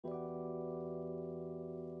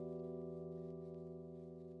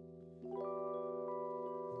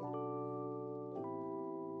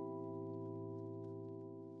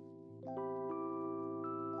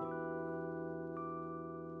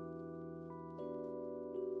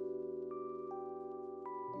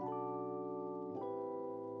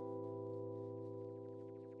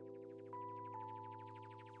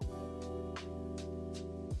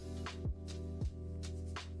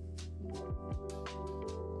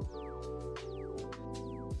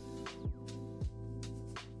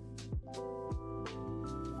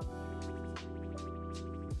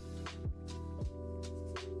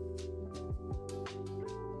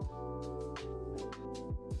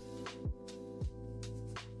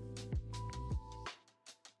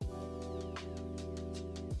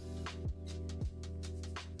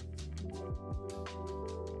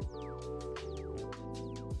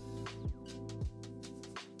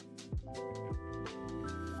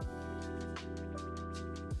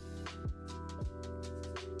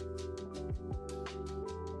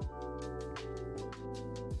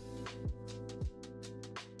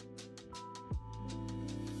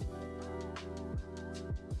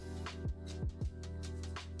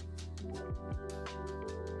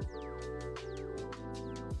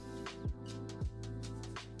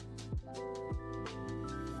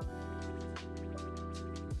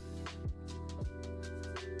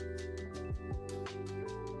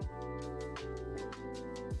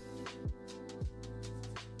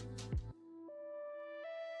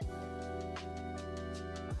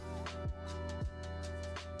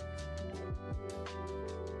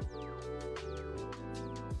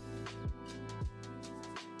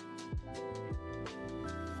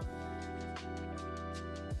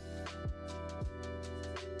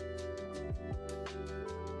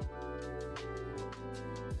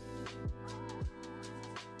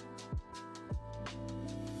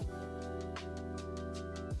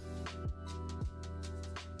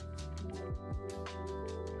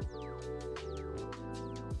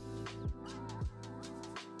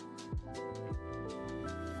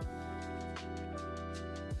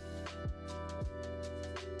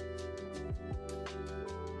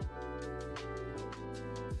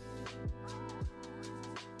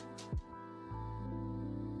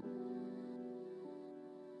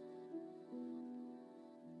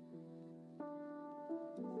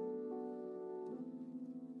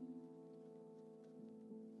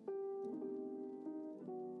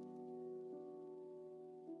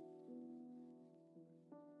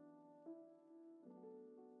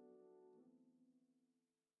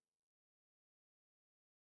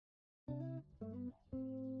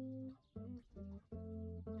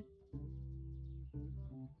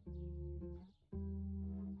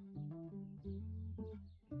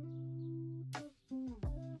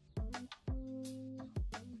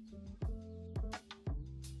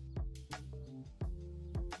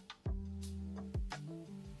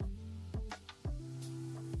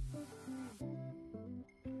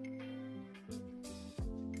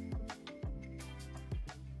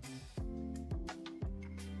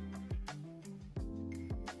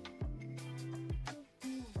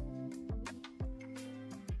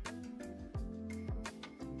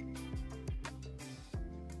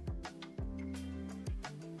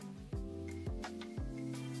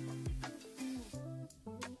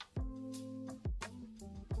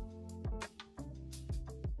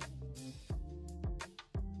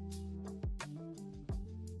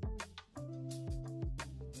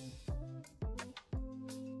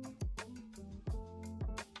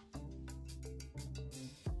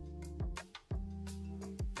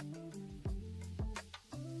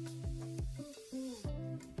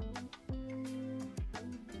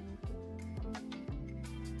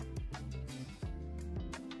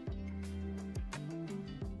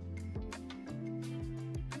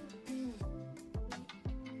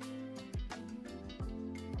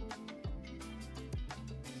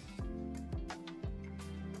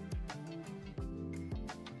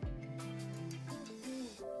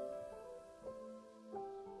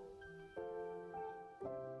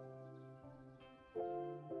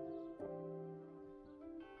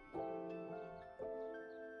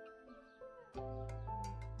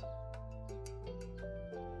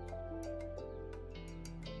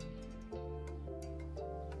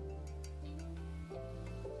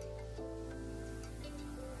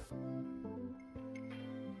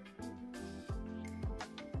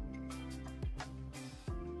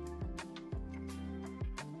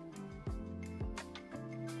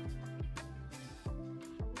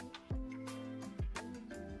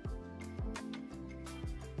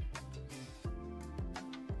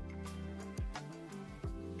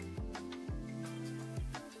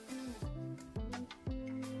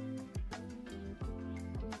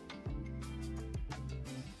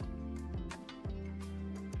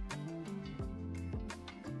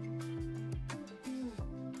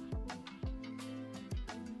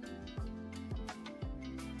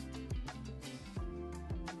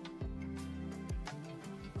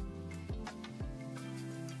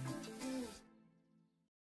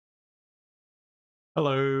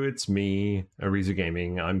Hello, it's me, Ariza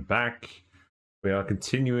Gaming. I'm back. We are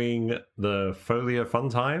continuing the Folia Fun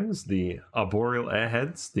Times, the Arboreal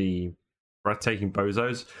Airheads, the breathtaking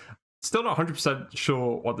bozos. Still not 100%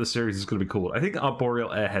 sure what the series is going to be called. I think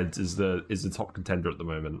Arboreal Airheads is the top contender at the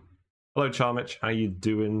moment. Hello, Charmich. How you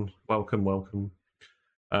doing? Welcome, welcome.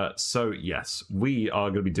 So yes, we are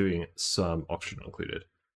going to be doing some oxygen included.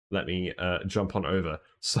 Let me jump on over.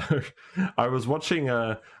 So I was watching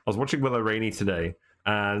Willow Rainey today,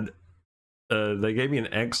 and they gave me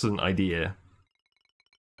an excellent idea,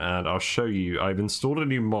 and I'll show you. I've installed a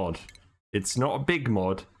new mod. It's not a big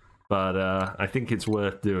mod, but I think it's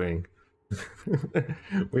worth doing.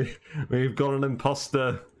 We've got an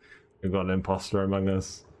imposter. We've got an imposter among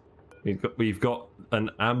us. We've got an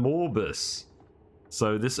Amorbus.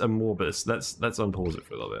 So this Amorbus, let's unpause it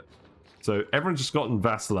for a little bit. So everyone's just gotten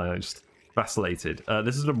vacillated.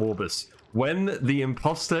 This is an Amorbus. When the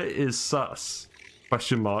imposter is sus,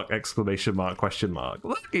 question mark, exclamation mark, question mark.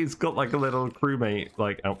 Look, he's got like a little crewmate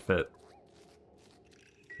like outfit.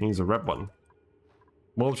 He's a red one.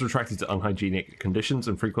 Mobs are attracted to unhygienic conditions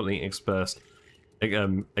and frequently excrete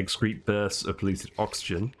bursts of polluted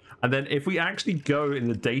oxygen. And then if we actually go in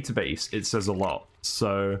the database, it says a lot.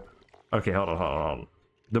 So, okay, hold on.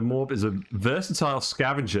 The morb is a versatile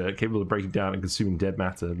scavenger capable of breaking down and consuming dead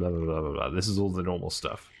matter, blah, blah, blah, blah, blah. This is all the normal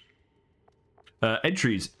stuff.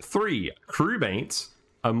 Entries: 3, crewmate,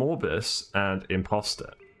 Amorbus, and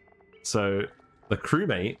imposter. So, the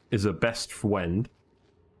crewmate is a best friend.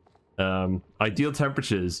 Ideal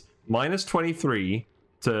temperatures, -23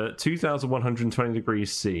 to 2120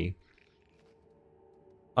 degrees C.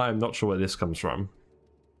 I'm not sure where this comes from.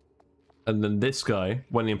 And then this guy,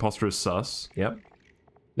 when the imposter is sus, yep.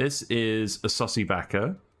 This is a sussy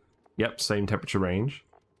backer. Yep, same temperature range.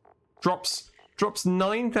 Drops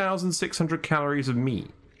 9,600 calories of meat.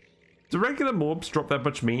 Do regular mobs drop that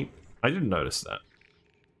much meat? I didn't notice that.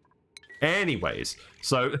 Anyways,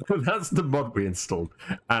 so that's the mod we installed.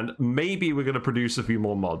 And maybe we're going to produce a few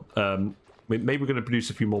more maybe we're going to produce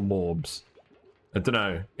a few more mobs. I don't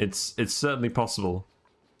know. It's certainly possible.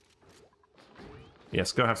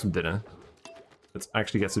 Yes, go have some dinner. Let's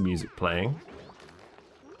actually get some music playing.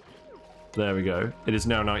 There we go. It is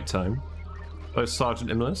now nighttime. Hello, Sergeant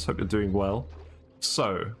Imless. Hope you're doing well.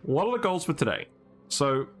 So, what are the goals for today?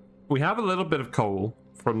 So, we have a little bit of coal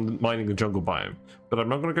from mining the jungle biome, but I'm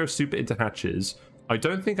not going to go super into hatches. I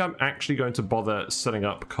don't think I'm actually going to bother setting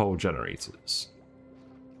up coal generators.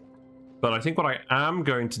 But I think what I am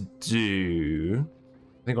going to do...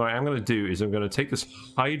 is I'm going to take this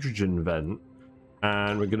hydrogen vent,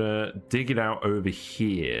 and we're going to dig it out over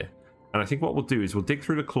here. And I think what we'll do is we'll dig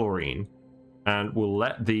through the chlorine, and we'll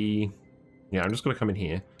let the... Yeah, I'm just going to come in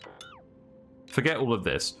here. Forget all of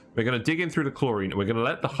this. We're going to dig in through the chlorine, and we're going to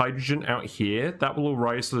let the hydrogen out here. That will all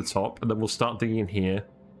rise to the top, and then we'll start digging in here.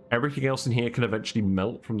 Everything else in here can eventually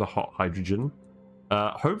melt from the hot hydrogen.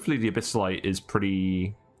 Hopefully the abyssalite is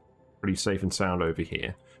pretty safe and sound over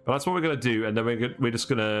here. But that's what we're going to do, and then we're just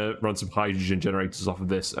going to run some hydrogen generators off of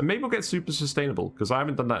this. And maybe we'll get super sustainable, because I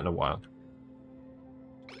haven't done that in a while.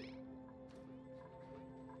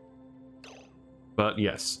 But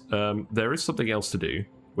yes, there is something else to do,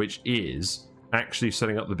 which is actually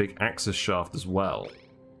setting up the big access shaft as well.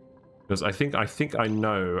 Because I think I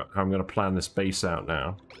know how I'm going to plan this base out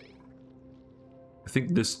now. I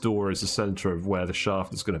think this door is the center of where the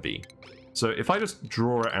shaft is going to be. So if I just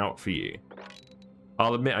draw it out for you,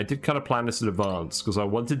 I'll admit I did kind of plan this in advance because I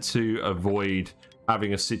wanted to avoid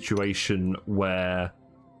having a situation where,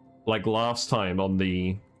 like last time on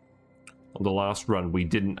the last run, we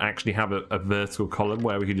didn't actually have a vertical column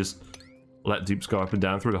where we could just let dupes go up and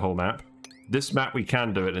down through the whole map. This map we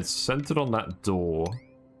can do it, and it's centered on that door.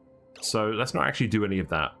 So let's not actually do any of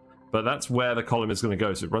that. But that's where the column is going to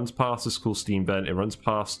go. So it runs past this cool steam vent, it runs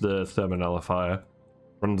past the thermonullifier,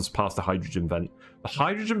 runs past the hydrogen vent. The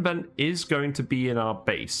hydrogen vent is going to be in our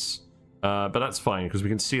base, but that's fine because we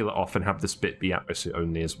can seal it off and have this bit be atmosphere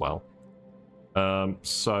only as well.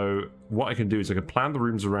 So what I can do is I can plan the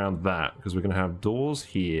rooms around that because we're going to have doors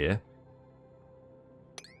here.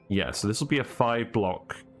 Yeah, so this will be a 5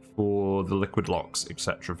 block for the liquid locks,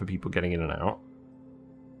 etc., for people getting in and out.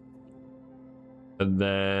 And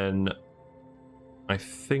then I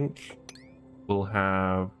think we'll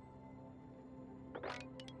have...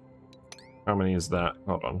 How many is that?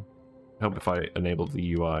 Hold on. Help if I enable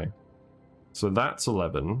the UI. So that's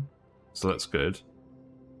 11. So that's good.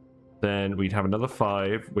 Then we'd have another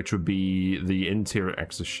 5, which would be the interior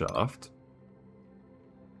access shaft,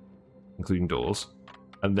 including doors.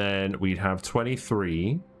 And then we'd have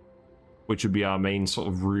 23, which would be our main sort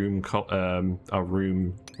of room, our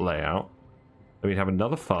room layout. Then we'd have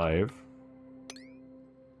another 5.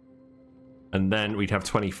 And then we'd have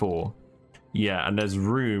 24. Yeah, and there's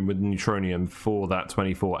room with neutronium for that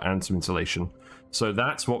 24 and some insulation. So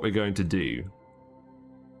that's what we're going to do.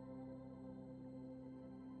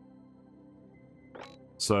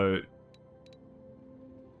 So,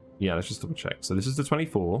 yeah, let's just double check. So this is the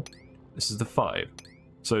 24. This is the 5.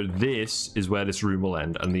 So this is where this room will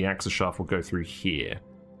end, and the access shaft will go through here.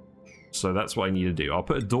 So that's what I need to do. I'll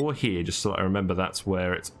put a door here just so I remember that's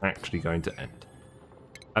where it's actually going to end.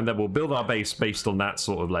 And then we'll build our base based on that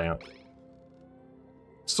sort of layout.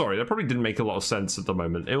 Sorry, that probably didn't make a lot of sense at the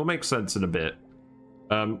moment. It will make sense in a bit.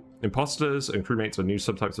 Imposters and crewmates are new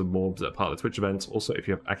subtypes of mobs that are part of the Twitch events. Also, if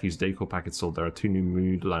you have Aki's decor pack installed, there are 2 new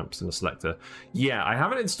mood lamps in the selector. Yeah, I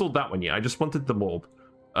haven't installed that one yet. I just wanted the mob.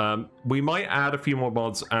 We might add a few more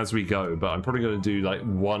mods as we go, but I'm probably going to do like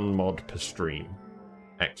 1 mod per stream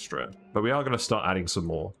extra. But we are going to start adding some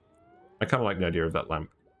more. I kind of like the idea of that lamp.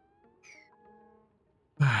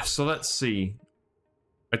 So let's see.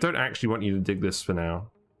 I don't actually want you to dig this for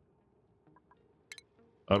now.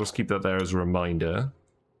 I'll just keep that there as a reminder.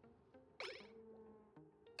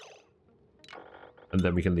 And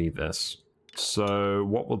then we can leave this. So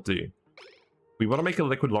what we'll do. We want to make a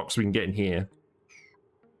liquid lock so we can get in here.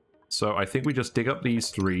 So I think we just dig up these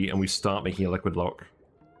 3 and we start making a liquid lock.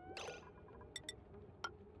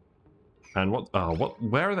 And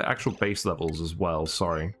where are the actual base levels as well?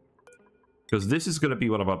 Sorry. Because this is going to be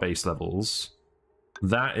one of our base levels.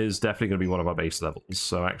 That is definitely going to be one of our base levels.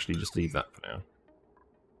 So actually just leave that for now.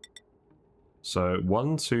 So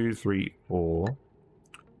 1, 2, 3, 4.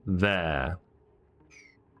 There.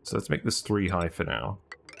 So let's make this 3 high for now.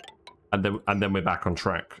 And then we're back on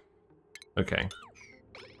track. Okay.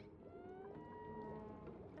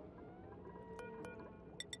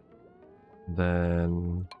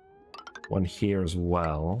 Then 1 here as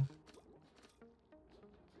well.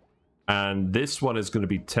 And this one is going to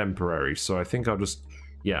be temporary, so I think I'll just...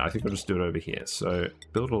 Yeah, I think I'll just do it over here. So,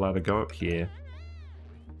 build a ladder, go up here.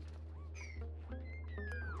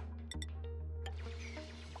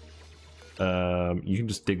 You can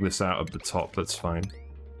just dig this out of the top, that's fine.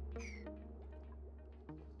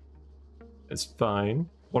 It's fine.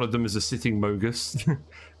 One of them is a sitting Mogus.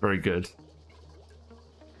 Very good.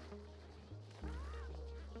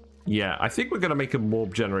 Yeah, I think we're going to make a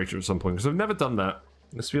morb generator at some point, because I've never done that.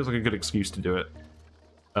 This feels like a good excuse to do it.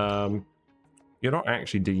 You're not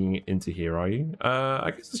actually digging it into here, are you?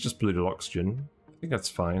 I guess it's just polluted oxygen. I think that's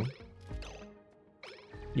fine.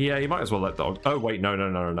 Yeah, you might as well let the... Oh, wait, no.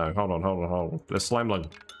 Hold on. There's slime lung.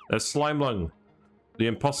 There's slime lung. The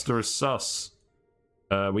imposter is sus.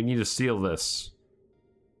 We need to seal this.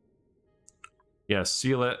 Yeah,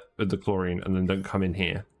 seal it with the chlorine and then don't come in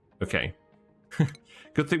here. Okay.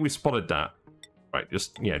 Good thing we spotted that. Right,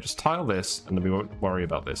 just tile this and then we won't worry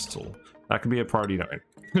about this at all. That could be a priority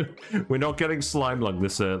 9. We're not getting slime lung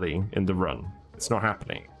this early in the run. It's not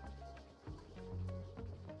happening.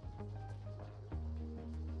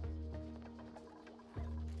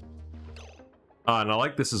 And I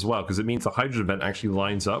like this as well because it means the hydrogen vent actually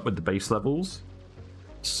lines up with the base levels.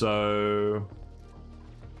 So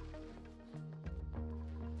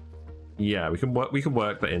yeah, we can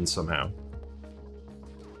work that in somehow.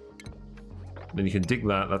 Then you can dig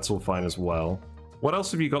that. That's all fine as well. What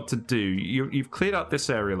else have you got to do? You've cleared out this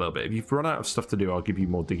area a little bit. If you've run out of stuff to do, I'll give you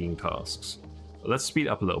more digging tasks. But let's speed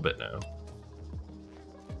up a little bit now.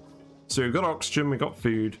 So we've got oxygen, we've got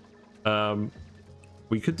food.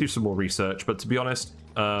 We could do some more research, but to be honest,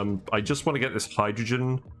 I just want to get this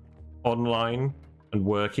hydrogen online and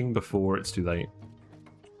working before it's too late.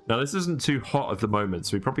 Now, this isn't too hot at the moment,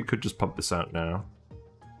 so we probably could just pump this out now.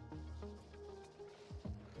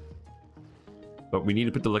 But we need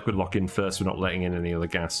to put the liquid lock in first. We're not letting in any other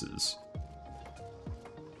gases.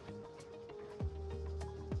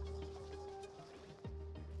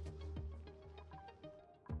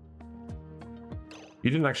 You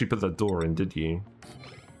didn't actually put that door in, did you?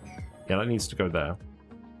 Yeah, that needs to go there.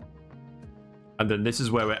 And then this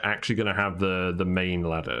is where we're actually going to have the main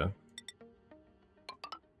ladder.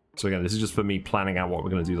 So again, this is just for me planning out what we're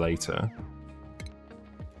going to do later.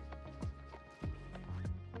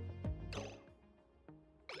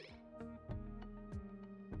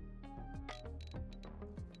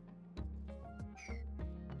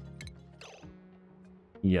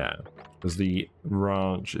 Yeah, because the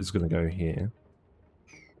ranch is going to go here.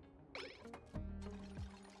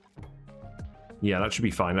 Yeah, that should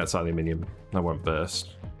be fine. That's aluminium. That won't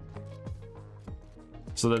burst.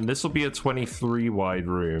 So then this will be a 23 wide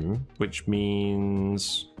room, which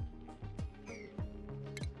means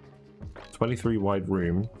 23 wide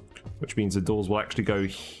room, which means the doors will actually go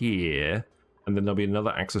here, and And then there'll be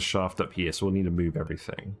another access shaft up here, so we'll need to move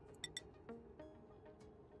everything.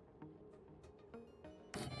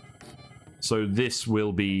 So this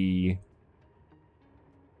will be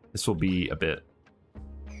a bit...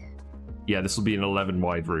 Yeah, this will be an 11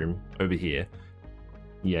 wide room over here.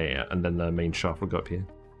 Yeah, and then the main shaft will go up here.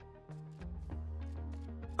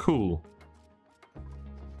 Cool.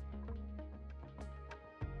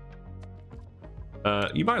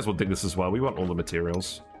 You might as well dig this as well. We want all the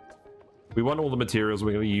materials. We're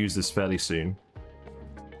going to use this fairly soon.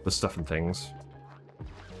 For stuff and things.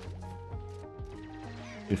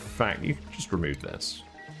 In fact, you can just remove this.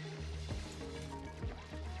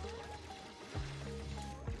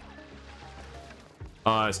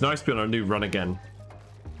 It's nice to be on a new run again.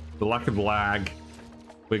 The lack of lag.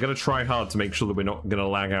 We're going to try hard to make sure that we're not going to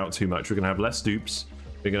lag out too much. We're going to have less dupes.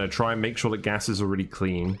 We're going to try and make sure that gases are really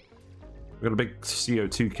clean. We've got a big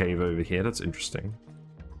CO2 cave over here. That's interesting.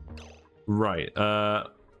 Right. I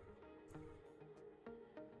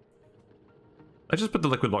just put the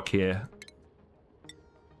liquid lock here.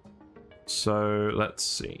 So, let's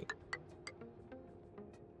see.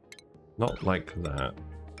 Not like that.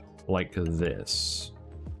 Like this.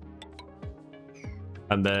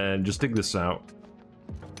 And then just dig this out.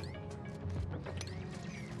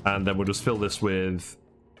 And then we'll just fill this with...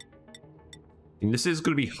 And this is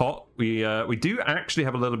going to be hot. We do actually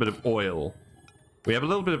have a little bit of oil. We have a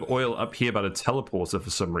little bit of oil up here by the teleporter for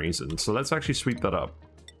some reason. So let's actually sweep that up.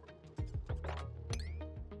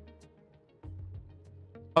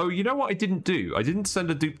 Oh, you know what I didn't do? I didn't send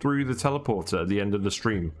a dupe through the teleporter at the end of the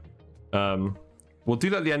stream. We'll do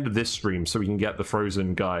that at the end of this stream so we can get the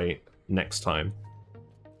frozen guy next time.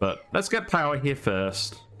 But let's get power here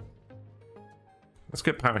first.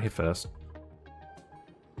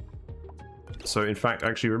 So, in fact,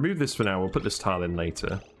 actually remove this for now. We'll put this tile in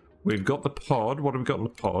later. We've got the pod. What have we got in the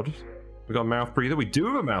pod? We've got a mouth breather. We do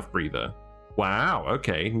have a mouth breather. Wow,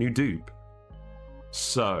 okay. New dupe.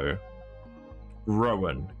 So,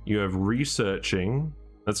 Rowan, you have researching.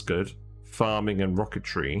 That's good. Farming and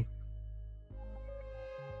rocketry.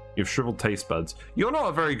 You have shriveled taste buds. You're not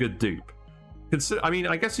a very good dupe. I mean,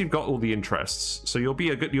 I guess you've got all the interests, so you'll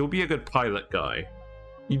be a good pilot guy.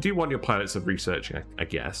 You do want your pilots of researching, I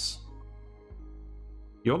guess.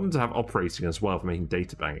 You want them to have operating as well for making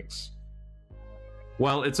data banks.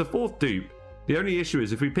 Well, it's a fourth dupe. The only issue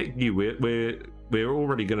is if we pick you, we're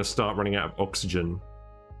already going to start running out of oxygen.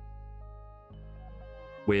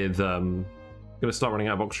 With going to start running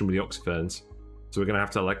out of oxygen with the Oxyferns, so we're going to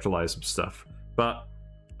have to electrolyze some stuff. But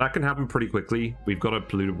that can happen pretty quickly. We've got a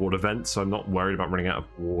polluted water vent, so I'm not worried about running out of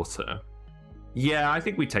water. Yeah, I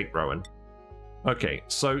think we take Rowan. Okay,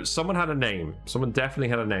 so someone had a name. Someone definitely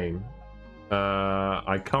had a name.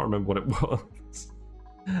 I can't remember what it was.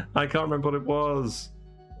 I can't remember what it was.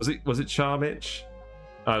 Was it Charmich?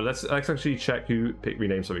 Oh, let's actually check who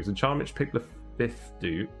renamed something. So Charmich picked the 5th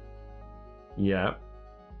dupe. Yeah.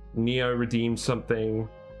 Neo redeemed something.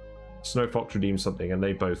 Snowfox redeemed something, and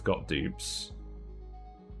they both got dupes.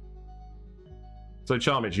 So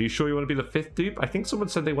Charmich, are you sure you want to be the 5th dupe? I think someone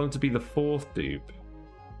said they wanted to be the 4th dupe.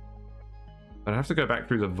 I'd have to go back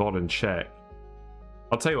through the VOD and check.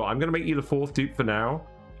 I'll tell you what, I'm going to make you the 4th dupe for now,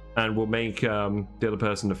 and we'll make the other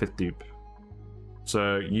person the 5th dupe.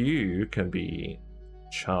 So you can be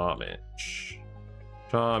Charmich.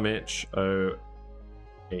 Charmich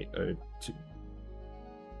 0802.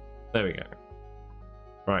 There we go.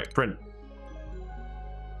 Right, print.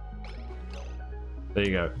 There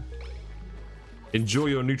you go. Enjoy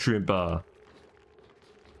your nutrient bar.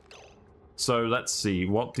 So let's see,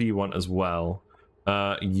 what do you want as well?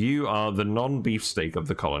 You are the non-beefsteak of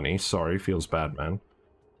the colony. Sorry, feels bad, man.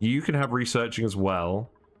 You can have researching as well.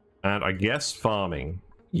 And I guess farming.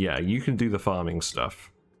 Yeah, you can do the farming stuff.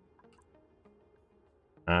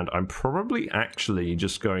 And I'm probably actually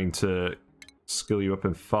just going to skill you up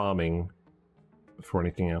in farming before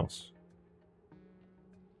anything else.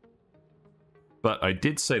 But I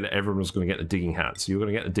did say that everyone was going to get the digging hat, so you're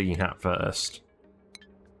going to get the digging hat first.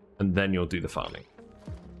 And then you'll do the farming.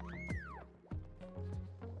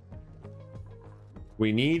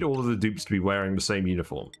 We need all of the dupes to be wearing the same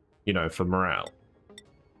uniform, you know, for morale.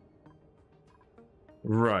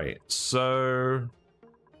 Right, so...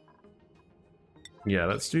 yeah,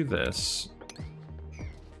 let's do this.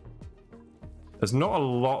 There's not a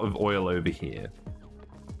lot of oil over here.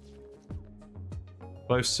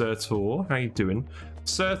 Hello, Sertor. How you doing?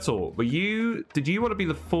 Sertor, did you want to be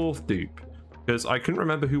the 4th dupe? Because I couldn't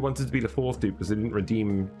remember who wanted to be the 4th dupe because they didn't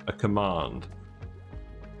redeem a command.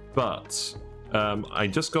 But I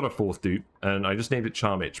just got a 4th dupe, and I just named it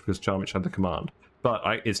Charmich because Charmich had the command. But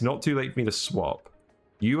it's not too late for me to swap.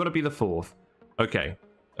 You want to be the 4th. Okay.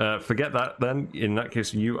 Forget that then. In that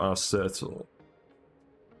case, you are Sertal.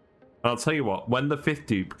 I'll tell you what, when the 5th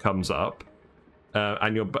dupe comes up,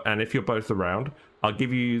 and if you're both around, I'll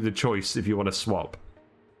give you the choice if you want to swap.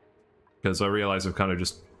 Because I realize I've kind of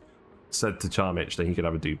just said to Charmich that he could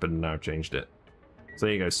have a dupe and now changed it. So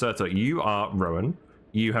there you go, Serta, you are Rowan.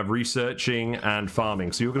 You have researching and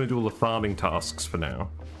farming, so you're going to do all the farming tasks for now.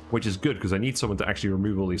 Which is good, because I need someone to actually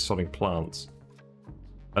remove all these sonic plants.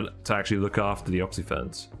 And to actually look after the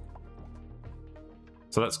Oxyferns.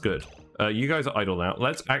 So that's good. You guys are idle now.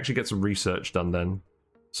 Let's actually get some research done then.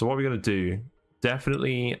 So what are we going to do?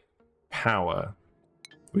 Definitely power.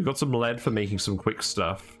 We've got some lead for making some quick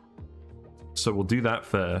stuff. So we'll do that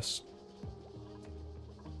first.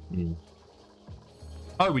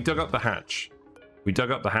 Oh, we dug up the hatch. We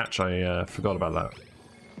dug up the hatch. I forgot about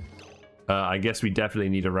that. I guess we definitely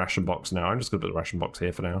need a ration box now. I'm just going to put the ration box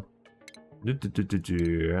here for now. Here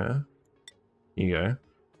you go.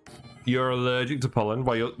 You're allergic to pollen.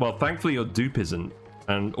 Well, thankfully your dupe isn't.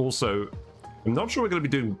 And also, I'm not sure we're going to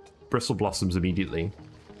be doing bristle blossoms immediately.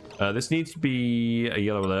 This needs to be a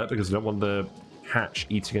yellow alert because I don't want the hatch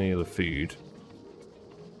eating any of the food.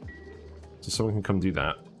 So someone can come do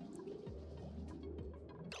that.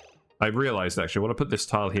 I realized actually I want to put this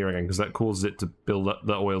tile here again because that causes it to build up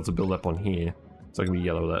the oil to build up on here. So it can be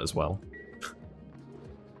yellow alert as well.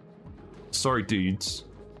 Sorry, dudes.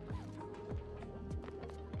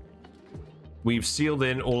 We've sealed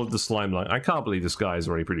in all of the slime lung. I can't believe this guy is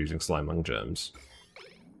already producing slime lung germs.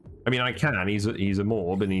 I mean, I can. He's a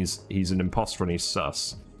morb and he's an imposter and he's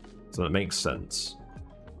sus, so that makes sense.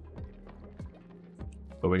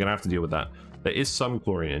 But we're gonna have to deal with that. There is some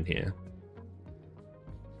chlorine in here.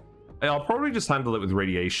 I'll probably just handle it with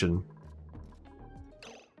radiation.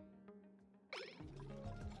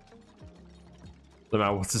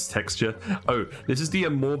 What's this texture? Oh, this is the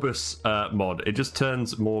Amorbus mod. It just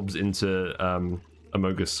turns mobs into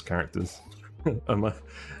Among Us characters.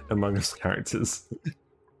 Among Us characters.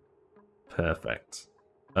 Perfect.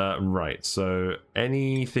 Right, so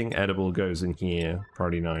anything edible goes in here.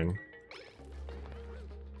 Priority 9.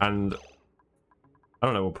 And I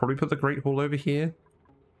don't know, we'll probably put the Great Hall over here.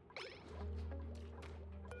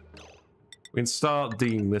 We can start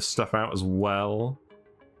digging this stuff out as well.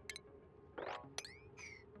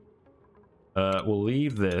 We'll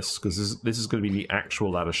leave this because this is going to be the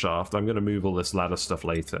actual ladder shaft. I'm going to move all this ladder stuff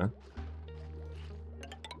later.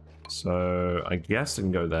 So I guess I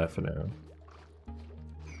can go there for now.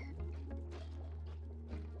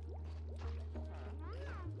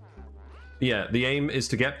 Yeah, the aim is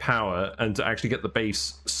to get power and to actually get the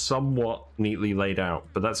base somewhat neatly laid out,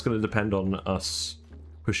 but that's going to depend on us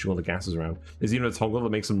pushing all the gases around. There's even a toggle that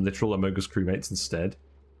makes some literal Among Us crewmates instead.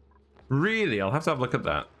 Really? I'll have to have a look at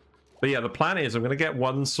that. But yeah, the plan is I'm going to get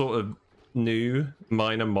one sort of new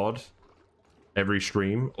minor mod every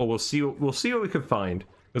stream, or we'll see what we can find,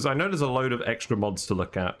 because I know there's a load of extra mods to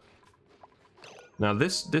look at. Now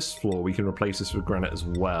this floor we can replace this with granite as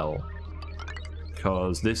well,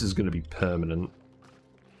 because this is going to be permanent.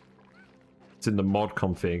 It's in the mod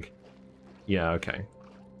config. Yeah, okay.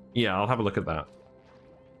 Yeah, I'll have a look at that.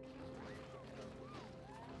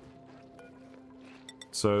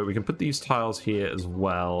 So we can put these tiles here as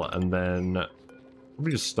well, and then let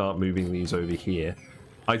me just start moving these over here.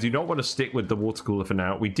 I do not want to stick with the water cooler for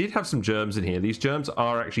now. We did have some germs in here. These germs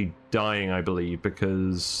are actually dying, I believe,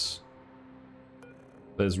 because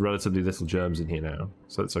there's relatively little germs in here now,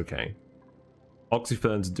 so it's okay.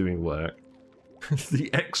 Oxyferns are doing work.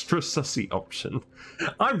 The extra sussy option.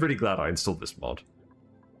 I'm really glad I installed this mod.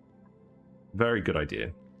 Very good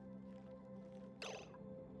idea.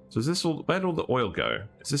 So is this all? Where'd all the oil go?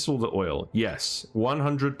 Is this all the oil? Yes,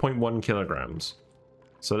 100.1 kilograms.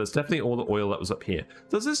 So that's definitely all the oil that was up here.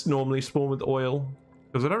 Does this normally spawn with oil?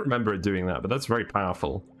 Because I don't remember it doing that, but that's very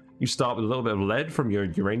powerful. You start with a little bit of lead from your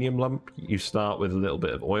uranium lump. You start with a little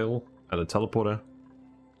bit of oil and a teleporter.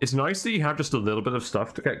 It's nice that you have just a little bit of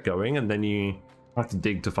stuff to get going, and then you have to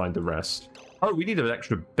dig to find the rest. Oh, we need an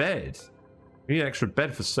extra bed. We need an extra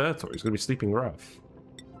bed for Sertor. He's going to be sleeping rough.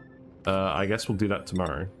 I guess we'll do that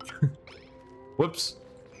tomorrow. Whoops.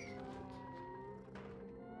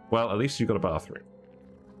 Well, at least you've got a bathroom.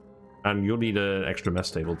 And you'll need an extra mess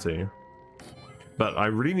table too. But I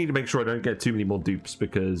really need to make sure I don't get too many more dupes,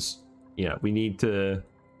 because, yeah, we need to...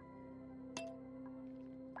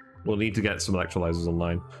 We'll need to get some electrolyzers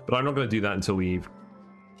online. But I'm not going to do that until we've...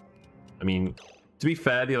 I mean, to be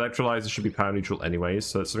fair, the electrolyzer should be power neutral anyways,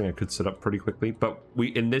 so it's something I could set up pretty quickly. But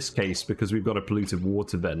in this case, because we've got a polluted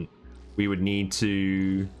water vent, we would need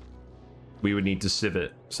to sieve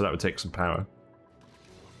it, so that would take some power.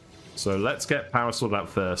 So let's get power sorted out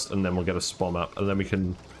first, and then we'll get a SPOM up, and then we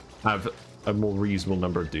can have a more reasonable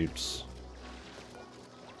number of dupes.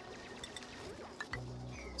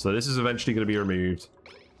 So this is eventually going to be removed.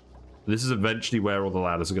 This is eventually where all the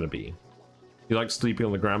ladders are going to be. You like sleeping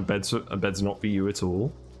on the ground? Bed's not for you at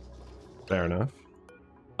all. Fair enough.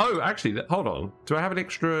 Oh, actually, hold on. Do I have an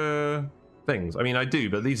extra things? I mean, I do,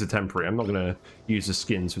 but these are temporary. I'm not going to use the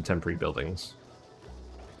skins for temporary buildings.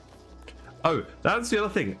 Oh, that's the other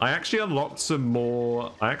thing. I actually unlocked some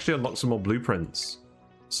more. Blueprints.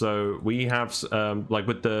 So we have, like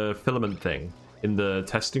with the filament thing in the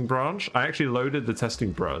testing branch, I actually loaded the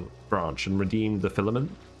testing branch and redeemed the filament.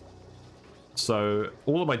 So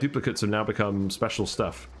all of my duplicates have now become special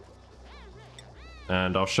stuff.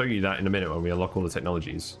 And I'll show you that in a minute when we unlock all the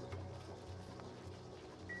technologies.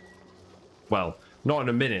 Well, not in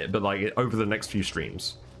a minute, but like over the next few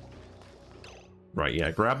streams. Right,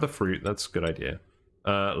 yeah, grab the fruit. That's a good idea.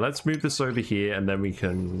 Let's move this over here, and then we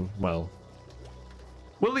can, well,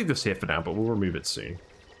 we'll leave this here for now, but we'll remove it soon.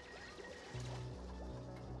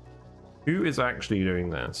 Who is actually doing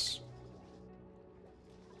this?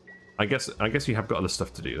 I guess you have got other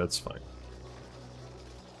stuff to do. That's fine.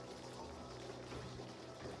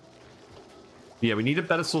 Yeah, we need a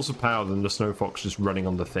better source of power than the Snow Fox just running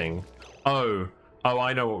on the thing. Oh,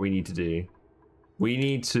 I know what we need to do. We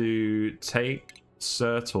need to take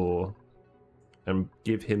Surtur and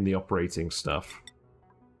give him the operating stuff.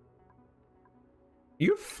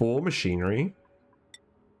 You have 4 machinery?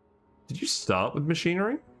 Did you start with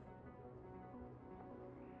machinery?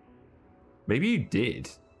 Maybe you did.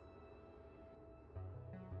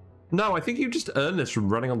 No, I think you just earned this from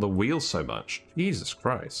running on the wheel so much. Jesus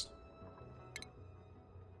Christ.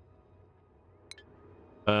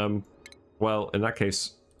 Well, in that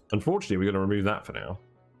case, unfortunately, we're going to remove that for now.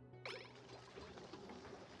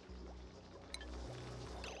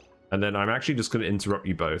 And then I'm actually just going to interrupt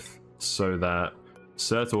you both so that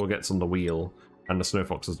Surtur gets on the wheel and the Snow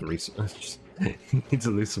Fox has the research. Need to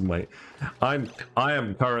lose some weight. I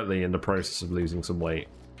am currently in the process of losing some weight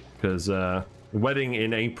because wedding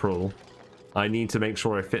in April, I need to make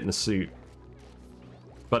sure I fit in a suit.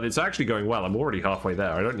 But it's actually going well. I'm already halfway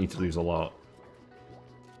there. I don't need to lose a lot.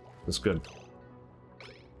 That's good.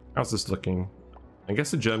 How's this looking? I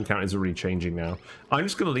guess the germ count isn't really changing now. I'm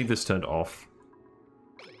just going to leave this turned off.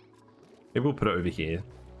 Maybe we'll put it over here.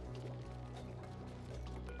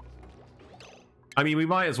 I mean, we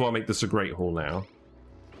might as well make this a Great Hall now.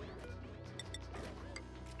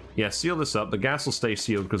 Yeah, seal this up. The gas will stay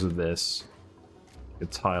sealed because of this. You can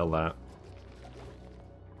tile that.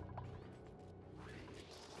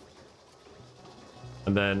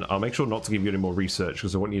 And then I'll make sure not to give you any more research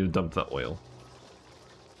because I want you to dump that oil.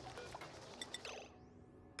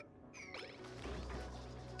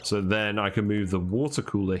 So then I can move the water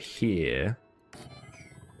cooler here.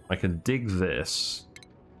 I can dig this.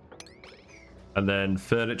 And then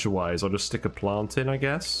furniture-wise, I'll just stick a plant in, I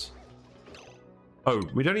guess. Oh,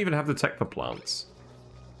 we don't even have the tech for plants.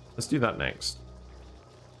 Let's do that next.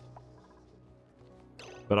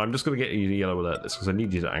 But I'm just going to get you to yellow alert this because I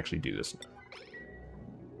need you to actually do this now.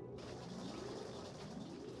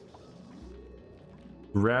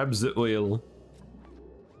 Grabs the oil.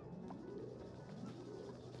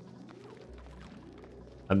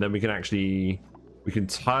 And then we can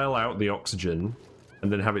tile out the oxygen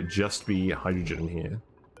and then have it just be hydrogen here.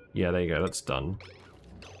 Yeah, there you go, that's done.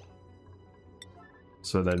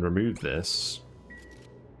 So then remove this.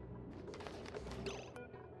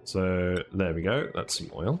 So there we go, that's some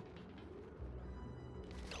oil.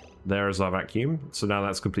 There is our vacuum. So now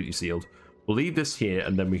that's completely sealed. We'll leave this here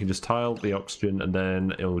and then we can just tile the oxygen and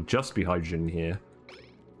then it'll just be hydrogen here.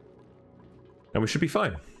 And we should be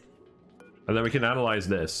fine. And then we can analyze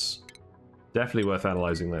this. Definitely worth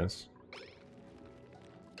analyzing this.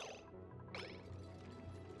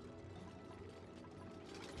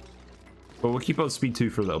 But we'll keep on speed 2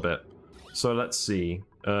 for a little bit. So let's see.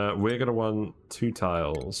 We're going to want 2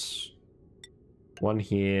 tiles. One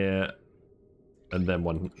here. And then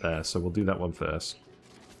one there. So we'll do that one first.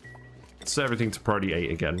 Set everything to priority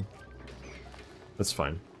 8 again. That's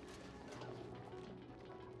fine.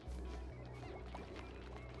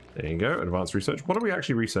 There you go, advanced research. What are we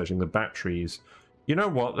actually researching? The batteries. You know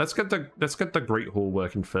what? Let's get the Great Hall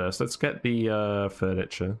working first. Let's get the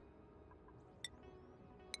furniture.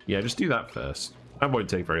 Yeah, just do that first. That won't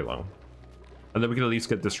take very long. And then we can at least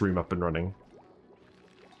get this room up and running.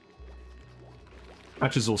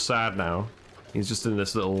 Patch is all sad now. He's just in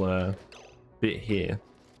this little bit here.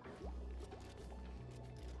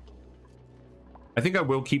 I think I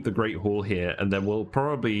will keep the Great Hall here, and then we'll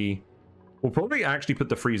probably actually put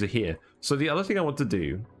the freezer here. So the other thing I want to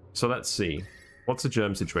do So let's see. What's the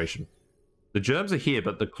germ situation? The germs are here,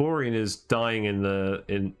 but the chlorine is dying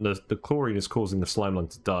the chlorine is causing the slime lung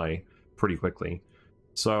to die pretty quickly.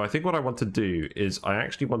 So I think what I want to do is I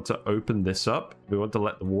actually want to open this up. We want to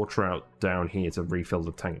let the water out down here to refill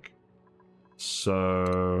the tank.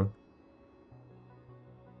 So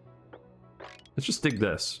let's just dig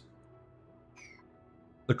this.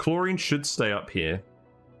 The chlorine should stay up here.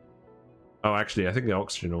 Oh, actually, I think the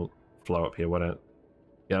oxygen will flow up here, won't it?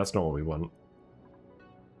 Yeah, that's not what we want.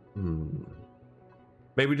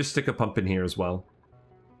 Maybe we just stick a pump in here as well.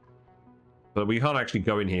 But we can't actually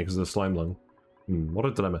go in here because of the slime lung. What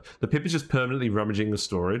a dilemma. The pip is just permanently rummaging the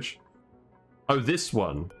storage. Oh, this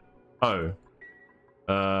one. Oh.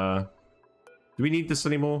 Do we need this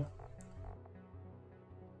anymore?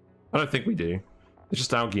 I don't think we do. There's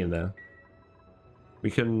just algae in there.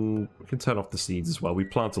 We can turn off the seeds as well. We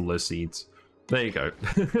plant all those seeds. There you go.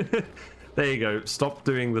 There you go. Stop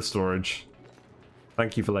doing the storage.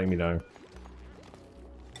 Thank you for letting me know.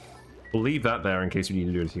 We'll leave that there in case we need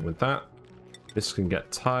to do anything with that. This can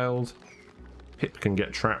get tiled. Pip can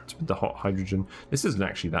get trapped with the hot hydrogen. This isn't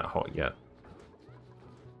actually that hot yet.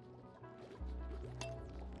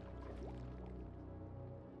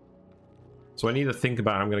 So I need to think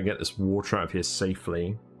about how I'm going to get this water out of here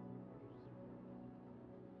safely.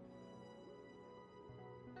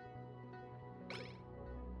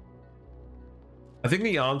 I think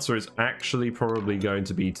the answer is actually probably going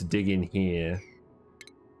to be to dig in here.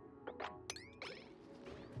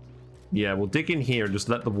 Yeah, we'll dig in here and just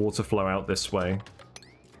let the water flow out this way.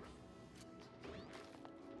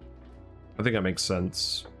 I think that makes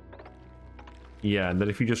sense. Yeah, and then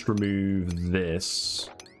if you just remove this,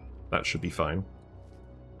 that should be fine.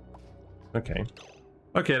 Okay.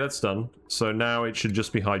 Okay, that's done. So now it should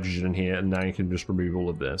just be hydrogen in here, and now you can just remove all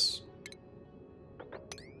of this.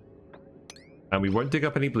 And we won't dig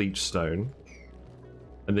up any bleach stone.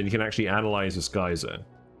 And then you can actually analyze this geyser.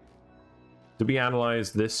 Did we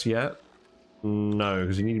analyze this yet? No,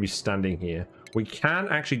 because you need to be standing here. We can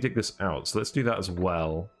actually dig this out, so let's do that as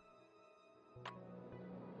well.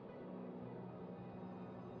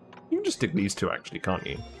 You can just dig these two actually, can't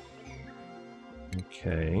you?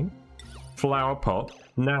 Okay. Flower pot.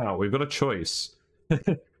 Now, we've got a choice.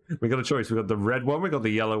 We got a choice. We got the red one, we got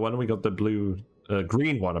the yellow one, and we got the blue,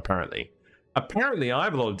 green one, apparently. Apparently, I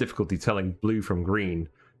have a lot of difficulty telling blue from green.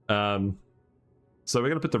 So we're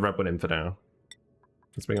going to put the red one in for now.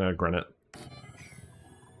 Let's make another granite.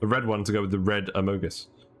 The red one to go with the red amogus.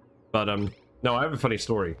 But, no, I have a funny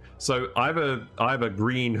story. So, I have a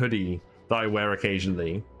green hoodie that I wear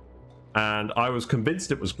occasionally. And I was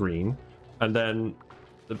convinced it was green. And then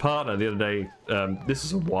the partner the other day, this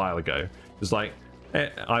is a while ago, was like,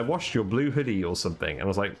 hey, I washed your blue hoodie or something. And I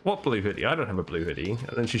was like, what blue hoodie? I don't have a blue hoodie.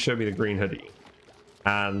 And then she showed me the green hoodie.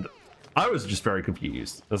 And I was just very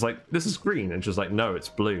confused. I was like, this is green. And she was like, no, it's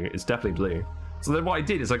blue. It's definitely blue. So then what I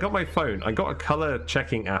did is I got my phone. I got a color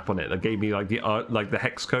checking app on it that gave me like the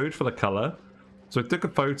hex code for the color. So I took a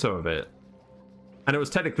photo of it. And it was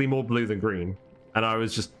technically more blue than green. And I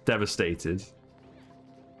was just devastated.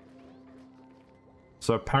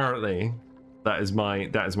 So apparently that is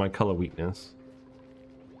my color weakness.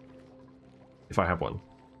 If I have one.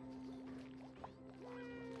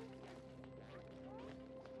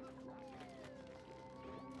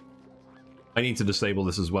 I need to disable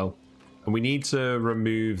this as well. And we need to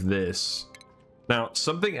remove this. Now,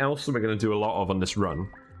 something else that we're going to do a lot of on this run.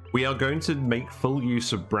 We are going to make full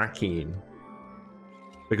use of brackine.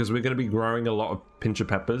 Because we're going to be growing a lot of pincher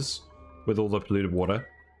peppers with all the polluted water.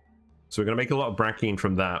 So we're going to make a lot of brackine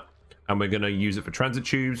from that. And we're going to use it for transit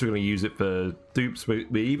tubes. We're going to use it for dupes. We're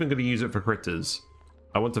even going to use it for critters.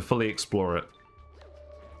 I want to fully explore it.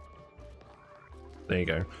 There you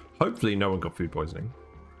go. Hopefully no one got food poisoning.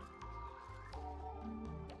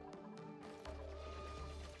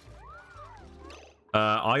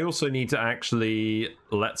 I also need to actually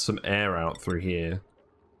let some air out through here.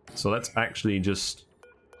 So let's actually just...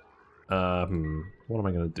 what am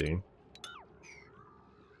I going to do?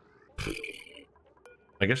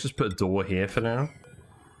 I guess just put a door here for now.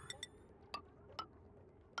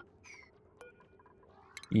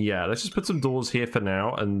 Yeah, let's just put some doors here for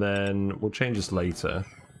now, and then we'll change this later.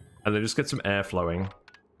 And then just get some air flowing.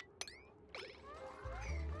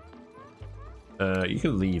 You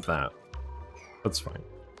can leave that. That's fine.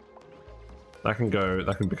 That can go,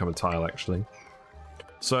 that can become a tile, actually.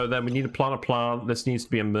 So then we need to plant a plant. This needs to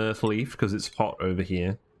be a mirth leaf, because it's hot over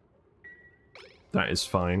here. That is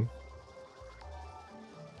fine.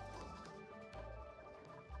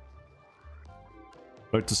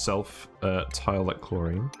 Note to self, tile that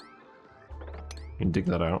chlorine. You can dig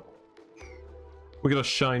that out. We got a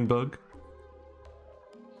shine bug.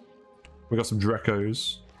 We got some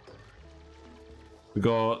Drecos. We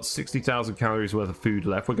got 60,000 calories worth of food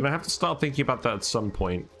left. We're going to have to start thinking about that at some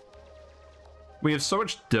point. We have so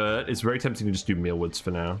much dirt, it's very tempting to just do mealwoods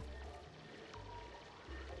for now.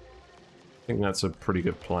 I think that's a pretty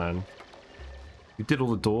good plan. You did all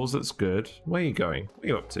the doors, that's good. Where are you going? What are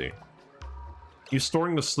you up to? You're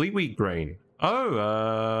storing the sleep wheat grain. Oh,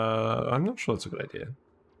 I'm not sure that's a good idea.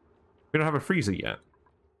 We don't have a freezer yet.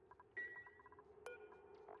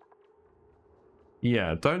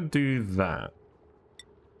 Yeah, don't do that.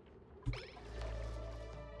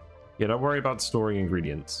 Yeah, don't worry about storing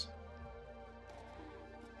ingredients.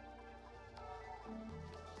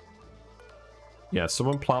 Yeah,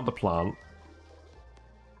 someone plant the plant.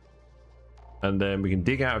 And then we can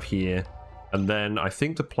dig out of here. And then I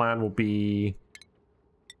think the plan will be...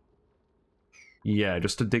 yeah,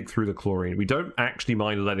 just to dig through the chlorine. We don't actually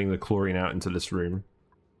mind letting the chlorine out into this room,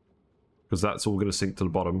 because that's all going to sink to the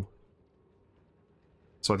bottom.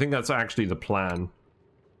 So I think that's actually the plan.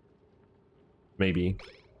 Maybe.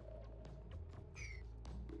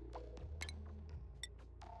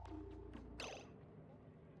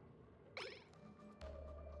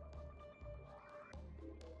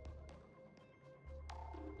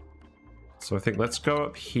 So I think let's go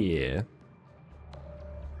up here.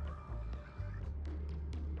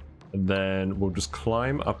 And then we'll just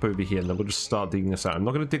climb up over here, and then we'll just start digging this out. I'm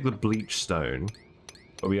not going to dig the bleach stone,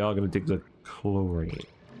 but we are going to dig the chlorine.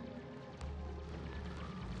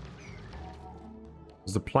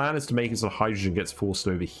 Because the plan is to make it so hydrogen gets forced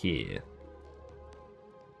over here.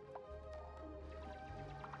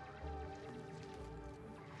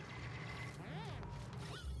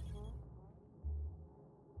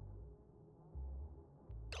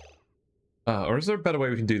 Or is there a better way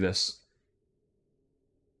we can do this?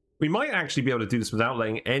 We might actually be able to do this without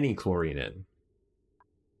letting any chlorine in.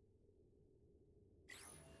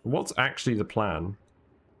 What's actually the plan?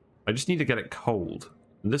 I just need to get it cold.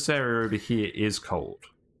 And this area over here is cold.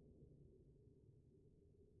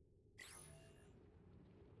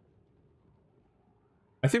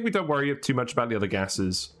 I think we don't worry too much about the other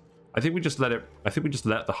gases. I think we just let it... I think we just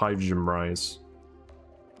let the hydrogen rise.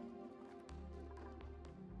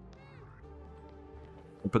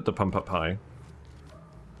 Put the pump up high.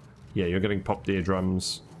 Yeah, you're getting popped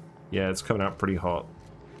eardrums. Yeah, it's coming out pretty hot.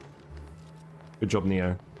 Good job,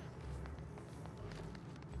 Neo.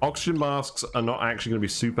 Oxygen masks are not actually going to be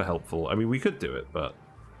super helpful. I mean, we could do it, but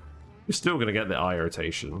you're still going to get the eye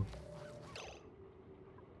rotation.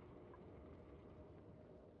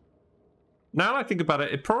 Now that I think about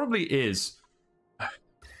it, it probably is.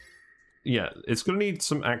 Yeah, it's going to need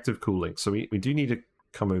some active cooling. So we do need to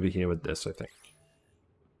come over here with this, I think.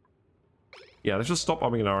 Yeah, let's just stop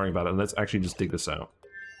umming and ahhing about it, and let's actually just dig this out.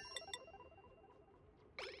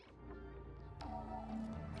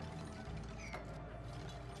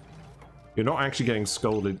 You're not actually getting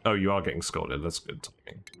scolded. Oh, you are getting scolded. That's good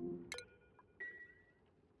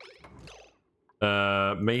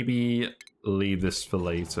timing. Maybe leave this for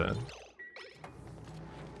later.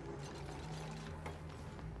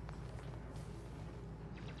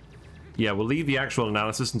 Yeah, we'll leave the actual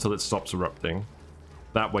analysis until it stops erupting.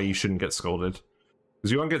 That way you shouldn't get scolded.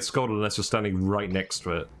 Because you won't get scolded unless you're standing right next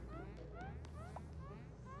to it.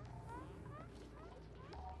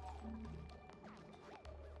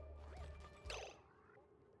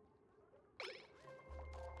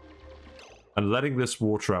 And letting this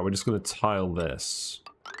water out, we're just going to tile this.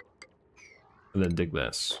 And then dig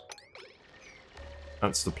this.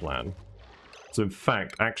 That's the plan. So in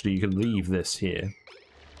fact, actually you can leave this here.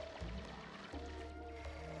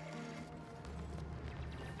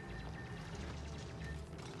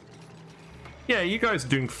 Yeah, you guys are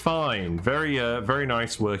doing fine. Very, very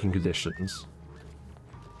nice working conditions.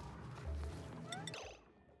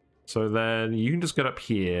 So then you can just get up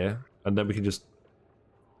here, and then we can just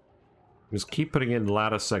keep putting in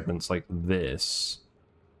ladder segments like this.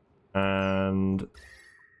 And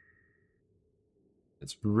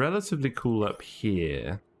it's relatively cool up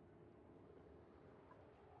here.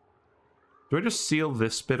 Do I just seal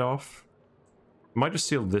this bit off? I might just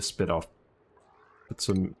seal this bit off. Put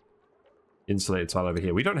some insulated tile over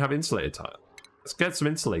here. We don't have insulated tile. Let's get some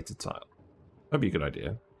insulated tile. That'd be a good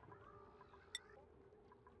idea.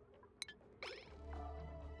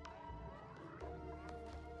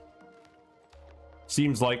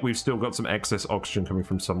 Seems like we've still got some excess oxygen coming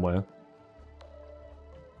from somewhere.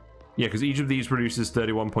 Yeah, because each of these produces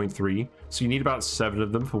 31.3, so you need about 7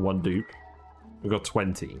 of them for one dupe. We've got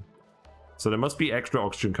 20. So there must be extra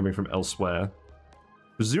oxygen coming from elsewhere.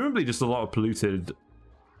 Presumably just a lot of polluted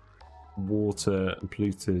water and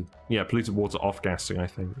polluted... Yeah, polluted water off-gassing, I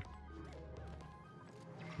think.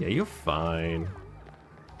 Yeah, you're fine.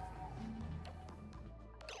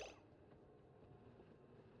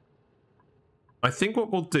 I think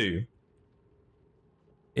what we'll do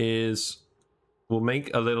is we'll make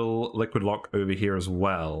a little liquid lock over here as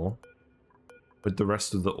well with the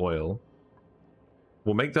rest of the oil.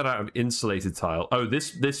 We'll make that out of insulated tile. Oh,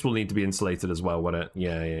 this will need to be insulated as well, won't it?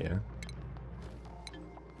 Yeah.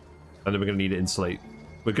 And then we're gonna need to insulate.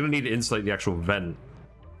 We're gonna need to insulate the actual vent.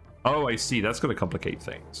 Oh, I see. That's gonna complicate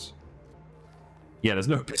things. Yeah, there's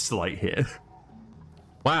no pistolite here.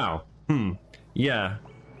 Wow. Yeah.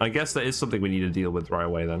 I guess that is something we need to deal with right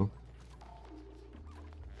away then.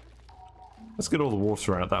 Let's get all the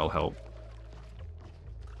water out. That'll help.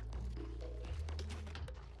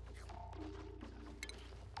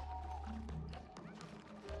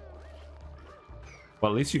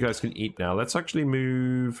 Well, at least you guys can eat now. Let's actually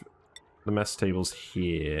move the mess tables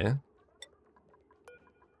here.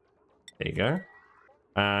 There you go.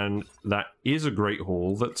 And that is a great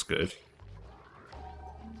haul. That's good.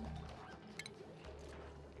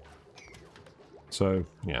 So,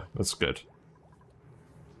 yeah, that's good.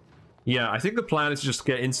 Yeah, I think the plan is to just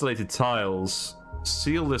get insulated tiles,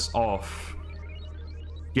 seal this off,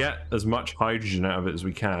 get as much hydrogen out of it as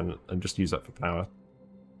we can, and just use that for power.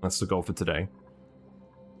 That's the goal for today.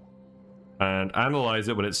 And analyze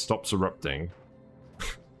it when it stops erupting.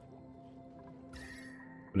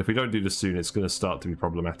 But if we don't do this soon, it's going to start to be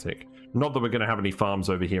problematic. Not that we're going to have any farms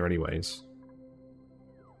over here anyways.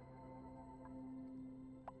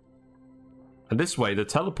 And this way, the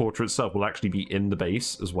teleporter itself will actually be in the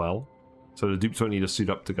base as well. So the dupes won't need to suit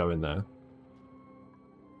up to go in there.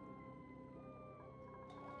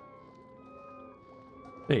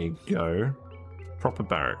 There you go. Proper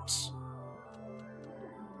barracks.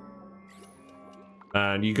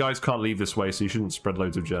 And you guys can't leave this way, so you shouldn't spread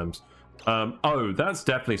loads of germs. Oh, that's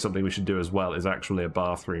definitely something we should do as well, is actually a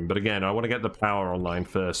bathroom. But again, I want to get the power online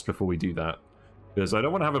first before we do that. Because I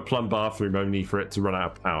don't want to have a plumb bathroom only for it to run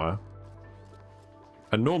out of power.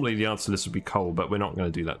 And normally the answer to this would be coal, but we're not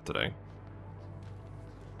going to do that today.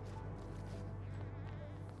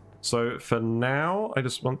 So for now, I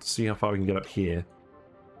just want to see how far we can get up here.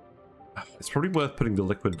 It's probably worth putting the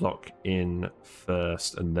liquid lock in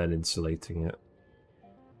first and then insulating it.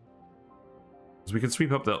 Because we can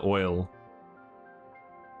sweep up the oil.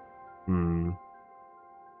 I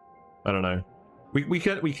don't know. We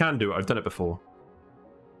can do it. I've done it before.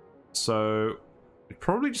 So we'd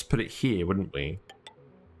probably just put it here, wouldn't we?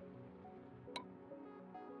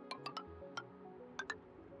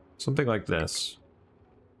 Something like this.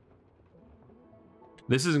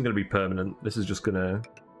 This isn't going to be permanent. This is just going to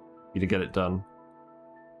be to get it done.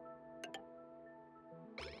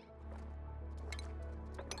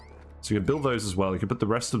 So you can build those as well. You can put the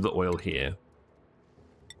rest of the oil here.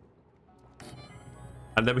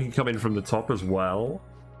 And then we can come in from the top as well.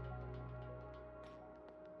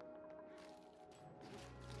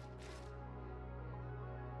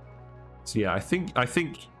 So yeah, I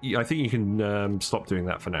think you can stop doing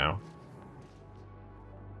that for now.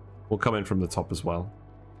 We'll come in from the top as well.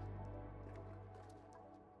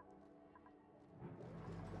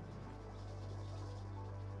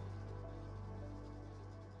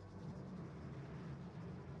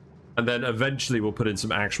 And then eventually we'll put in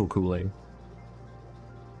some actual cooling.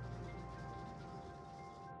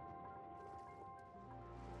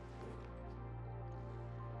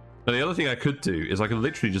 Now the other thing I could do is I could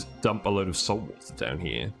literally just dump a load of salt water down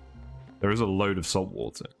here. There is a load of salt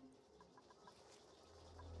water.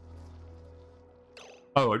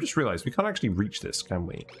 Oh, I just realized we can't actually reach this, can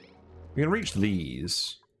we? We can reach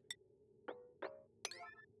these.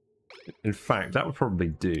 In fact, that would probably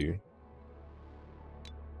do.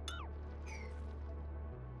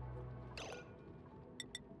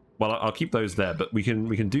 Well, I'll keep those there, but we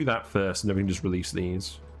can do that first, and then we can just release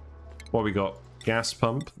these. What we got? Gas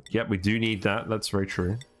pump. Yep, we do need that. That's very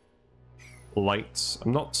true. Lights.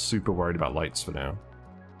 I'm not super worried about lights for now.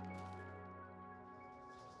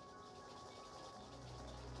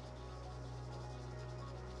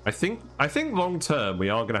 I think long term we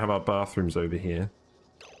are going to have our bathrooms over here.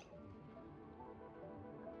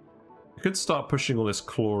 We could start pushing all this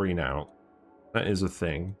chlorine out. That is a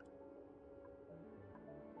thing.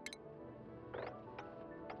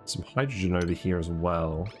 Some hydrogen over here as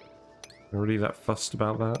well. Am I really that fussed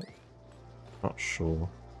about that? Not sure.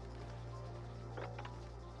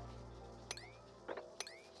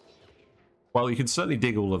 Well, you can certainly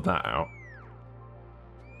dig all of that out.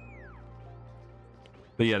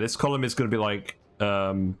 But yeah, this column is going to be like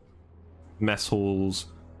mess halls,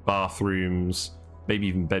 bathrooms, Maybe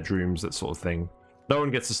even bedrooms, that sort of thing. No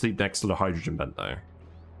one gets to sleep next to the hydrogen vent, though.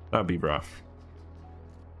 That would be rough.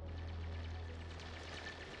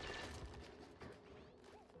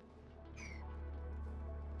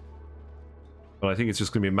 But I think it's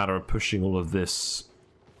just going to be a matter of pushing all of this,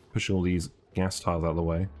 pushing all these gas tiles out of the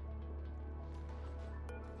way.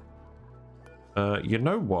 You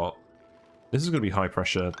know what? This is going to be high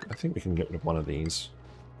pressure. I think we can get rid of one of these.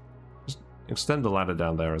 Just extend the ladder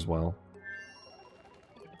down there as well.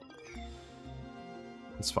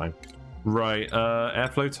 It's fine. Right,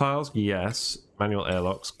 airflow tiles, yes. Manual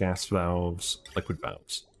airlocks, gas valves, liquid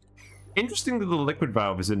valves. Interesting that the liquid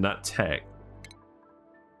valve is in that tech.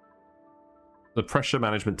 The pressure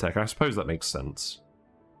management tech, I suppose that makes sense.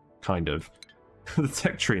 Kind of. The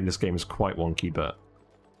tech tree in this game is quite wonky, but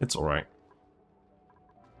it's alright.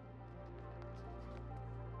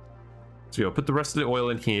 So yeah, I'll put the rest of the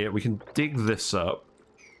oil in here. We can dig this up.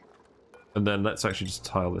 And then let's actually just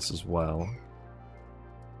tile this as well.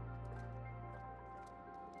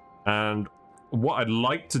 And what I'd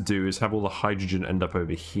like to do is have all the hydrogen end up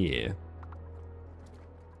over here.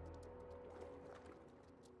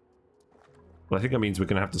 But I think that means we're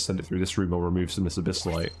going to have to send it through this room or remove some of this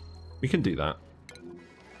abyssalite. We can do that.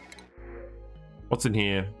 What's in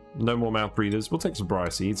here? No more mouth breathers. We'll take some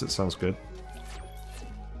briar seeds. That sounds good.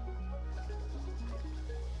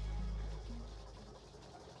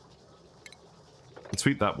 And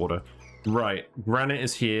sweep that water. Right, granite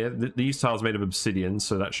is here. These tiles are made of obsidian,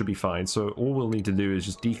 so that should be fine. So all we'll need to do is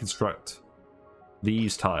just deconstruct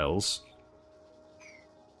these tiles.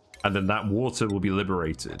 And then that water will be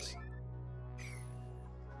liberated.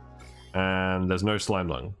 And there's no slime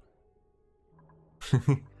lung.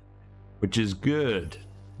 Which is good.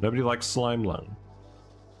 Nobody likes slime lung.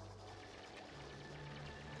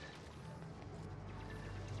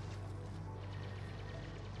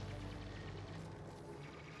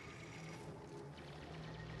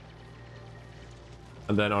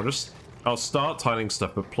 And then I'll start tiling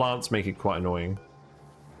stuff, but plants make it quite annoying.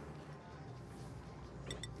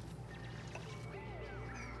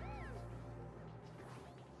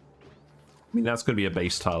 I mean, that's going to be a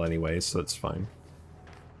base tile anyway, so that's fine.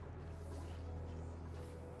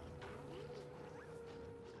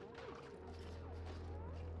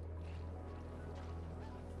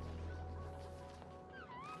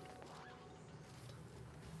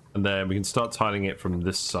 And then we can start tiling it from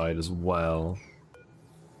this side as well.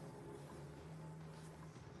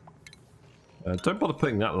 Don't bother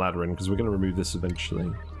putting that ladder in, because we're going to remove this eventually.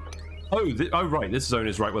 Oh, oh, right, this zone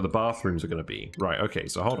is right where the bathrooms are going to be. Right, okay,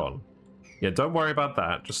 so hold on. Yeah, don't worry about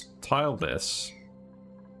that. Just tile this.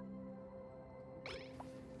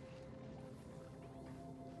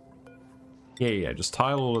 Yeah, just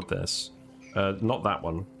tile all of this. Not that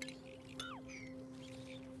one.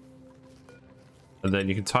 And then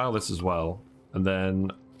you can tile this as well. And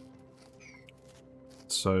then...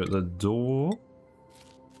 So, the door...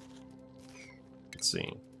 Let's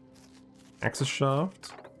see. Access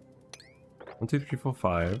shaft. 1, 2, 3, 4,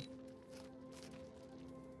 5.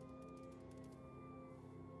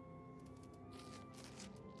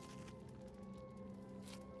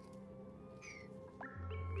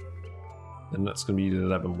 And that's going to be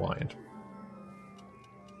 11 wide.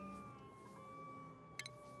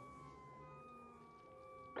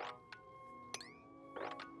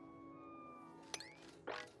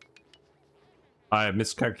 I have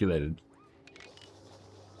miscalculated.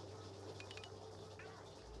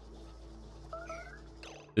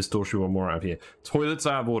 This door should be one more out of here. Toilets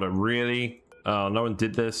out of order, really? No one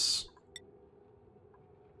did this.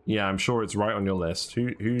 Yeah, I'm sure it's right on your list.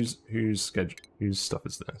 Whose stuff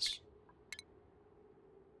is this?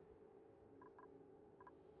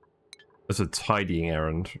 That's a tidying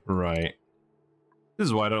errand, right? This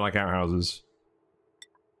is why I don't like outhouses.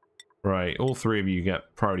 Right, all three of you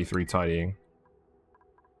get priority 3 tidying.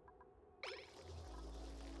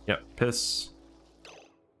 Yep, piss.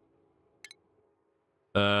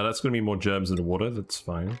 That's going to be more germs in the water, that's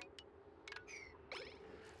fine.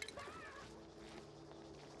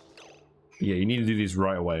 Yeah, you need to do these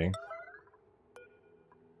right away.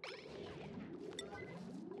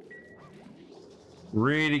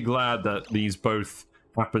 Really glad that these both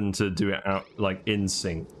happen to do it out, like, in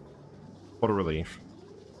sync. What a relief.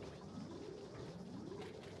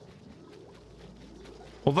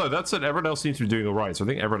 Although, that said, everyone else seems to be doing alright, so I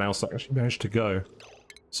think everyone else actually managed to go.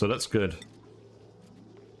 So that's good.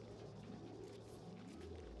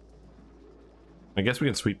 I guess we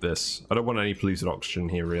can sweep this. I don't want any polluted oxygen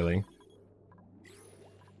here, really.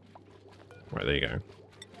 Right, there you go.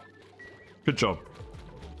 Good job.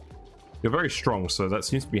 You're very strong, so that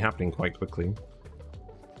seems to be happening quite quickly.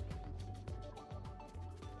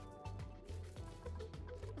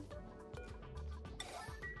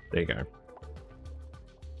 There you go.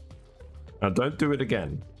 Now don't do it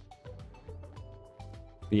again.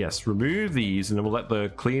 Yes, remove these and then we'll let the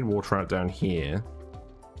clean water out down here.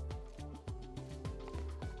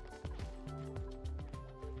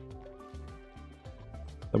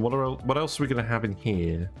 And what else are we going to have in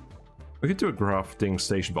here? We could do a crafting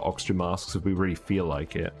station for oxygen masks if we really feel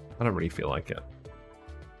like it. I don't really feel like it.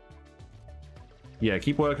 Yeah,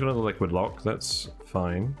 keep working on the liquid lock. That's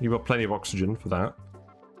fine. You've got plenty of oxygen for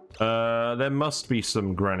that. There must be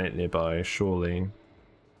some granite nearby, surely.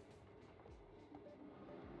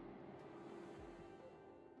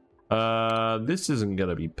 This isn't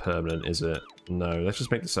going to be permanent, is it? No, let's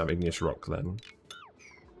just make this out of igneous rock then.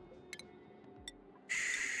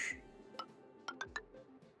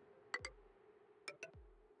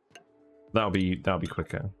 That'll be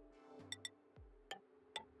quicker.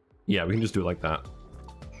 Yeah, we can just do it like that.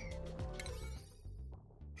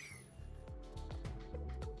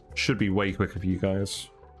 Should be way quicker for you guys.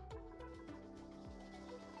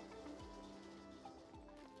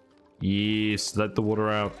 Yes, let the water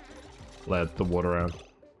out. Let the water out.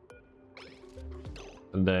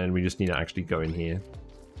 And then we just need to actually go in here.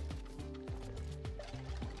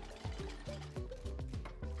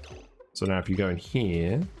 So now if you go in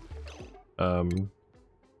here...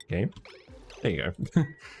 okay. There you go.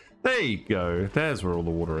 There you go. There's where all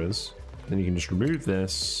the water is. Then you can just remove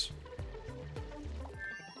this.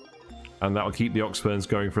 And that will keep the Oxyferns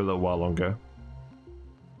going for a little while longer.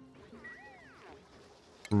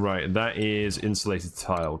 Right, that is insulated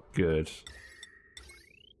tile. Good.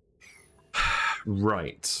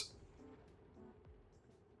 Right.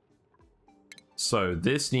 So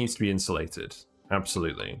this needs to be insulated.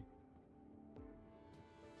 Absolutely.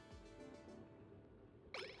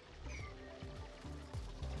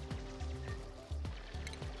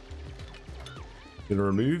 Gonna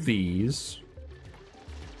remove these.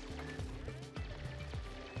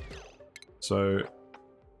 So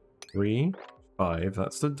 3, 5,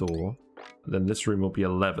 that's the door. And then this room will be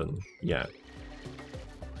 11. Yeah.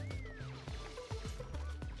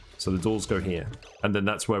 So the doors go here. And then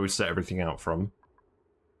that's where we set everything out from.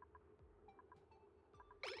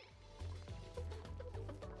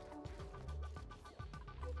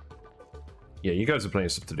 Yeah, you guys have plenty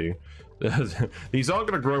of stuff to do. These aren't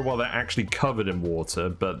going to grow while they're actually covered in water,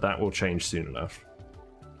 but that will change soon enough.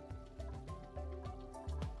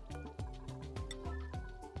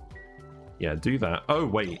 Yeah, do that. Oh,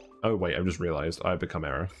 wait. Oh, wait, I've just realized I've become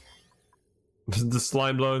error. The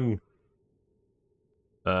slime lung.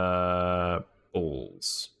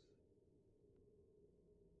 Balls.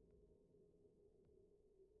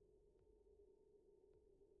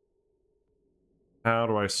 How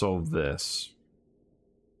do I solve this?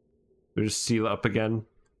 Do we just seal it up again?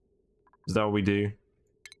 Is that what we do?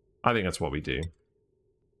 I think that's what we do.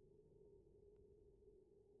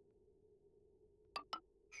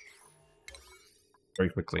 Very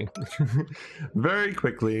quickly. Very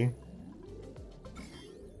quickly.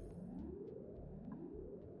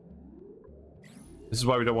 This is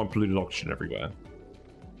why we don't want polluted oxygen everywhere.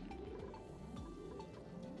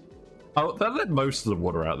 Oh, that let most of the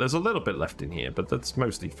water out. There's a little bit left in here, but that's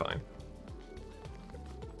mostly fine.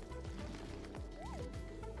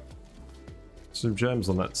 Some germs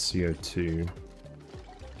on that CO2.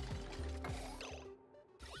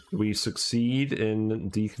 Do we succeed in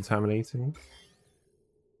decontaminating?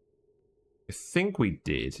 I think we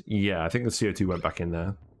did. Yeah, I think the CO2 went back in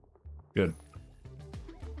there. Good.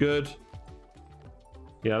 Good.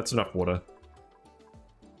 Yeah, that's enough water.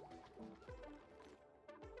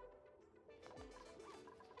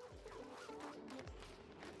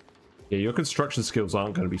 Yeah, your construction skills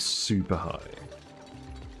aren't going to be super high.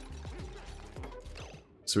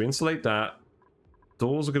 So we insulate that.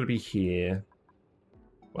 Doors are going to be here.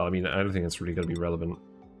 Well, I mean, I don't think it's really going to be relevant.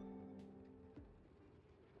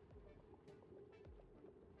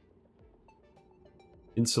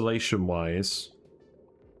 Insulation-wise...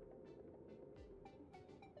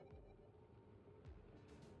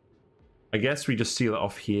 I guess we just seal it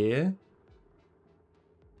off here.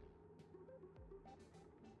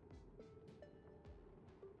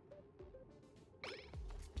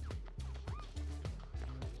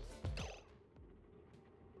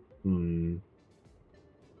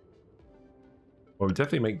 Well, we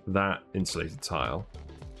definitely make that insulated tile.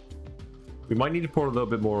 We might need to pour a little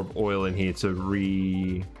bit more of oil in here to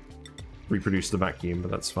reproduce the vacuum,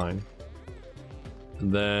 but that's fine.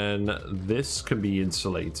 And then this can be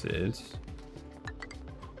insulated.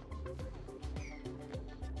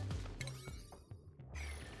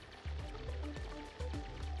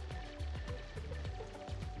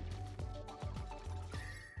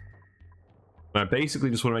 I basically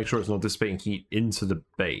just want to make sure it's not dissipating heat into the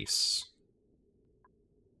base.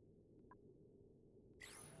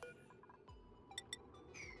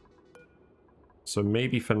 So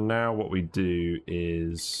maybe for now what we do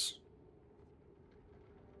is...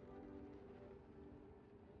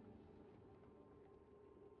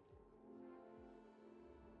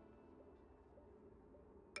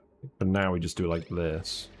 For now we just do it like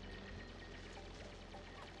this.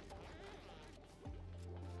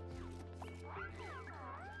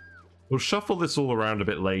 We'll shuffle this all around a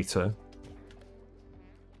bit later.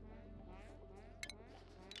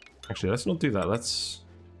 Actually, let's not do that. Let's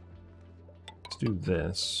do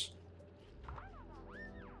this.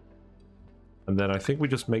 And then I think we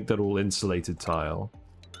just make that all insulated tile.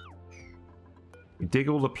 We dig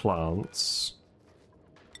all the plants.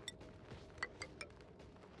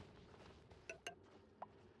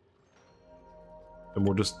 And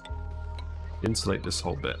we'll just insulate this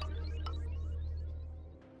whole bit.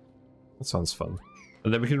 That sounds fun.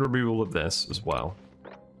 And then we can remove all of this as well.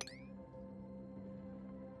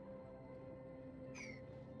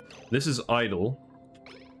 This is idle.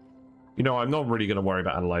 You know, I'm not really going to worry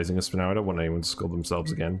about analyzing this for now. I don't want anyone to score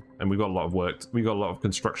themselves again. And we've got a lot of work. We've got a lot of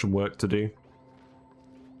construction work to do.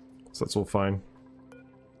 So that's all fine.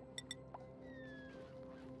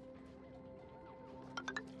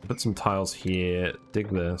 Put some tiles here. Dig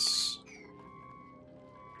this.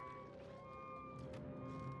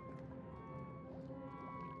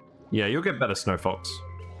 Yeah, you'll get better, Snow Fox.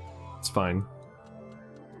 It's fine.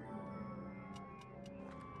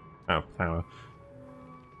 Oh, power.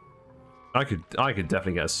 I could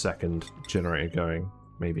definitely get a second generator going,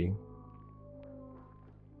 maybe.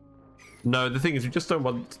 No, the thing is, we just don't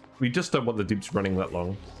want the dupes running that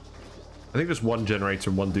long. I think just one generator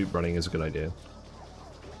and one dupe running is a good idea.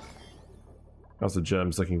 How's the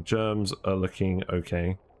germs looking? Germs are looking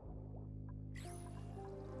okay.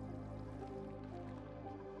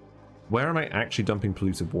 Where am I actually dumping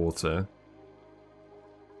polluted water?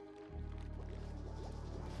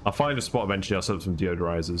 I'll find a spot eventually. I'll set up some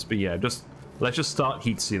deodorisers. But yeah, let's just start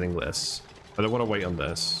heat sealing this. I don't want to wait on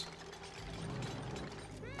this.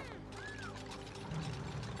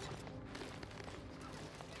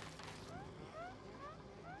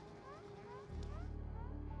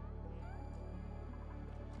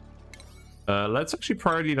 Let's actually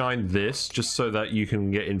priority 9 this, just so that you can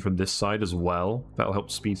get in from this side as well. That'll help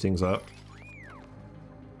speed things up.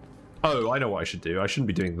 Oh, I know what I should do. I shouldn't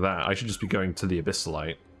be doing that. I should just be going to the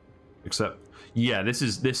Abyssalite. Except, yeah, this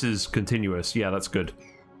is continuous. Yeah, that's good.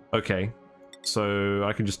 Okay, so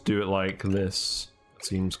I can just do it like this. That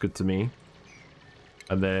seems good to me.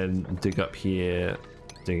 And then dig up here,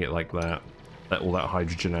 dig it like that. Let all that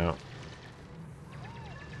hydrogen out.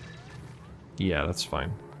 Yeah, that's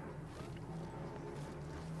fine.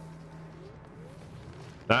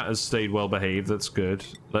 That has stayed well behaved. That's good.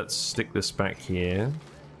 Let's stick this back here.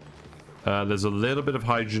 There's a little bit of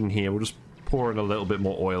hydrogen here. We'll just pour in a little bit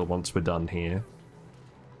more oil once we're done here.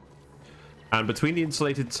 And between the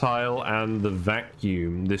insulated tile and the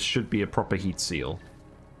vacuum, this should be a proper heat seal.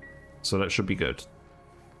 So that should be good.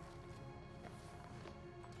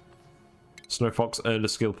 Snow Fox earned a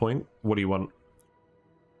skill point. What do you want?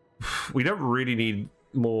 We don't really need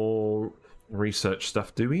more research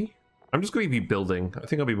stuff, do we? I'm just going to be building. I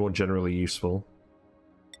think I'll be more generally useful.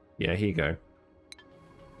 Yeah, here you go.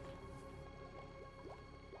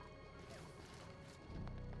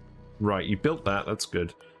 Right, you built that. That's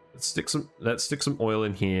good. Let's stick some oil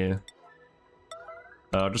in here.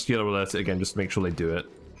 Just yellow alert it again, just to make sure they do it.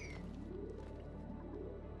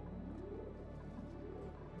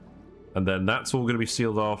 And then that's all going to be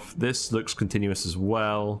sealed off. This looks continuous as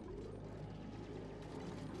well.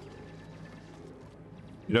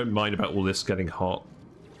 You don't mind about all this getting hot.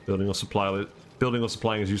 Building or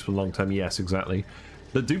supplying is useful long term. Yes, exactly.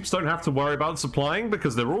 The dupes don't have to worry about supplying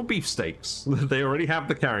because they're all beefsteaks. They already have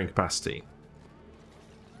the carrying capacity,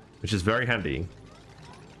 which is very handy.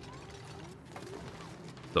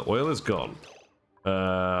 The oil is gone.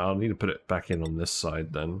 I'll need to put it back in on this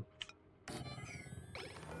side then.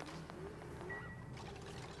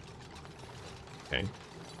 Okay.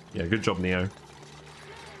 Yeah, good job, Neo.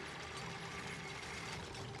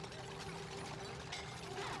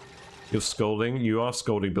 You're scolding. You are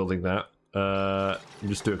scolding building that. You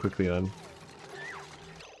just do it quickly then.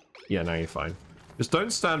 Yeah, now you're fine. Just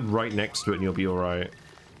don't stand right next to it and you'll be alright.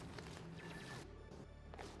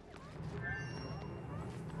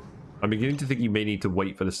 I'm beginning to think you may need to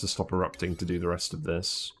wait for this to stop erupting to do the rest of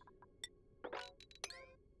this.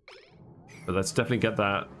 But let's definitely get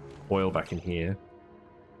that oil back in here.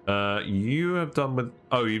 You have done with...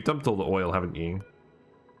 Oh, you've dumped all the oil, haven't you?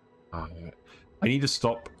 I need to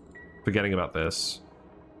stop forgetting about this.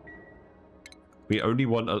 We only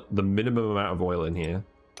want the minimum amount of oil in here.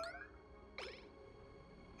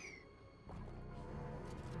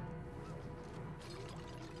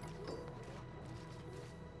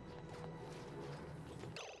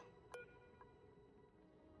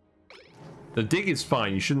 The dig is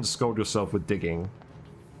fine. You shouldn't scold yourself with digging.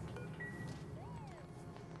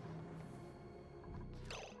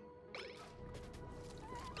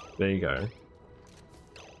 There you go.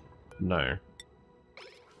 No.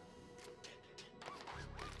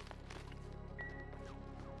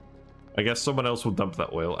 I guess someone else will dump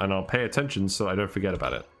that oil, and I'll pay attention so I don't forget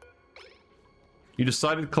about it. You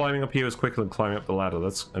decided climbing up here was quicker than climbing up the ladder.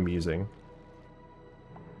 That's amusing.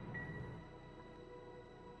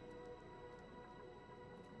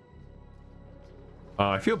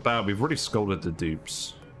 I feel bad. We've already scolded the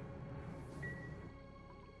dupes.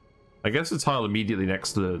 I guess the tile immediately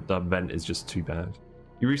next to the vent is just too bad.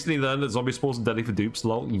 You recently learned that zombie spawns are deadly for dupes,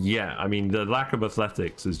 lol? Yeah, I mean, the lack of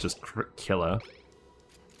athletics is just killer.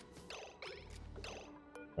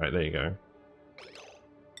 Alright, there you go.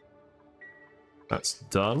 That's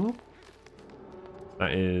done.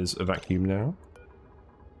 That is a vacuum now.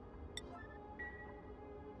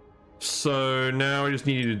 So now I just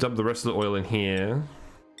need you to dump the rest of the oil in here.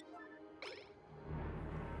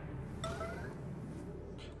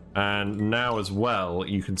 And now as well,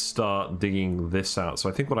 you can start digging this out. So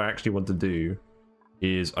I think what I actually want to do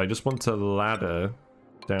is I just want to ladder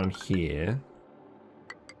down here.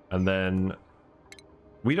 And then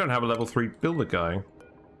we don't have a level 3 builder guy.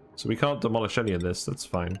 So we can't demolish any of this. That's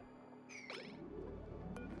fine.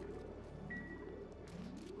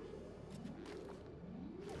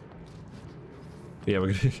 Yeah,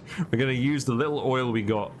 we're gonna use the little oil we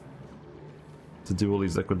got to do all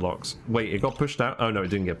these liquid locks. Wait, it got pushed out? Oh no, it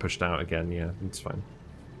didn't get pushed out again. Yeah, it's fine.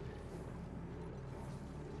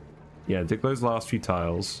 Yeah, dig those last few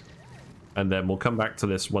tiles, and then we'll come back to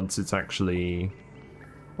this once it's actually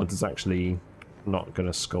not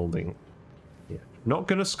gonna scolding. Yeah, not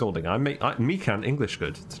gonna scolding. Me can't English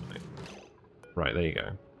good tonight. Right, there you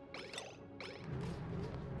go.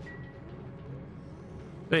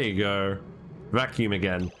 There you go. Vacuum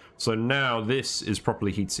again. So now this is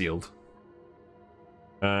properly heat sealed.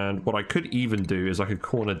 And what I could even do is I could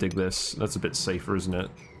corner dig this. That's a bit safer, isn't it?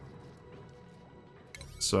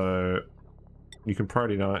 So you can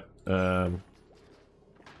probably not. I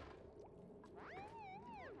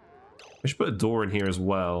should put a door in here as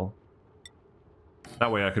well.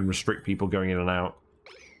 That way I can restrict people going in and out.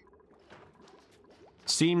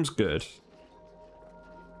 Seems good.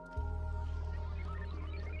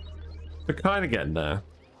 We're kind of getting there.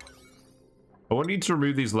 I want you to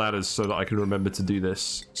remove these ladders so that I can remember to do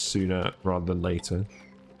this sooner rather than later.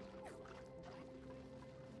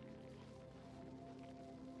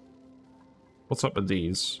 What's up with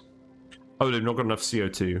these? Oh, they've not got enough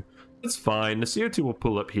CO2. That's fine. The CO2 will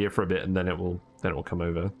pull up here for a bit and then it will come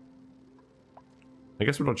over. I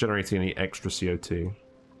guess we're not generating any extra CO2.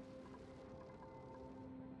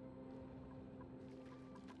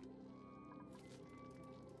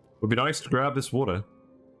 Would be nice to grab this water.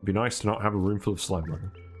 It'd be nice to not have a room full of slime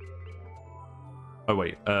water. Oh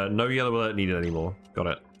wait, no yellow alert needed anymore. Got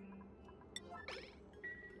it.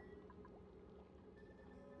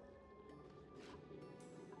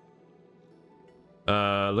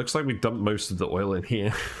 Looks like we dumped most of the oil in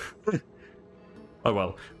here. Oh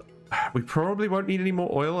well. We probably won't need any more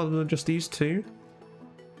oil other than just these two.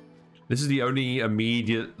 This is the only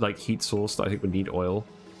immediate, like, heat source that I think would need oil.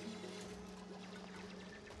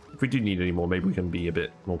 If we do need any more, maybe we can be a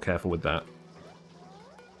bit more careful with that.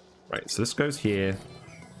 Right, so this goes here.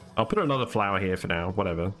 I'll put another flower here for now,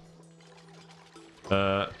 whatever.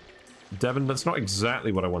 Devon, that's not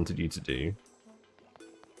exactly what I wanted you to do.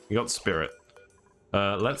 You got spirit.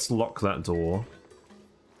 Let's lock that door.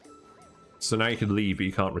 So now you can leave, but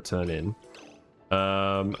you can't return in.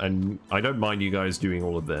 And I don't mind you guys doing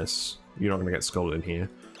all of this. You're not going to get scolded in here.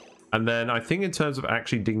 And then I think in terms of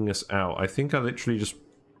actually digging this out, I think I literally just...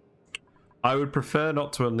 I would prefer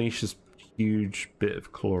not to unleash this huge bit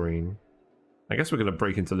of chlorine. I guess we're going to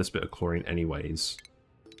break into this bit of chlorine anyways.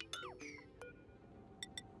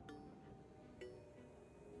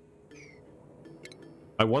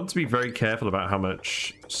 I want to be very careful about how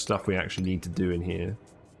much stuff we actually need to do in here.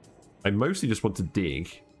 I mostly just want to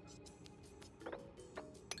dig.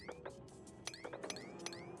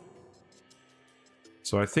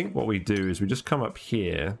 So I think what we do is we just come up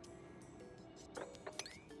here.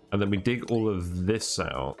 And then we dig all of this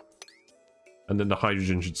out. And then the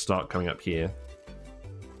hydrogen should start coming up here.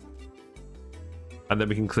 And then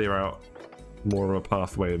we can clear out more of a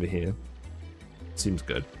pathway over here. Seems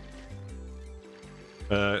good.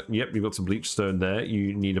 Yep, you've got some bleach stone there.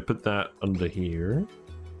 You need to put that under here.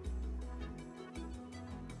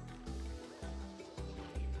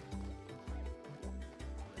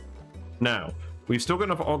 Now, we've still got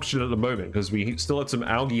enough oxygen at the moment because we still had some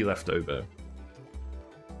algae left over.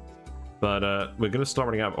 But we're going to start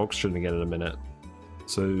running out of oxygen again in a minute.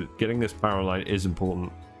 So getting this power line is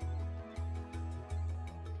important.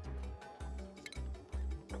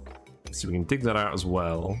 So we can dig that out as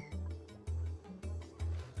well.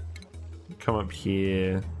 Come up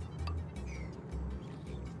here.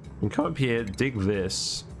 And come up here, dig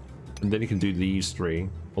this, and then you can do these three.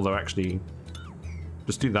 Although actually,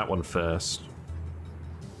 just do that one first.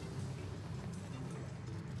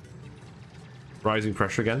 Rising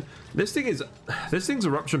pressure again. This thing's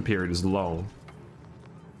eruption period is long.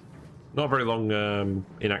 Not a very long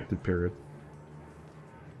inactive period.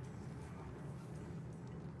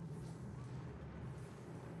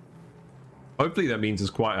 Hopefully that means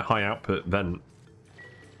it's quite a high output vent.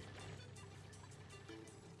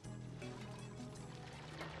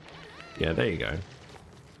 Yeah, there you go.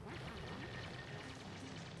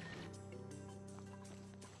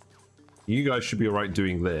 You guys should be alright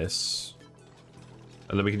doing this.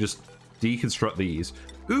 And then we can just deconstruct these.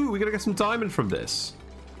 Ooh, we're gonna get some diamond from this.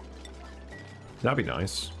 That'd be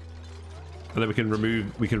nice. And then we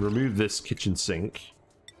can remove this kitchen sink.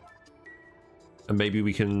 And maybe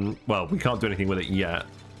we can, well, we can't do anything with it yet,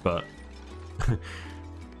 but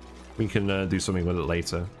we can do something with it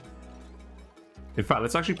later. In fact,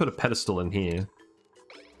 let's actually put a pedestal in here.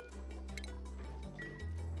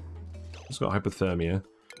 It's got hypothermia.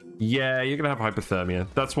 Yeah, you're gonna have hypothermia.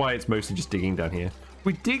 That's why it's mostly just digging down here.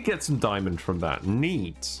 We did get some diamond from that.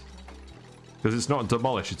 Neat. Because it's not a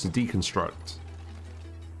demolish, it's a deconstruct.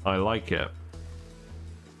 I like it.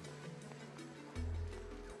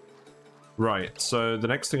 Right, so the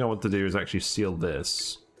next thing I want to do is actually seal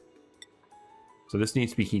this. So this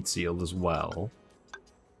needs to be heat sealed as well.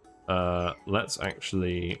 Let's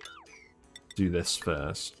actually do this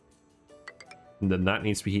first. And then that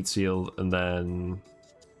needs to be heat sealed, and then...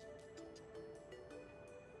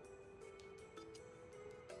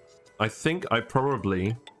 I think I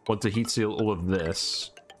probably want to heat seal all of this.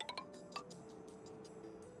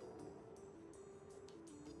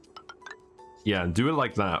 Yeah, and do it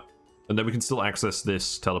like that. And then we can still access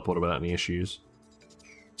this teleporter without any issues.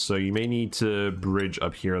 So you may need to bridge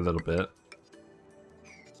up here a little bit.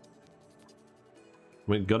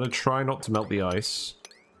 We're gonna try not to melt the ice.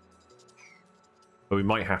 But we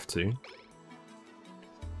might have to.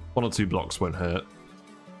 1 or 2 blocks won't hurt.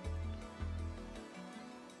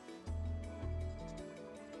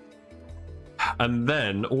 And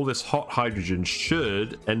then all this hot hydrogen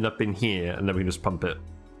should end up in here, and then we can just pump it.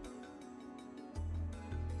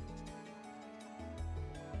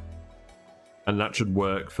 And that should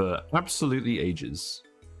work for absolutely ages.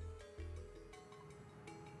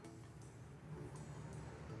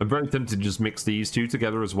 I'm very tempted to just mix these two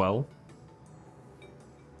together as well.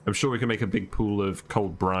 I'm sure we can make a big pool of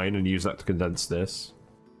cold brine and use that to condense this.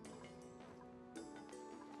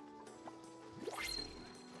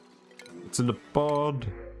 It's in the pod.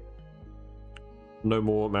 No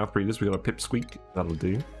more mouth breathers. We got a pipsqueak. That'll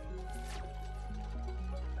do.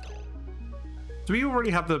 Do we already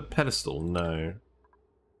have the pedestal? No.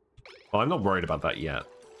 Well, I'm not worried about that yet.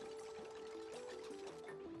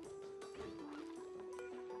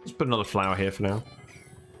 Let's put another flower here for now.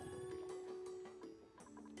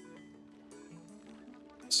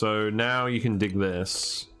 So now you can dig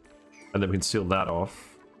this, and then we can seal that off.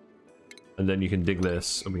 And then you can dig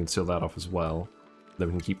this, and we can seal that off as well. Then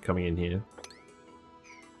we can keep coming in here.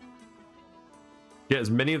 Get as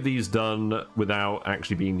many of these done without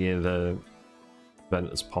actually being near the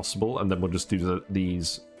vent as possible, and then we'll just do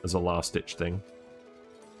these as a last-ditch thing.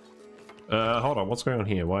 Hold on, what's going on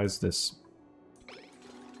here? Why is this...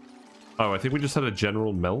 Oh, I think we just had a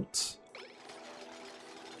general melt.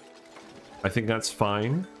 I think that's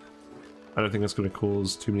fine. I don't think that's going to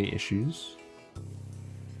cause too many issues.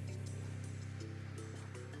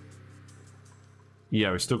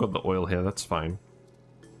 Yeah, we still got the oil here, that's fine.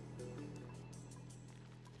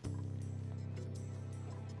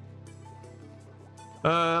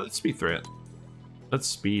 Let's speed through it. Let's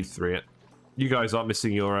speed through it. You guys aren't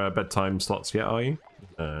missing your bedtime slots yet, are you?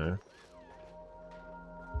 No.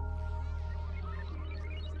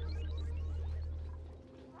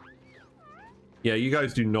 Yeah, you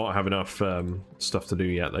guys do not have enough stuff to do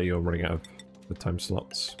yet, though. You're running out of bedtime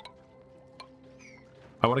slots.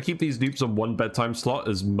 I want to keep these dupes on 1 bedtime slot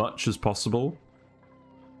as much as possible,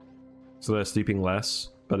 so they're sleeping less,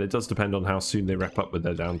 but it does depend on how soon they wrap up with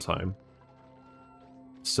their downtime.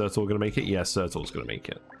 Sertal gonna make it? Yeah, Sertal's gonna make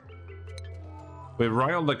it. We're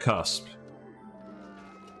right on the cusp.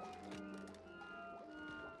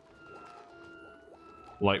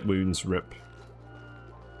 Light wounds, rip.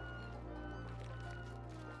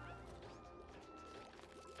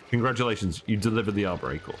 Congratulations, you delivered the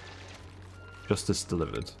Arboreal. Justice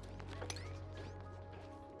delivered.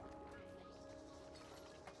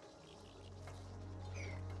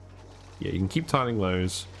 Yeah, you can keep tiling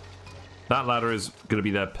those. That ladder is going to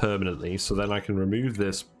be there permanently, so then I can remove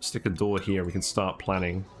this, stick a door here, and we can start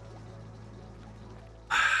planning.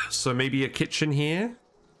 So maybe a kitchen here?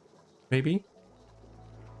 Maybe?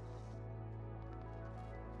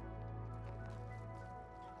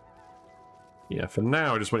 Yeah, for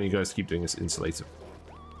now, I just want you guys to keep doing this insulated.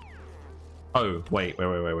 Oh, wait.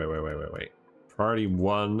 Priority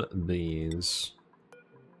 1, these.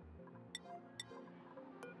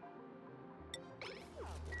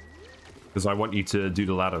 Because I want you to do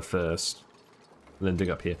the ladder first. And then dig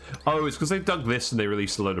up here. Oh, it's because they dug this and they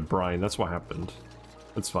released a load of brine. That's what happened.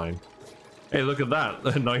 That's fine. Hey, look at that.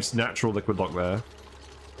 A nice natural liquid lock there.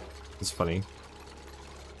 It's funny.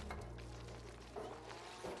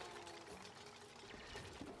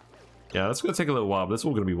 Yeah, that's going to take a little while, but it's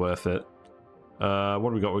all going to be worth it. What do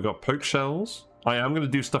we got? We got Pokeshells. I am going to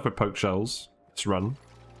do stuff with Pokeshells. Let's run.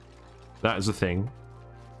 That is a thing.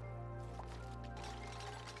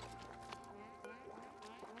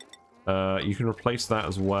 You can replace that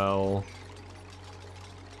as well.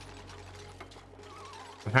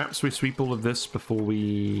 Perhaps we sweep all of this before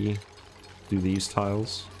we do these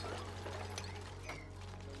tiles.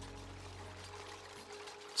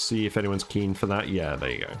 See if anyone's keen for that. Yeah, there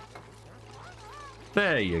you go.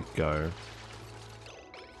 There you go.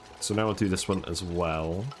 So now we'll do this one as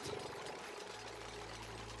well.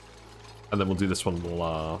 And then we'll do this one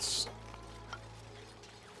last.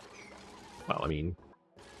 Well, I mean...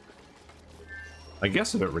 I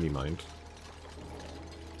guess I don't really mind.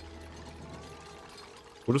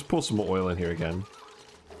 We'll just pour some more oil in here again.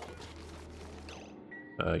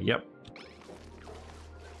 Yep.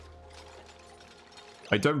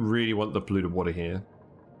 I don't really want the polluted water here.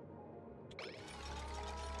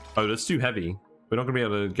 Oh, that's too heavy. We're not going to be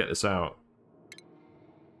able to get this out.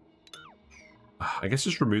 I guess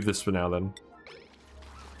just remove this for now then.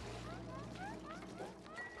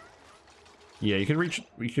 Yeah, you can reach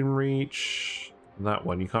that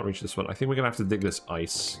one. You can't reach this one. I think we're going to have to dig this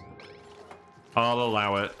ice. I'll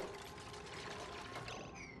allow it.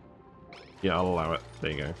 Yeah, I'll allow it.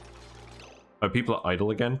 There you go. Oh, people are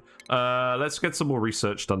idle again. Let's get some more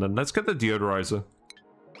research done then. Let's get the deodorizer.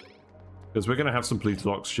 Because we're going to have some polluted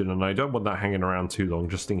oxygen, and I don't want that hanging around too long,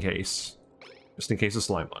 just in case. Just in case of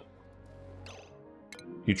slime line.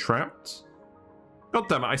 You trapped? God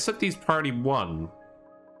damn it, I set these priority 1.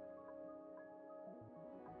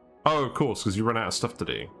 Oh, of course, because you run out of stuff to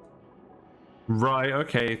do. Right,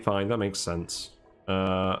 okay, fine, that makes sense.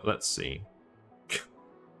 Let's see.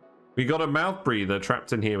 We got a mouth breather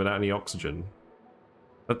trapped in here without any oxygen.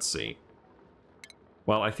 Let's see.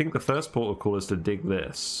 Well, I think the first port of call is to dig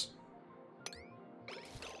this.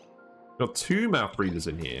 Got 2 mouth breathers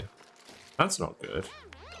in here. That's not good.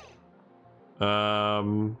 I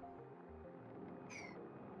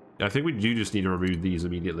think we do just need to remove these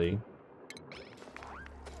immediately.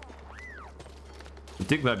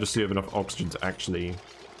 Dig that just so you have enough oxygen to actually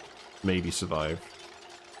maybe survive.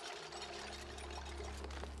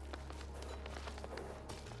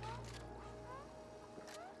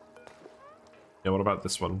 Yeah, what about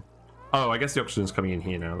this one? Oh, I guess the oxygen's coming in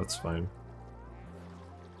here now, that's fine.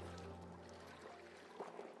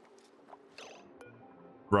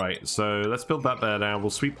 Right, so let's build that there now. We'll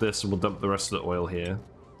sweep this and we'll dump the rest of the oil here.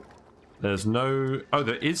 There's no... Oh,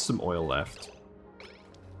 there is some oil left.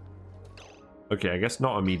 Okay, I guess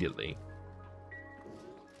not immediately.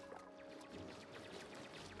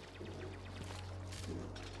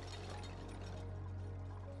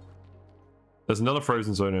 There's another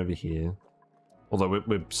frozen zone over here. Although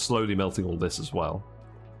we're slowly melting all this as well.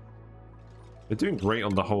 We're doing great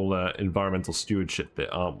on the whole environmental stewardship bit,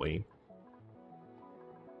 aren't we?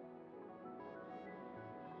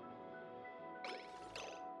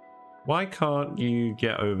 Why can't you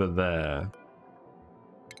get over there?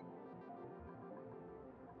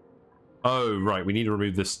 Oh, right, we need to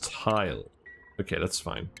remove this tile. Okay, that's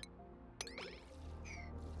fine.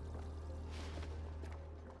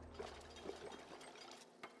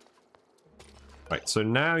 Right, so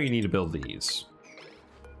now you need to build these.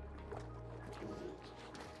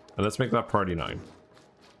 And let's make that priority 9.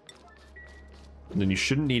 And then you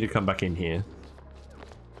shouldn't need to come back in here.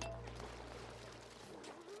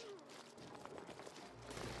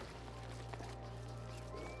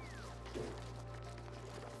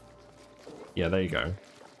 Yeah, there you go.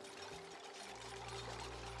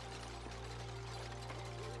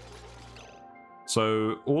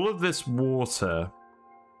 So all of this water,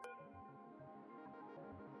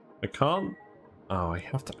 I can't. Oh, I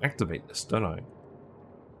have to activate this, don't I?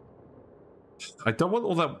 I don't want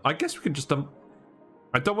all that. I guess we could just dump.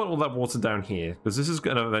 I don't want all that water down here because this is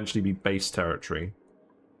going to eventually be base territory.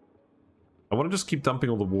 I want to just keep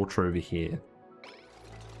dumping all the water over here.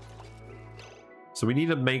 So we need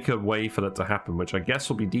to make a way for that to happen, which I guess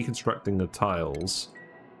will be deconstructing the tiles,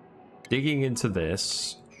 digging into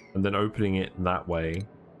this, and then opening it that way.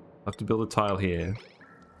 I have to build a tile here.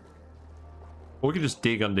 Or we can just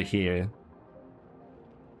dig under here.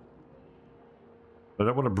 I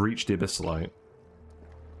don't want to breach the abyssalite.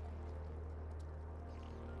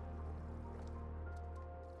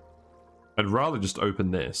 I'd rather just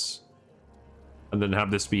open this. And then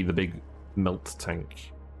have this be the big melt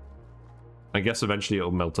tank. I guess eventually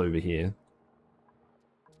it'll melt over here.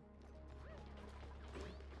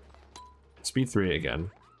 Speed 3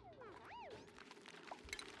 again.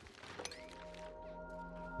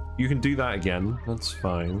 You can do that again, that's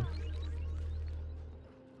fine.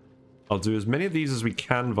 I'll do as many of these as we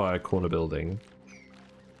can via corner building.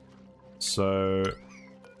 So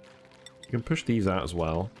you can push these out as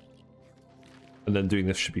well. And then doing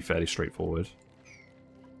this should be fairly straightforward.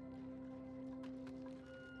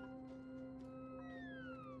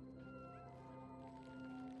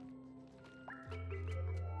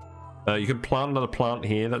 You can plant another plant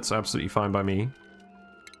here, that's absolutely fine by me.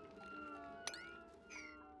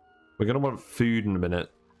 We're going to want food in a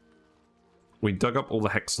minute. We dug up all the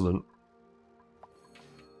hexalant.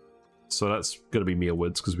 So that's going to be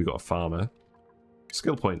mealwoods because we got a farmer.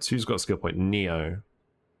 Skill points. Who's got a skill point? Neo.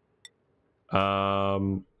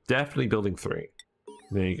 Definitely building 3.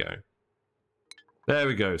 There you go. There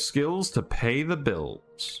we go. Skills to pay the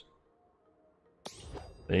bills.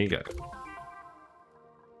 There you go.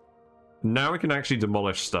 Now we can actually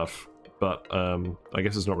demolish stuff, but I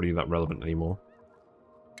guess it's not really that relevant anymore.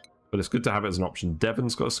 But it's good to have it as an option.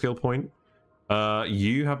 Devon's got a skill point.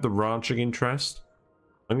 You have the ranching interest.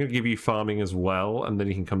 I'm going to give you farming as well, and then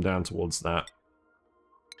you can come down towards that.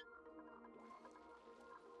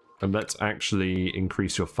 And let's actually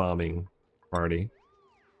increase your farming priority.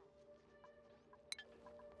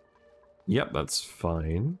 Yep, that's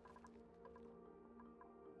fine.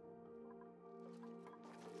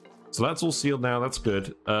 So that's all sealed now, that's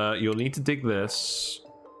good. You'll need to dig this.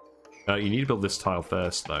 You need to build this tile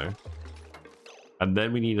first, though. And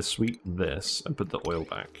then we need to sweep this and put the oil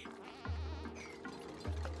back.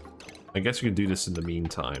 I guess we can do this in the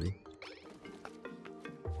meantime.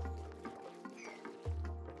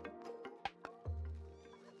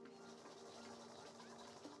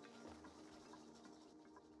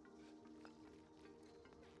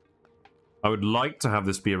 I would like to have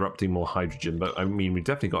this be erupting more hydrogen, but I mean, we've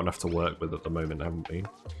definitely got enough to work with at the moment, haven't we?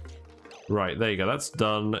 Right, there you go, that's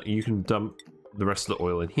done. You can dump the rest of the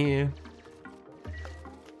oil in here.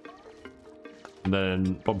 And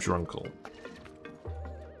then Bob's your uncle.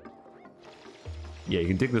 Yeah, you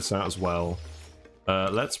can dig this out as well.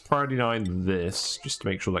 Let's priority 9 this, just to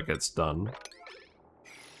make sure that gets done.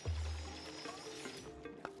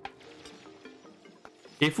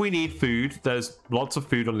 If we need food, there's lots of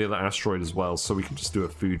food on the other asteroid as well, so we can just do a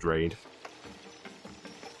food raid.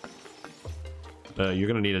 You're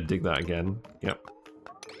going to need to dig that again. Yep.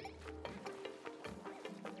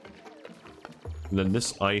 And then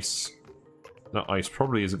this ice... That ice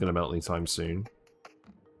probably isn't going to melt anytime soon.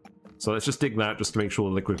 So let's just dig that just to make sure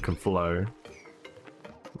the liquid can flow.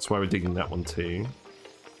 That's why we're digging that one too.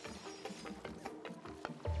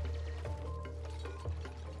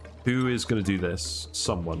 Who is going to do this?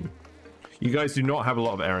 Someone. You guys do not have a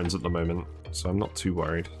lot of errands at the moment, so I'm not too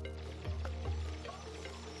worried.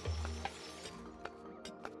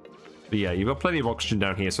 But yeah, you've got plenty of oxygen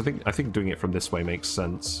down here, so I think doing it from this way makes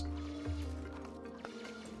sense.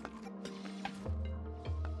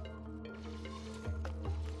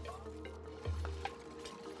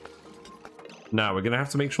 Now, we're going to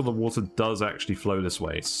have to make sure the water does actually flow this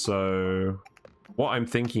way. So, what I'm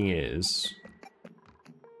thinking is...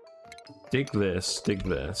 dig this.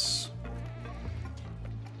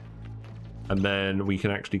 And then we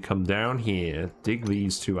can actually come down here, dig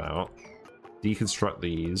these two out, deconstruct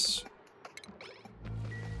these,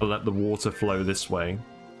 and let the water flow this way.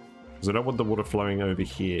 Because I don't want the water flowing over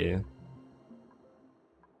here.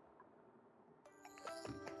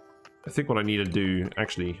 I think what I need to do...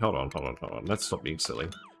 Actually, hold on. Let's stop being silly.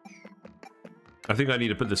 I think I need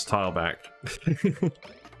to put this tile back.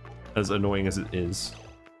 As annoying as it is.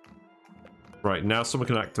 Right, now someone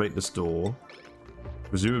can activate this door.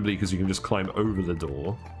 Presumably because you can just climb over the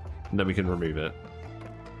door, and then we can remove it.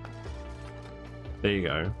 There you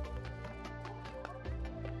go.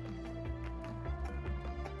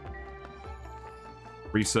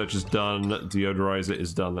 Research is done. Deodorizer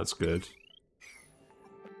is done. That's good.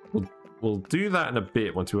 We'll do that in a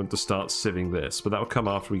bit once we want to start sieving this, but that will come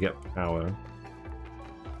after we get power.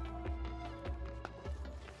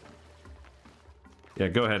 Yeah,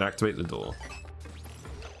 go ahead, activate the door.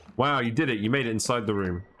 Wow, you did it. You made it inside the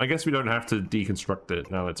room. I guess we don't have to deconstruct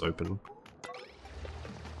it now it's open.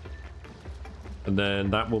 And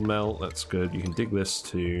then that will melt. That's good. You can dig this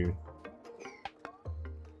too.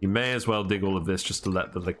 You may as well dig all of this just to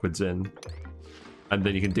let the liquids in. And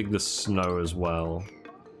then you can dig the snow as well.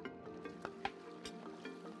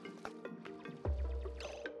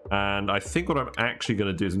 And I think what I'm actually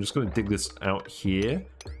going to do is I'm just going to dig this out here,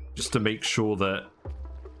 just to make sure that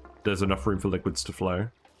there's enough room for liquids to flow.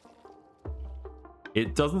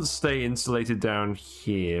 It doesn't stay insulated down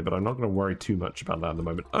here, but I'm not going to worry too much about that at the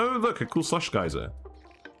moment. Oh, look, a cool slush geyser.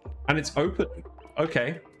 And it's open.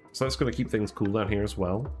 Okay, so that's going to keep things cool down here as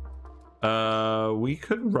well. We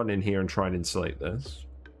could run in here and try and insulate this.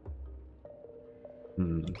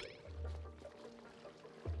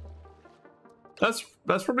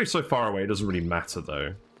 That's probably so far away, it doesn't really matter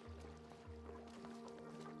though.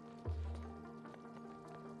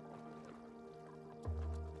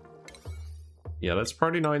 Yeah, let's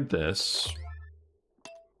priority 9 this.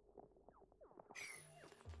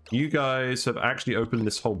 You guys have actually opened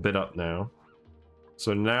this whole bit up now.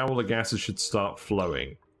 So now all the gases should start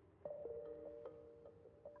flowing.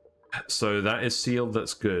 So that is sealed,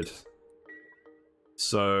 that's good.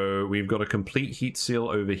 So we've got a complete heat seal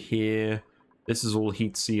over here. This is all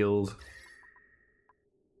heat sealed.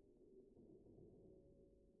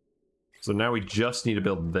 So now we just need to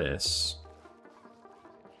build this.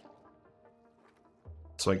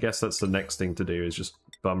 So I guess that's the next thing to do, is just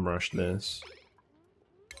bum rush this.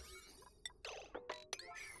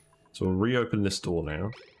 So we'll reopen this door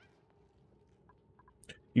now.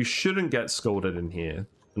 You shouldn't get scalded in here.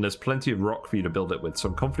 And there's plenty of rock for you to build it with, so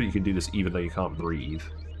I'm confident you can do this even though you can't breathe.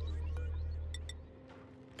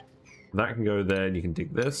 That can go there, and you can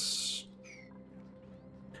dig this.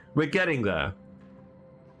 We're getting there.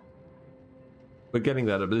 We're getting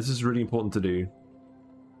there, but this is really important to do.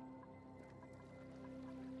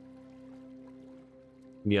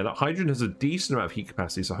 Yeah, that hydrogen has a decent amount of heat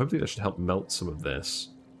capacity, so hopefully that should help melt some of this.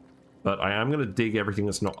 But I am going to dig everything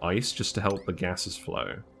that's not ice just to help the gases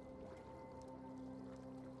flow.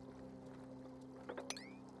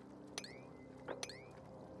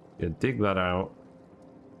 Yeah, dig that out.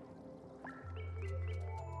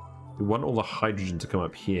 We want all the hydrogen to come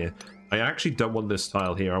up here. I actually don't want this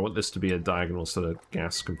tile here. I want this to be a diagonal so that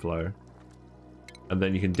gas can flow. And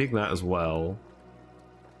then you can dig that as well.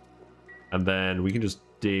 And then we can just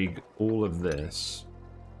dig all of this.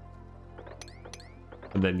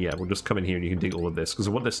 And then, yeah, we'll just come in here and you can dig all of this. Because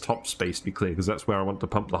I want this top space to be clear, because that's where I want to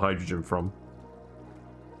pump the hydrogen from.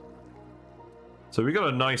 So we got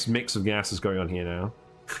a nice mix of gases going on here now.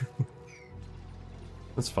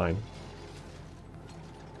 That's fine.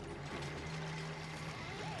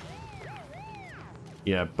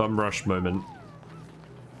 Yeah, bum rush moment.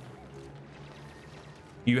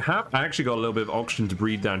 You have actually got a little bit of oxygen to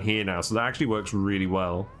breathe down here now, so that actually works really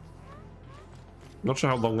well. Not sure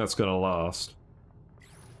how long that's going to last.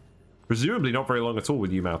 Presumably not very long at all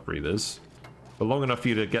with you mouth breathers, but long enough for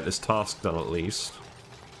you to get this task done at least.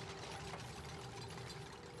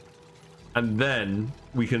 And then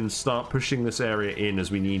we can start pushing this area in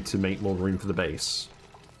as we need to make more room for the base.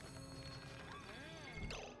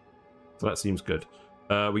 So that seems good.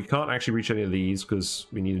 We can't actually reach any of these because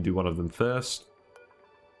we need to do one of them first.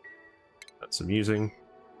 That's amusing.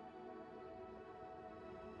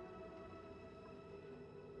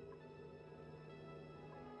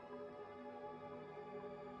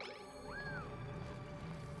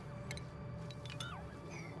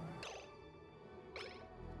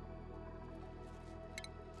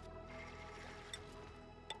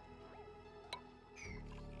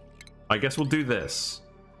 I guess we'll do this.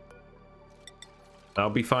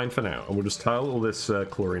 That'll be fine for now, and we'll just tile all this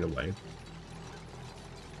chlorine away.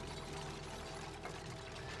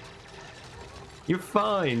 You're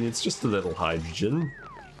fine, it's just a little hydrogen.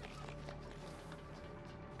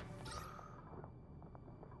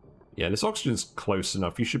 Yeah, this oxygen's close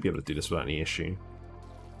enough. You should be able to do this without any issue.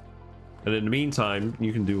 And in the meantime,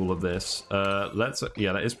 you can do all of this.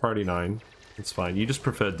 Yeah, that is priority 9. It's fine. You just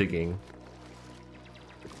prefer digging.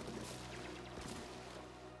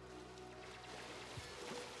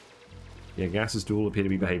 Yeah, gases do all appear to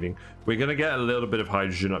be behaving. We're going to get a little bit of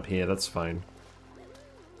hydrogen up here, that's fine.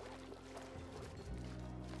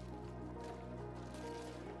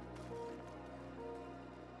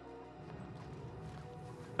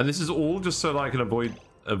 And this is all just so that I can avoid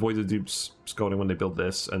the dupes scalding when they build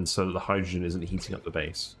this, and so that the hydrogen isn't heating up the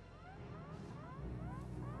base.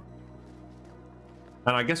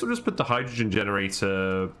 And I guess we'll just put the hydrogen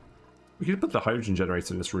generator... We could put the hydrogen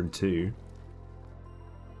generator in this room too.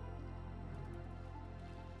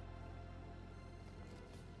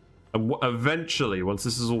 And eventually, once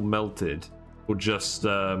this is all melted, we'll just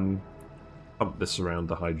pump this around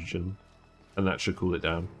the hydrogen. And that should cool it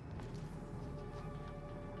down.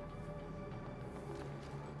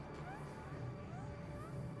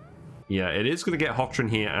 Yeah, it is going to get hotter in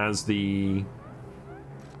here as the...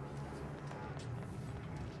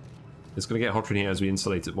 It's going to get hotter in here as we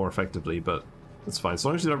insulate it more effectively, but that's fine. As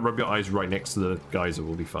long as you don't rub your eyes right next to the geyser,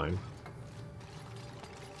 we'll be fine.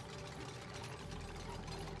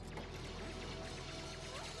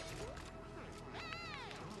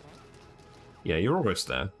 Yeah, you're almost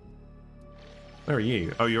there. Where are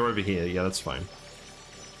you? Oh, you're over here. Yeah, that's fine.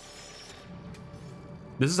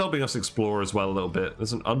 This is helping us explore as well a little bit.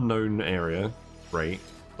 There's an unknown area. Great.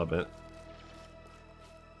 Love it.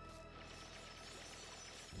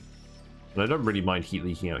 And I don't really mind heat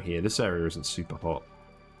leaking out here. This area isn't super hot.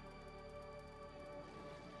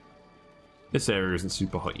 This area isn't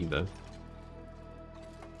super hot either.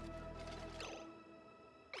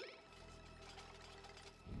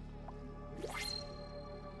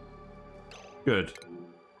 Good.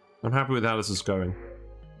 I'm happy with how this is going.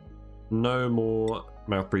 No more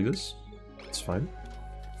mouth breathers. It's fine.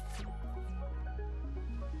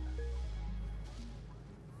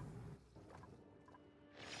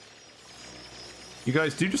 You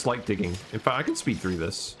guys do just like digging. In fact, I can speed through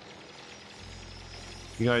this.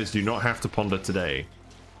 You guys do not have to ponder today.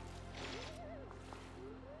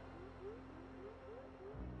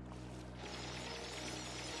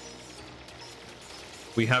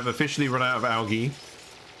 We have officially run out of algae.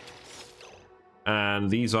 And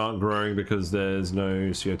these aren't growing because there's no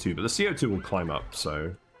CO2. But the CO2 will climb up,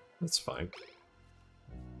 so that's fine.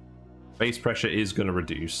 Base pressure is going to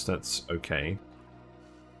reduce. That's okay.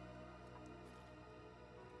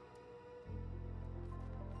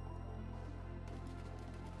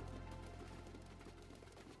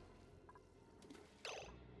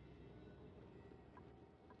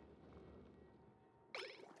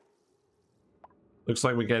 Looks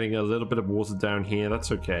like we're getting a little bit of water down here.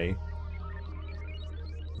 That's okay.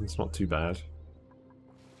 It's not too bad.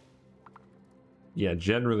 Yeah,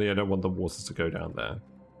 generally I don't want the water to go down there.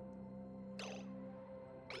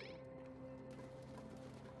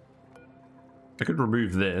 I could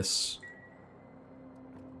remove this.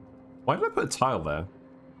 Why did I put a tile there?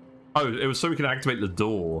 Oh, it was so we can activate the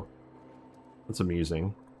door. That's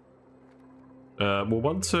amusing. We'll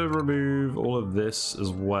want to remove all of this as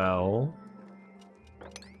well.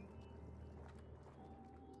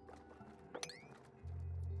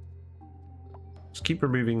 Just keep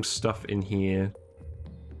removing stuff in here.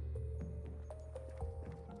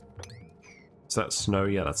 Is that snow?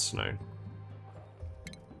 Yeah, that's snow.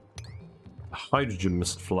 Hydrogen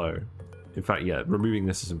must flow. In fact, yeah, removing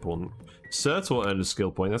this is important. Sertor earned a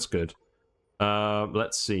skill point. That's good.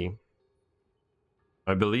 Let's see.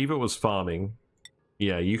 I believe it was farming.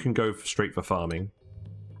 Yeah, you can go straight for farming.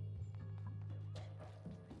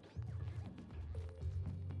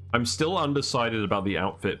 I'm still undecided about the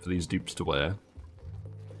outfit for these dupes to wear.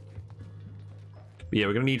 But yeah,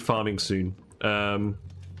 we're going to need farming soon. For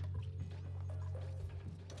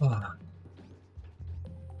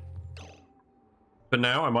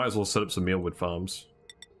now, I might as well set up some mealwood farms.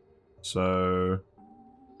 So...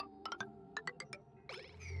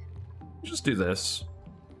 just do this.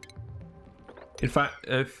 In fact,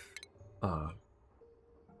 if...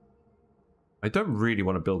 I don't really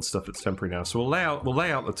want to build stuff that's temporary now, so we'll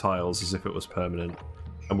lay out the tiles as if it was permanent.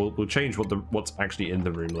 And we'll change what's actually in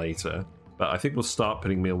the room later. But I think we'll start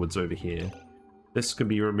putting mealwoods over here. This can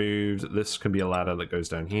be removed. This can be a ladder that goes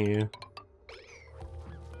down here.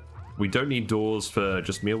 We don't need doors for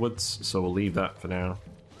just mealwoods, so we'll leave that for now.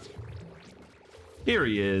 Here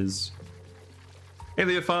he is. Hey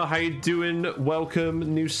Leofar, how you doing? Welcome,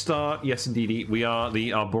 new start. Yes, indeedy, we are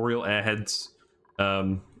the Arboreal Airheads.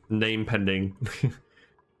 Name pending.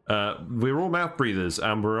 We're all mouth breathers,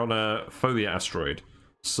 and we're on a Folia asteroid.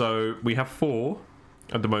 So we have 4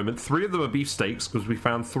 at the moment. 3 of them are beefsteaks, because we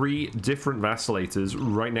found 3 different vacillators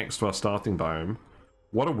right next to our starting biome.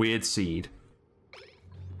 What a weird seed.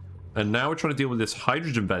 And now we're trying to deal with this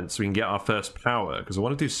hydrogen vent so we can get our first power, because I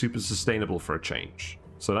want to do super sustainable for a change.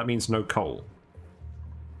 So that means no coal.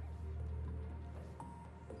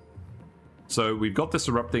 So we've got this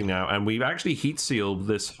erupting now, and we've actually heat sealed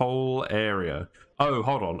this whole area. Oh,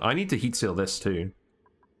 hold on. I need to heat seal this too.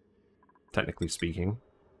 Technically speaking.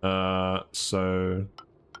 So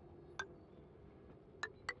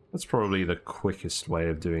that's probably the quickest way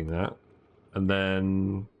of doing that. And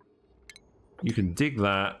then you can dig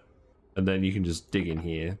that, and then you can just dig in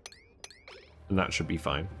here. And that should be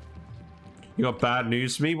fine. You got bad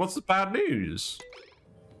news for me? What's the bad news?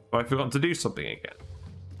 Have I forgotten to do something again?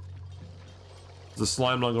 Is the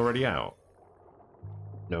slime lung already out?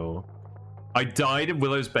 No. I died at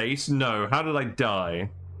Willow's base? No. How did I die?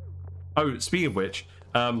 Oh, speaking of which,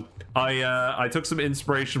 I took some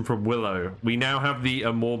inspiration from Willow. We now have the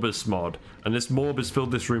Morbus mod, and this morb has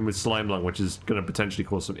filled this room with slime lung, which is going to potentially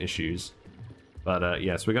cause some issues. But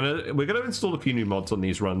yes, we're gonna install a few new mods on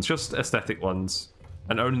these runs, just aesthetic ones,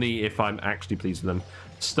 and only if I'm actually pleased with them.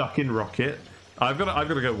 Stuck in Rocket. I've got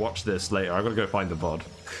to go watch this later. I've got to go find the VOD.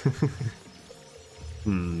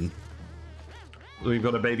 We've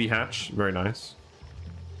got a baby hatch. Very nice.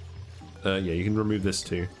 Yeah, you can remove this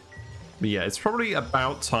too. But yeah, it's probably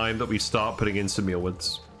about time that we start putting in some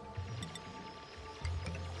mealwoods.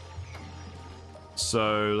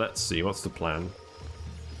 So let's see, what's the plan?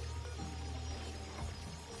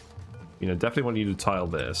 You know, definitely want you to tile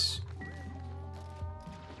this.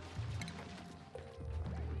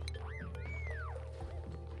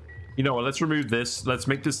 You know what, let's remove this. Let's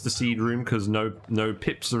make this the seed room, because no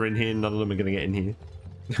pips are in here. None of them are going to get in here.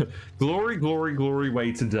 Glory, glory, glory,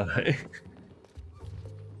 way to die.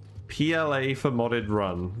 PLA for modded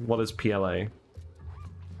run. What is PLA?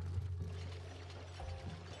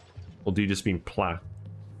 Or do you just mean pla?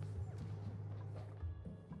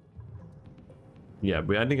 Yeah,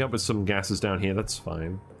 we're ending up with some gases down here. That's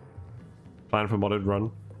fine. Plan for modded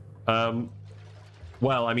run.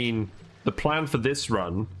 Well, I mean, the plan for this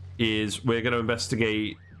run is we're going to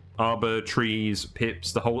investigate Arbor Trees,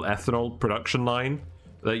 Pips, the whole ethanol production line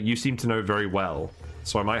that you seem to know very well.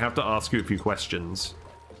 So I might have to ask you a few questions.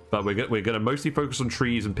 But we're going to mostly focus on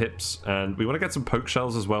trees and pips, and we want to get some poke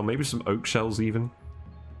shells as well, maybe some oak shells even.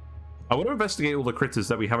 I want to investigate all the critters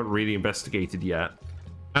that we haven't really investigated yet.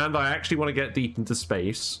 And I actually want to get deep into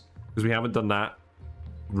space, because we haven't done that,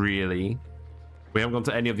 really. We haven't gone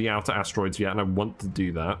to any of the outer asteroids yet, and I want to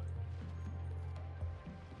do that.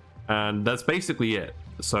 And that's basically it.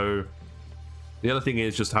 So, the other thing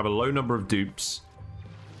is just have a low number of dupes,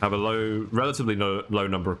 have a relatively low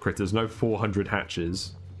number of critters, no 400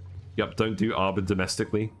 hatches. Yep, don't do Arbor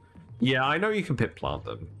domestically. Yeah, I know you can pit plant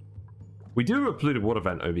them. We do have a polluted water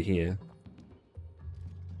vent over here.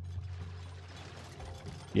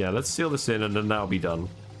 Yeah, let's seal this in and then that'll be done.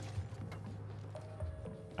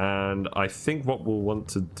 And I think what we'll want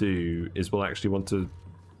to do is we'll actually want to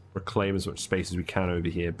reclaim as much space as we can over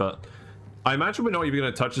here. But I imagine we're not even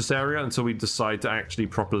going to touch this area until we decide to actually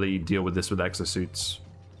properly deal with this with exosuits.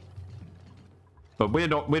 But we're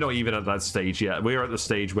not even at that stage yet. We're at the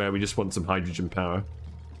stage where we just want some hydrogen power.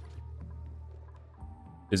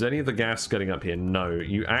 Is any of the gas getting up here? No.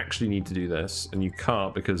 You actually need to do this, and you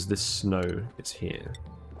can't because this snow is here.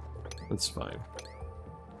 That's fine.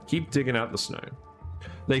 Keep digging out the snow.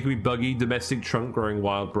 They can be buggy, domestic trunk growing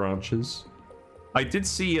wild branches. I did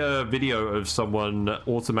see a video of someone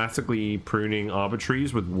automatically pruning arbor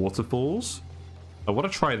trees with waterfalls. I want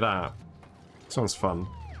to try that. Sounds fun.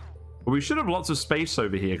 But we should have lots of space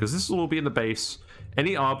over here, because this will all be in the base.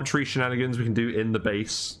 Any arbitrary shenanigans we can do in the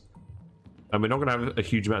base. And we're not going to have a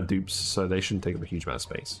huge amount of dupes, so they shouldn't take up a huge amount of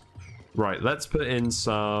space. Right, let's put in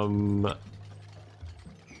some...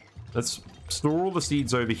 Let's store all the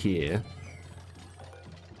seeds over here.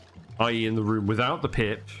 I.e. in the room without the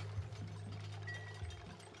pip.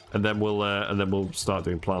 And then we'll start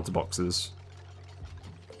doing planter boxes.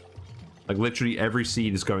 Like, literally every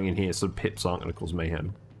seed is going in here, so pips aren't going to cause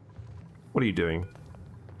mayhem. What are you doing?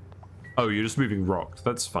 Oh, you're just moving rocks.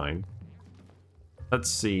 That's fine. Let's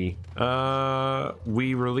see.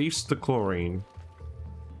 We released the chlorine.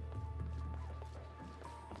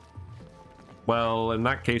 Well, in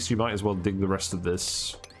that case, you might as well dig the rest of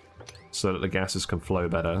this so that the gases can flow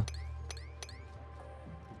better.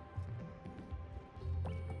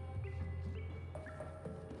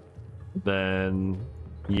 Then,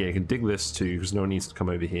 yeah, you can dig this too, because no one needs to come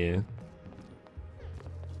over here.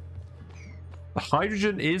 The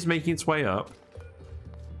hydrogen is making its way up.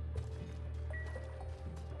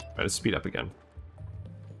 Right, let's speed up again.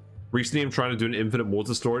 Recently, I'm trying to do an infinite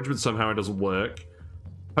water storage, but somehow it doesn't work.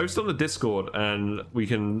 Post on the Discord, and we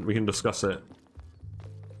can discuss it.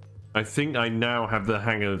 I think I now have the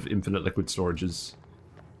hang of infinite liquid storages.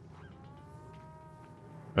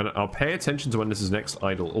 And I'll pay attention to when this is next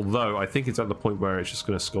idle, although I think it's at the point where it's just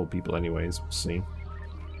going to scold people anyways. We'll see.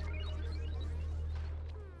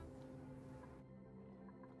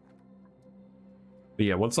 But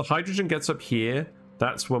yeah, once the hydrogen gets up here,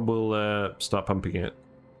 that's when we'll start pumping it.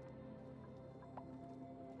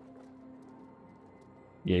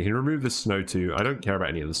 Yeah, you can remove the snow too. I don't care about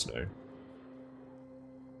any of the snow.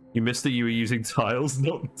 You missed that you were using tiles,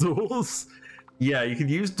 not doors. Yeah, you can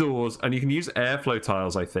use doors, and you can use airflow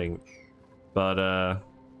tiles, I think. But,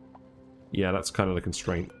 yeah, that's kind of the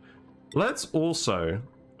constraint. Let's also...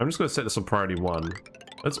 I'm just going to set this on priority 1.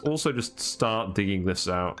 Let's also just start digging this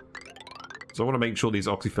out. So I want to make sure these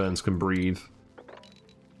Oxyferns can breathe.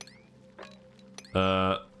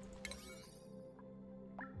 You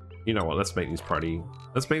know what, let's make these priority...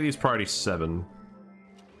 Let's make these priority 7.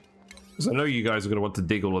 Because I know you guys are going to want to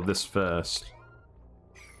dig all of this first.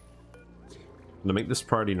 I'm going to make this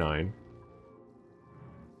priority 9.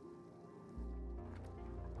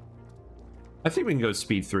 I think we can go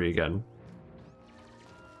speed 3 again.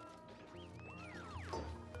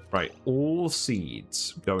 Right, all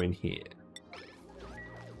seeds go in here.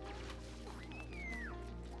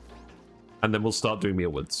 And then we'll start doing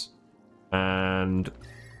mealwoods. And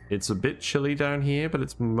it's a bit chilly down here, but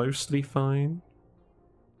it's mostly fine.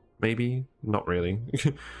 Maybe? Not really.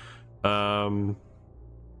 It'll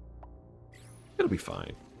be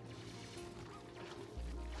fine.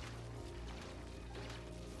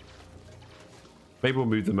 Maybe we'll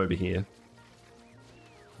move them over here.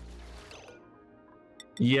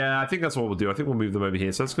 Yeah, I think that's what we'll do. I think we'll move them over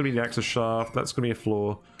here. So that's going to be the access shaft. That's going to be a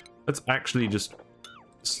floor. Let's actually just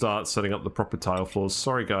start setting up the proper tile floors.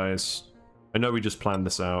 Sorry, guys. I know we just planned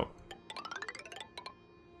this out.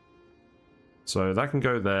 So that can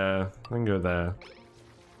go there. That can go there.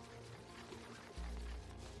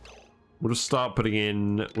 We'll just start putting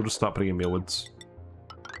in... We'll just start putting in mealwoods.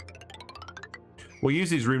 We'll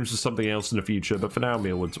use these rooms for something else in the future, but for now,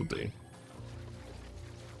 mealwoods will do.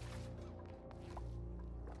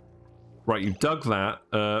 Right, you dug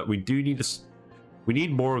that. We do need we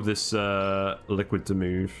need more of this liquid to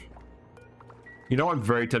move. You know what I'm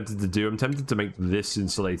very tempted to do? I'm tempted to make this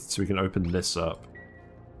insulated so we can open this up.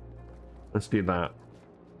 Let's do that.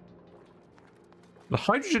 The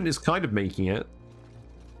hydrogen is kind of making it.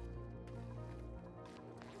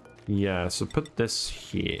 Yeah, so put this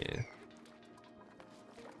here.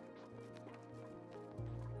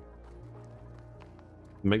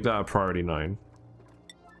 Make that a priority 9.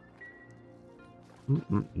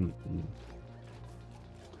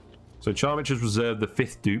 So Charmich has reserved the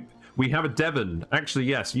 5th dupe. We have a Devon. Actually,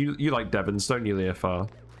 yes, you like Devons, don't you, Leofar?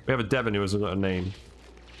 We have a Devon who hasn't got a name.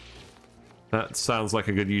 That sounds like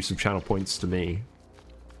a good use of channel points to me.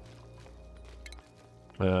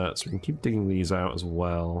 So we can keep digging these out as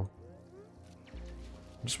well.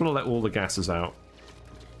 I just want to let all the gases out.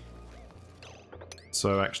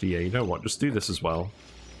 So actually, yeah, you know what? Just do this as well.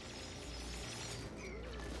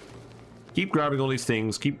 Keep grabbing all these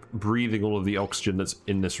things. Keep breathing all of the oxygen that's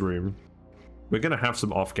in this room. We're going to have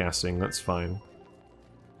some off-gassing. That's fine.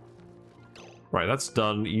 Right, that's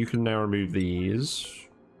done. You can now remove these.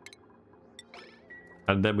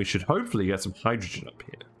 And then we should hopefully get some hydrogen up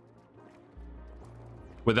here.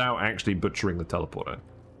 Without actually butchering the teleporter.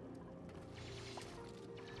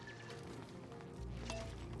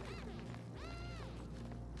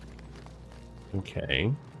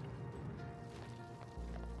 Okay.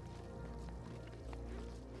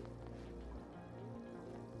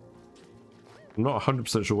 I'm not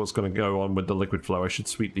 100% sure what's going to go on with the liquid flow. I should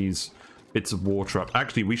sweep these bits of water up.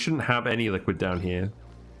 Actually, we shouldn't have any liquid down here.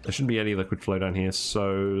 There shouldn't be any liquid flow down here,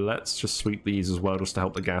 so let's just sweep these as well just to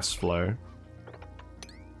help the gas flow.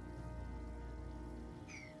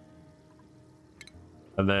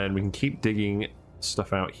 And then we can keep digging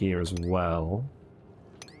stuff out here as well.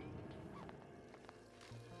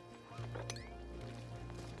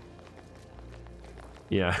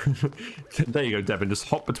 Yeah, there you go, Devin. Just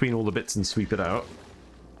hop between all the bits and sweep it out.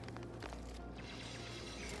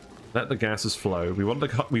 Let the gases flow. We want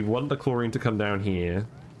the chlorine to come down here.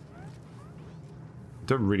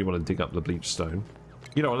 Don't really want to dig up the bleach stone.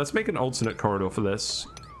 You know what? Let's make an alternate corridor for this.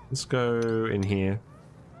 Let's go in here.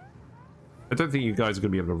 I don't think you guys are going to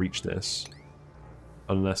be able to reach this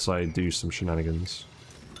unless I do some shenanigans.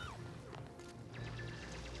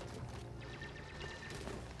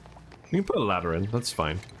 You can put a ladder in, that's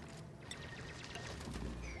fine.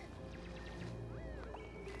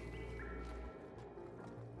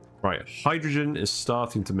 Right, hydrogen is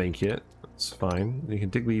starting to make it. That's fine. You can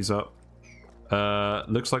dig these up.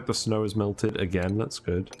 Looks like the snow is melted again, that's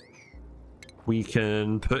good. We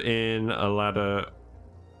can put in a ladder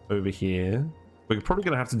over here. We're probably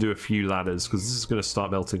going to have to do a few ladders because this is going to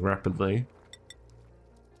start melting rapidly.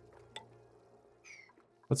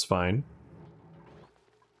 That's fine.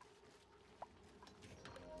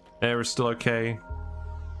 Air is still okay.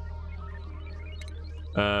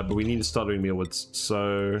 But we need to start doing mealworts.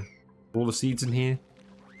 So, all the seeds in here?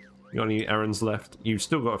 You got any errands left? You've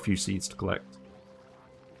still got a few seeds to collect.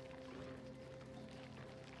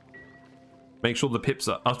 Make sure the pips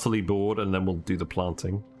are utterly bored, and then we'll do the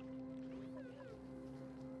planting.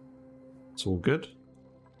 It's all good.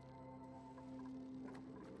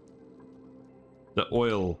 The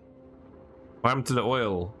oil. What happened to the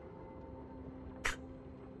oil?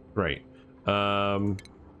 Great.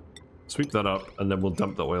 Sweep that up, and then we'll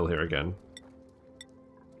dump the oil here again.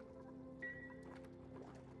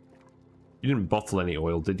 You didn't bottle any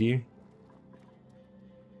oil, did you?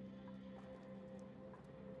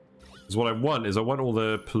 Because what I want is I want all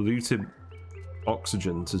the polluted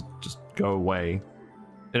oxygen to just go away.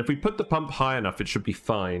 And if we put the pump high enough, it should be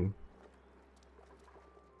fine.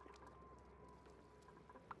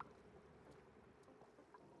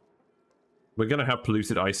 We're going to have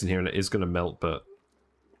polluted ice in here, and it is going to melt, but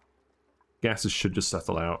gases should just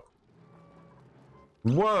settle out.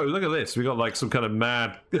 Whoa, look at this. We got like some kind of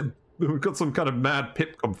mad... We've got some kind of mad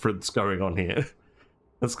pip conference going on here.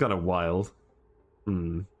 That's kind of wild.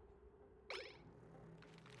 Hmm.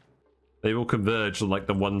 They will converge on like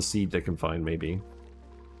the one seed they can find, maybe.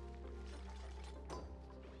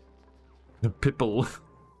 The pipple.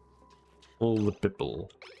 All the pipple.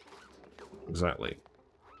 Exactly.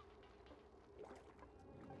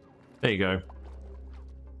 There you go.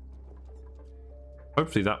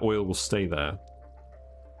 Hopefully that oil will stay there.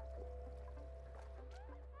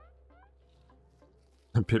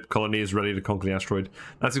 The pip colony is ready to conquer the asteroid.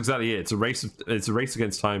 That's exactly it. It's a race. It's a race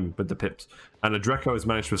against time with the pips. And a Draco has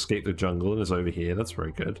managed to escape the jungle and is over here. That's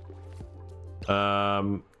very good.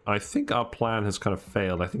 I think our plan has kind of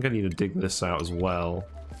failed. I think I need to dig this out as well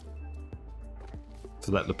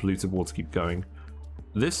to let the polluted water keep going.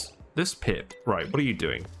 This pip, right? What are you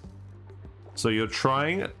doing? So you're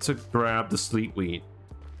trying to grab the sleetweed,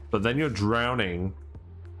 but then you're drowning,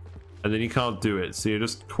 and then you can't do it. So you're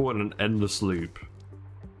just caught in an endless loop.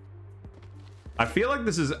 I feel like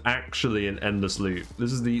this is actually an endless loop.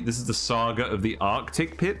 This is the saga of the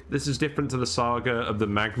Arctic pip. This is different to the saga of the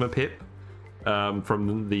magma pip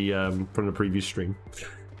from the previous stream.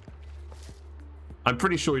 I'm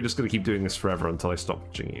pretty sure you're just going to keep doing this forever until I stop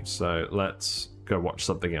watching you. So let's go watch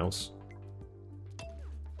something else.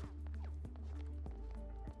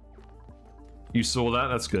 You saw that?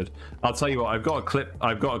 That's good. I'll tell you what. I've got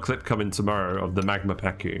a clip coming tomorrow of the magma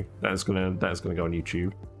pacu. That's gonna go on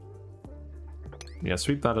YouTube. Yeah,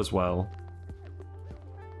 sweep that as well.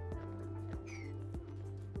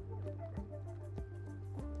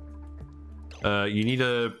 You need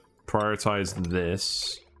to prioritize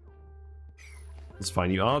this. That's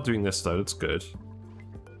fine. You are doing this though. That's good.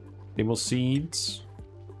 Any more seeds?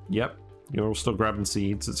 Yep. You're still grabbing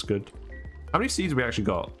seeds. That's good. How many seeds have we actually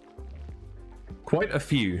got? Quite a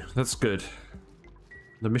few. That's good.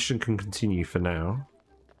 The mission can continue for now.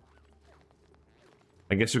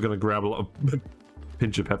 I guess you're going to grab a lot of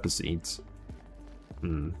pinch of pepper seeds.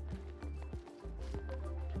 Hmm.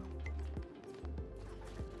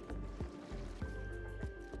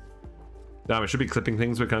 Damn, I should be clipping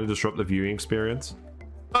things that kind of disrupt the viewing experience.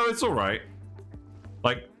 Oh, it's alright.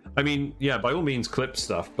 Like, I mean, yeah, by all means clip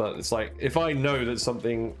stuff, but it's like, if I know that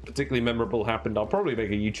something particularly memorable happened, I'll probably make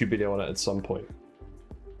a YouTube video on it at some point.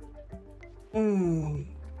 Oh,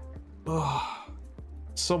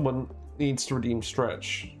 someone needs to redeem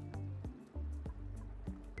Stretch.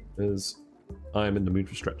 Because I am in the mood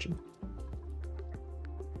for stretching.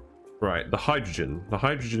 Right, the hydrogen. The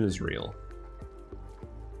hydrogen is real.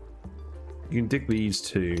 You can dig these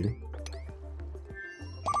too.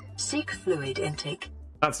 Seek fluid intake.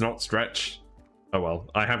 That's not Stretch. Oh well,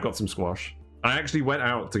 I have got some squash. I actually went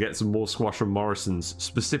out to get some more squash from Morrison's,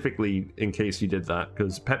 specifically in case you did that,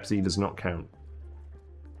 because Pepsi does not count.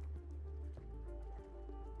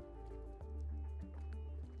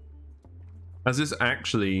 Has this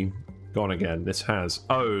actually gone again? This has.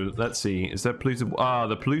 Oh, let's see. Is there polluted... Ah,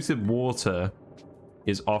 the polluted water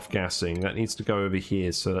is off-gassing. That needs to go over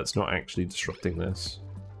here, so that's not actually disrupting this.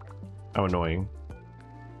 How annoying.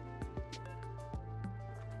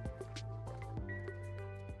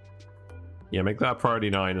 Yeah, make that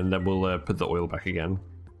priority 9, and then we'll put the oil back again.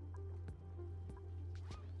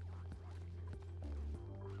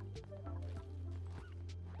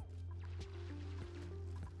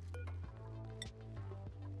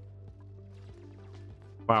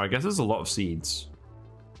 Wow, I guess there's a lot of seeds.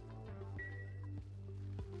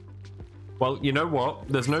 Well, you know what?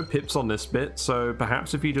 There's no pips on this bit, so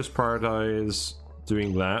perhaps if you just prioritize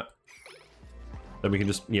doing that, then we can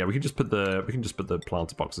just, yeah, we can just put the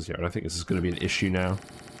planter boxes here. I don't think this is going to be an issue now.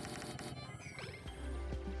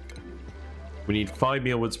 We need 5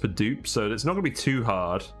 mealwoods per dupe, so it's not going to be too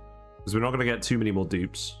hard, because we're not going to get too many more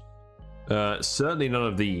dupes. Certainly none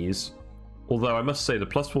of these. Although I must say, the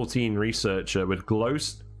plus 14 researcher with glow...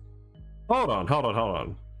 Hold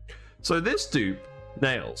on. So this dupe,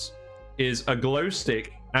 Nails, is a glow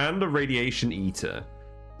stick and a radiation eater.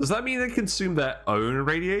 Does that mean they consume their own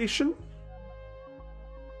radiation?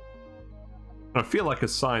 I feel like a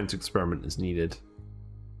science experiment is needed.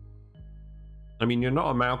 I mean, you're not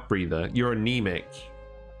a mouth breather. You're anemic.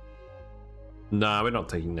 Nah, we're not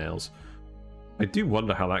taking Nails. I do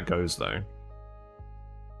wonder how that goes, though.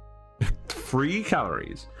 3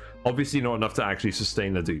 calories. Obviously not enough to actually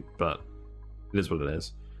sustain the dupe, but it is what it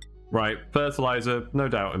is. Right, fertilizer, no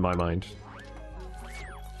doubt in my mind.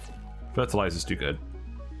 Fertilizer's too good.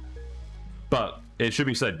 But it should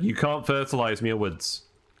be said, you can't fertilize mealwoods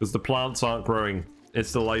because the plants aren't growing.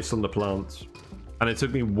 It's the lice on the plants. And it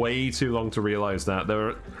took me way too long to realize that.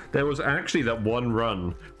 There was actually that one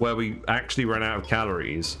run where we actually ran out of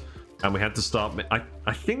calories and we had to start...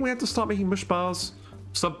 I think we had to start making mush bars?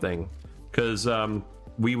 Something. Because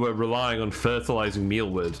we were relying on fertilizing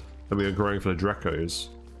mealwood that we were growing for the Drecos.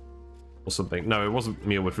 Or something. No, it wasn't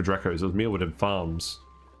mealwood for Drecos. It was mealwood in farms.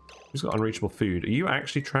 Who's got unreachable food? Are you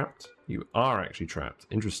actually trapped? You are actually trapped.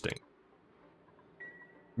 Interesting.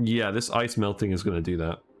 Yeah, this ice melting is going to do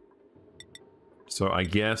that. So I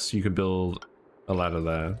guess you could build a ladder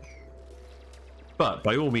there. But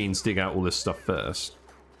by all means, dig out all this stuff first.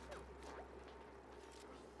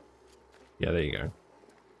 Yeah, there you go.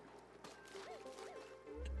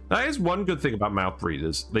 That is one good thing about mouth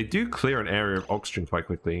breathers. They do clear an area of oxygen quite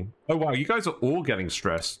quickly. Oh wow, you guys are all getting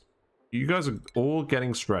stressed. You guys are all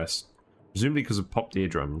getting stressed. Presumably because of popped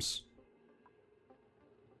eardrums.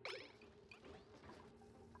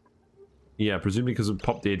 Yeah, presumably because of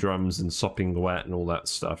popped eardrums and sopping wet and all that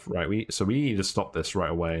stuff. Right, so we need to stop this right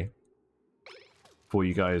away. Before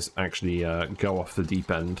you guys actually go off the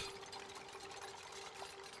deep end.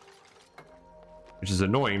 Which is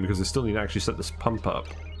annoying because I still need to actually set this pump up.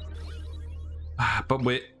 But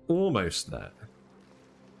we're almost there.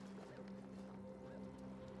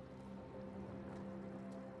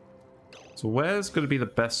 So where's going to be the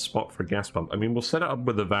best spot for a gas pump? I mean, we'll set it up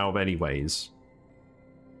with a valve anyways.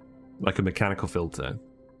 Like a mechanical filter.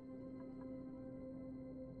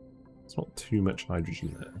 It's not too much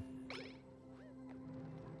hydrogen there.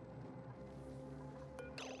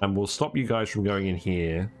 And we'll stop you guys from going in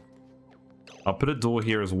here. I'll put a door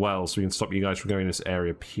here as well so we can stop you guys from going in this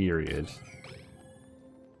area, period.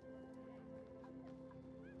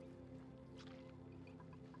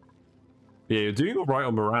 Yeah, you're doing alright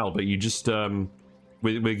on morale, but you just,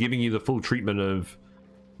 we're giving you the full treatment of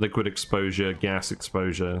liquid exposure, gas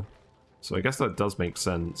exposure. So I guess that does make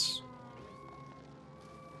sense.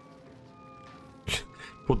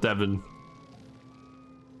 Poor Devon.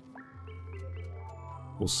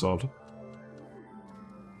 Poor sod.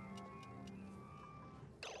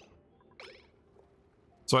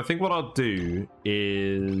 So I think what I'll do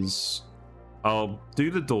is I'll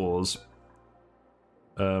do the doors.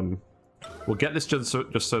 We'll get this just so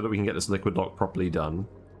that we can get this liquid lock properly done.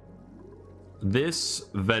 This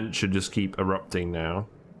vent should just keep erupting now.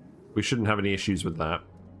 We shouldn't have any issues with that.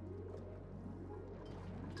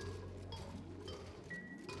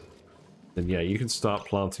 Then yeah, you can start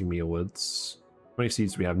planting mealwoods. How many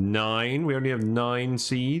seeds do we have? 9. We only have 9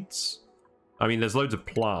 seeds. I mean, there's loads of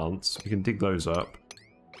plants. We can dig those up.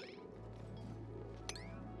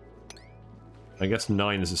 I guess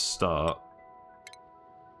 9 is a start.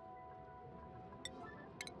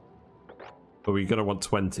 But we're gonna want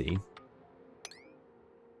 20.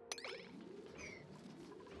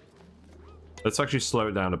 Let's actually slow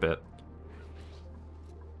it down a bit.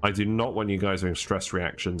 I do not want you guys having stress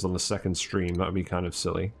reactions on the second stream. That would be kind of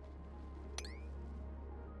silly.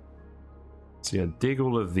 So yeah, dig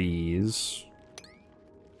all of these.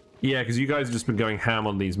 Yeah, because you guys have just been going ham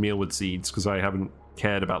on these mealwood seeds because I haven't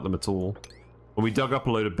cared about them at all. And we dug up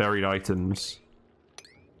a load of buried items.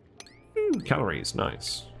 Calories,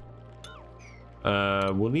 nice.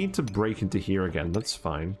 We'll need to break into here again, that's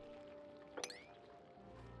fine.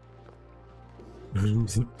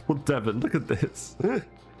 Poor Devon, look at this.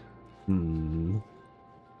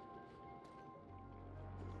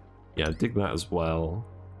 Yeah, dig that as well.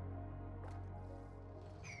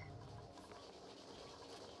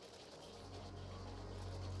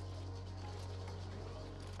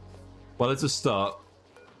 Well, it's a start.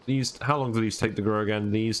 These, how long do these take to grow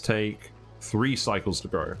again? These take 3 cycles to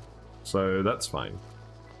grow. So that's fine.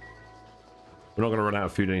 We're not going to run out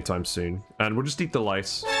of food anytime soon. And we'll just eat the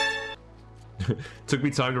lice. Took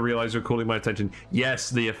me time to realize you're calling my attention.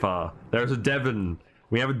 Yes, Theophar. There's a Devon.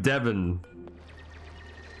 We have a Devon.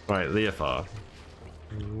 Right, Leofar.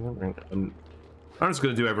 I'm just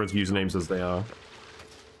going to do everyone's usernames as they are.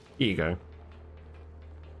 Here you go.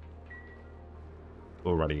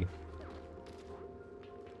 Alrighty.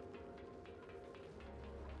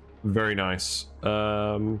 Very nice.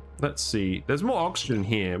 Let's see. There's more oxygen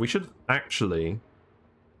here. We should actually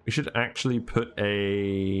put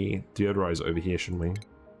a deodorizer over here, shouldn't we?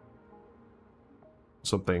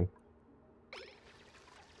 Something.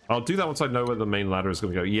 I'll do that once I know where the main ladder is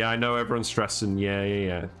going to go. Yeah, I know everyone's stressing.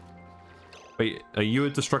 Yeah. Wait, are you a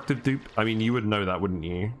destructive dupe? I mean, you would know that, wouldn't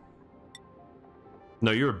you?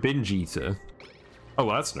 No, you're a binge eater. Oh,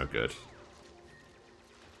 well, that's no good.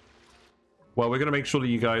 Well, we're going to make sure that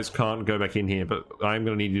you guys can't go back in here, but I'm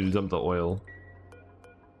going to need you to dump the oil.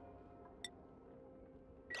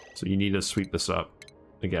 So you need to sweep this up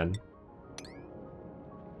again.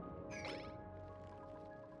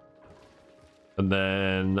 And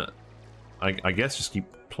then I guess just keep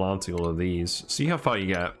planting all of these. See how far you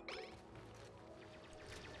get.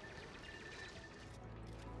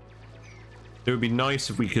 It would be nice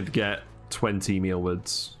if we could get 20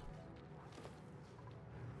 mealwoods.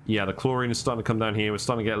 Yeah, the chlorine is starting to come down here. We're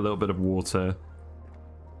starting to get a little bit of water.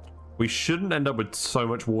 We shouldn't end up with so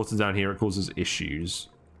much water down here it causes issues.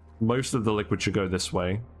 Most of the liquid should go this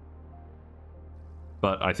way.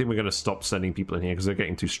 But I think we're going to stop sending people in here because they're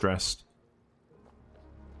getting too stressed.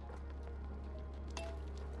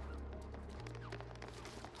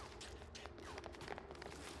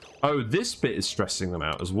 Oh, this bit is stressing them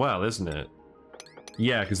out as well, isn't it?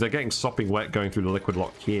 Yeah, because they're getting sopping wet going through the liquid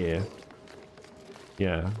lock here.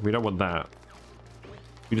 Yeah, we don't want that.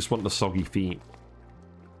 We just want the soggy feet.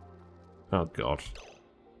 Oh, God.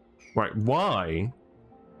 Right, why?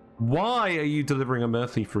 Why are you delivering a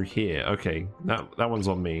Murphy through here? Okay, that one's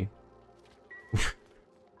on me.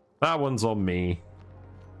 That one's on me.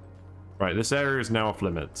 Right, this area is now off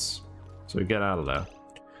limits. So get out of there.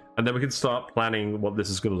 And then we can start planning what this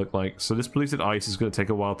is going to look like. So this polluted ice is going to take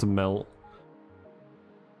a while to melt.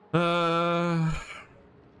 I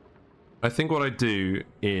think what I do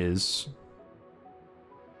is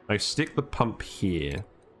I stick the pump here.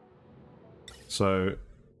 So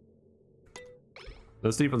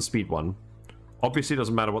let's leave on speed 1. Obviously it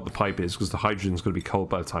doesn't matter what the pipe is because the hydrogen is going to be cold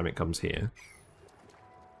by the time it comes here.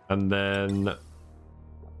 And then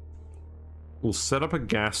we'll set up a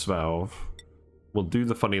gas valve. We'll do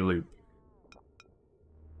the funny loop.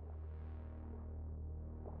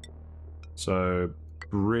 So,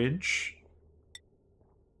 bridge.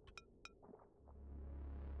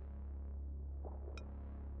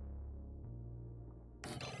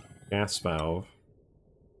 Gas valve.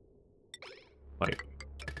 Pipe.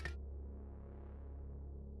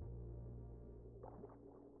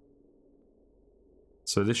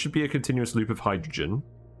 So this should be a continuous loop of hydrogen.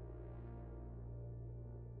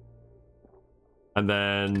 And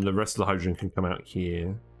then the rest of the hydrogen can come out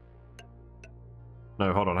here.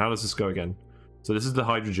 No, hold on. How does this go again? So this is the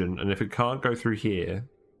hydrogen, and if it can't go through here,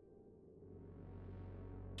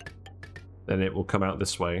 then it will come out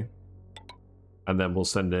this way. And then we'll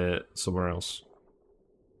send it somewhere else.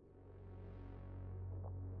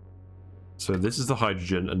 So this is the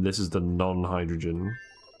hydrogen, and this is the non-hydrogen.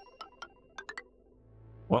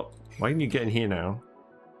 What? Why can you get in here now?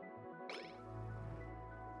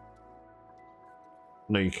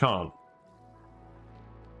 No, you can't.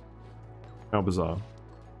 How bizarre.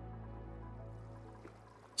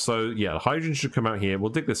 So, yeah, the hydrogen should come out here. We'll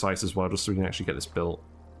dig this ice as well, just so we can actually get this built.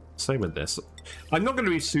 Same with this. I'm not going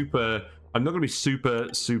to be super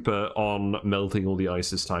on melting all the ice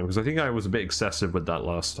this time, because I think I was a bit excessive with that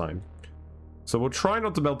last time. So we'll try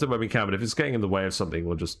not to melt it when we can, but if it's getting in the way of something,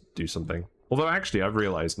 we'll just do something. Although, actually, I've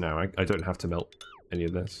realized now, I don't have to melt any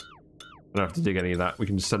of this. I don't have to dig any of that. We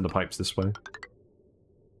can just send the pipes this way.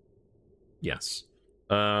 Yes.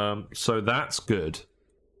 So that's good.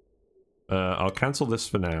 I'll cancel this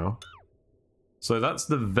for now. So that's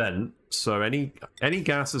the vent. So any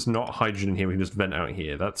gas that's not hydrogen here, we can just vent out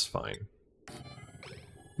here. That's fine.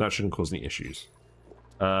 That shouldn't cause any issues.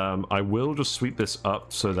 I will just sweep this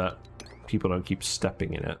up so that people don't keep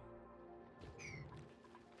stepping in it.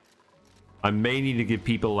 I may need to give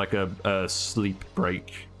people like a sleep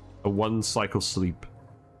break. A 1 cycle sleep.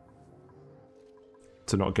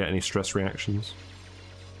 To not get any stress reactions.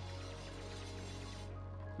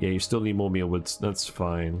 Yeah, you still need more mealwoods. That's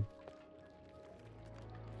fine.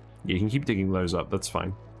 Yeah, you can keep digging those up. That's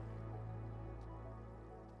fine.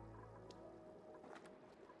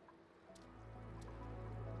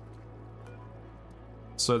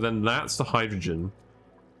 So then that's the hydrogen.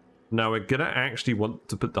 Now we're gonna actually want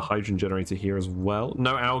to put the hydrogen generator here as well.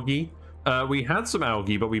 No algae. We had some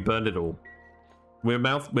algae, but we burned it all. We're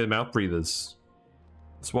mouth breathers.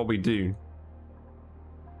 That's what we do.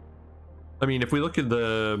 I mean, if we look at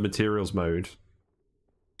the materials mode,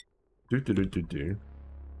 that's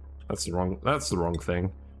the wrong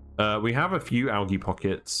thing. We have a few algae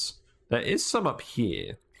pockets. There is some up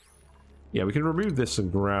here. Yeah, we can remove this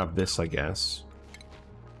and grab this, I guess.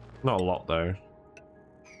 Not a lot though.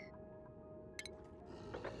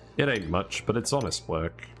 It ain't much, but it's honest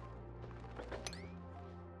work.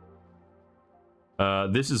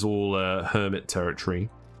 This is all hermit territory.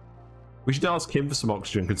 We should ask him for some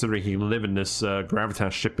oxygen, considering he can live in this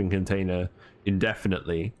gravitas shipping container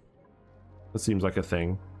indefinitely. That seems like a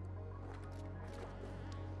thing.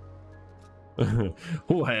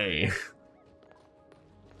 Oh, hey.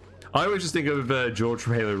 I always just think of George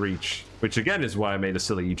from Halo Reach, which again is why I made a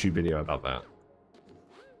silly YouTube video about that.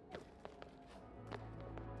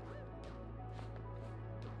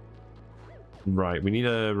 Right, we need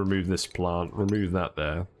to remove this plant. Remove that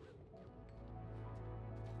there.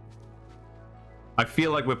 I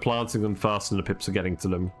feel like we're planting them faster than the pips are getting to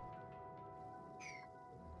them.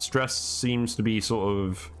 Stress seems to be sort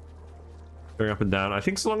of going up and down. I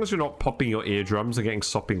think so long as you're not popping your eardrums and getting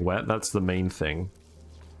sopping wet, that's the main thing.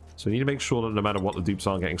 So we need to make sure that no matter what, the dupes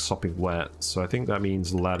aren't getting sopping wet. So I think that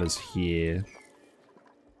means ladders here.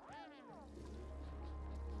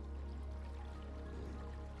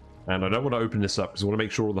 And I don't want to open this up because I want to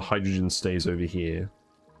make sure all the hydrogen stays over here.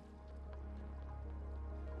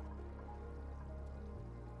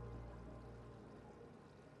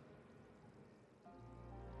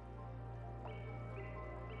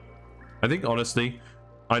 I think, honestly,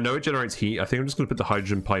 I know it generates heat. I think I'm just going to put the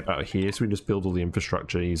hydrogen pipe out here so we can just build all the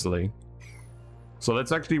infrastructure easily. So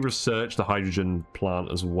let's actually research the hydrogen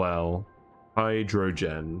plant as well.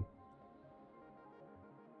 Hydrogen.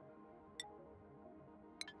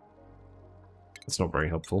 That's not very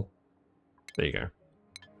helpful. There you go.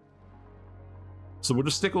 So we'll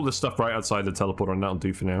just stick all this stuff right outside the teleporter and that'll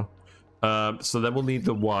do for now. So then we'll need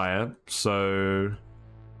the wire. So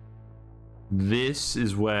this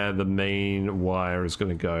is where the main wire is going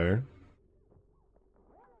to go.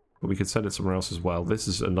 But we could send it somewhere else as well. This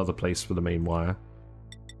is another place for the main wire.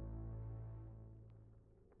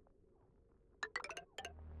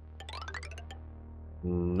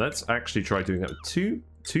 Let's actually try doing that with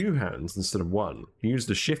two hands instead of one. Use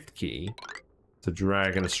the shift key to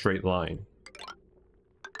drag in a straight line.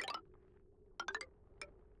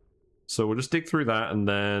 So we'll just dig through that and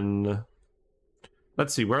then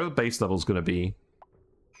let's see, where are the base levels going to be?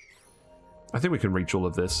 I think we can reach all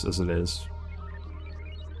of this as it is.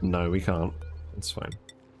 No, we can't. That's fine.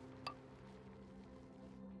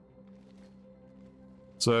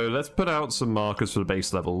 So let's put out some markers for the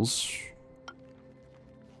base levels.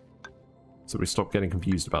 So we stop getting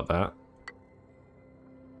confused about that.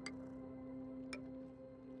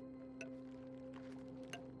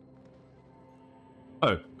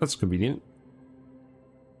 Oh, that's convenient.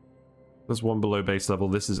 There's one below base level.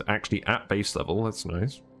 This is actually at base level. That's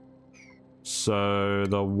nice. So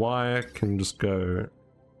the wire can just go...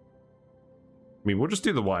 I mean, we'll just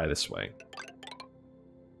do the wire this way.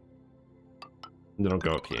 And then I'll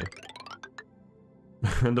go up here.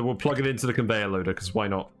 And then we'll plug it into the conveyor loader, because why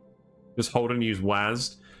not? Just hold and use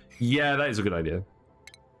WASD. Yeah, that is a good idea.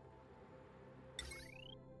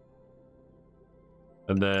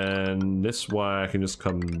 And then this wire can just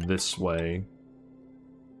come this way.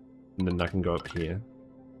 And then that can go up here.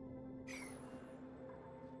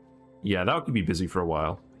 Yeah, that could be busy for a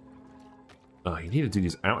while. Oh, you need to do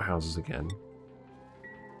these outhouses again.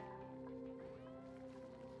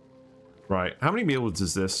 Right, how many mealwoods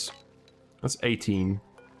is this? That's 18.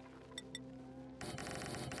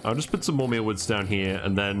 I'll just put some more mealwoods down here,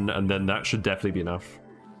 and then that should definitely be enough.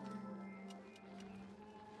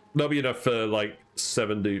 That'll be enough for like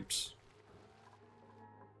 7 dupes.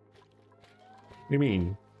 What do you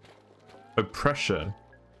mean? Oh, pressure.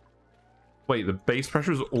 Wait, the base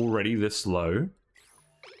pressure is already this low?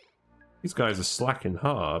 These guys are slacking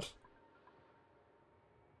hard.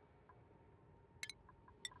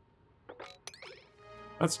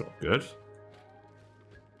 That's not good.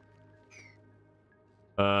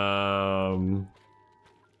 Uh-oh.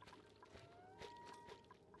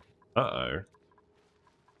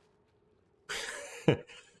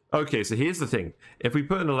 Okay, so here's the thing. If we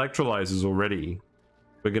put in electrolyzers already,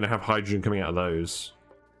 we're going to have hydrogen coming out of those.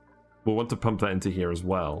 We'll want to pump that into here as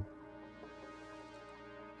well.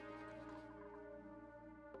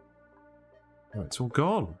 Oh, it's all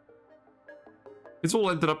gone. It's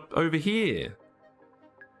all ended up over here.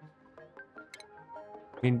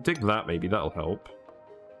 I mean, dig that maybe, that'll help.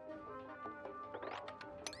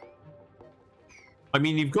 I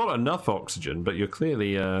mean, you've got enough oxygen, but you're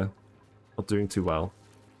clearly not doing too well.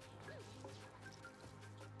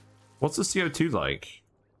 What's the CO2 like?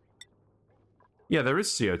 Yeah, there is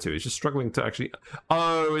CO2. It's just struggling to actually...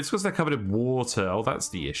 Oh, it's because they're covered in water. Oh, that's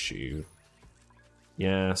the issue.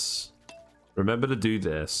 Yes. Remember to do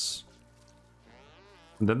this.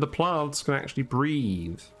 And then the plants can actually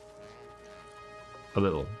breathe. A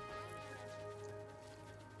little.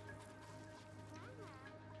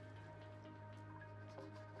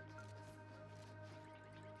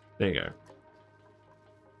 There you go. I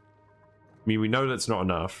mean, we know that's not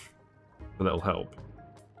enough, but that'll help.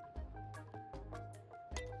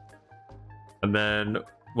 And then,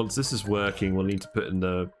 once this is working, we'll need to put in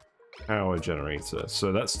the power generator.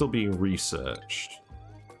 So that's still being researched.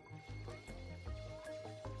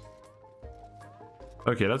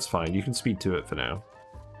 Okay, that's fine. You can speed to it for now.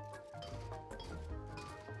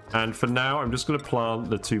 And for now, I'm just going to plant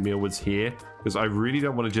the 2 mealwoods here, because I really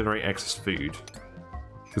don't want to generate excess food.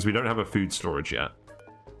 Because we don't have a food storage yet.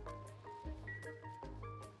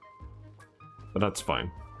 But that's fine.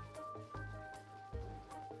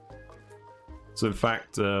 So in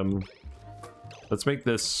fact, let's make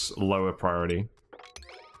this lower priority.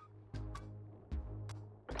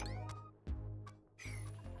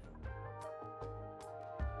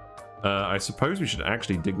 I suppose we should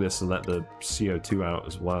actually dig this and let the CO2 out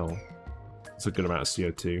as well. It's a good amount of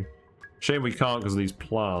CO2. Shame we can't because of these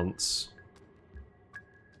plants.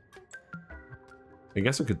 I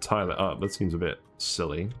guess I could tile it up. That seems a bit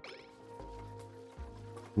silly.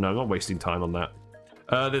 No, I'm not wasting time on that.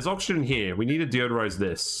 There's oxygen here. We need to deodorize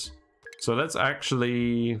this. So let's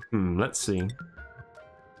actually... let's see.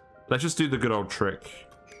 Let's just do the good old trick.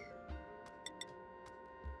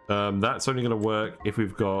 That's only going to work if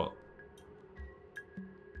we've got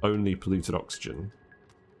only polluted oxygen.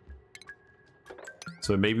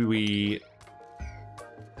 So maybe we...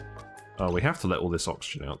 Oh, we have to let all this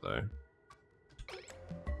oxygen out, though.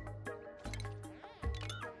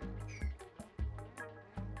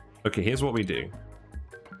 Okay, here's what we do.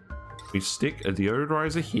 We stick a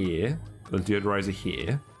deodorizer here, a deodorizer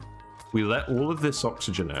here. We let all of this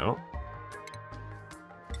oxygen out.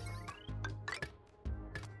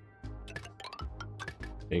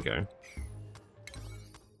 There you go.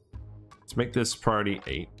 Let's make this priority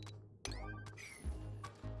 8.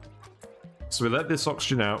 So we let this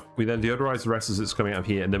oxygen out. We then deodorize the rest as it's coming out of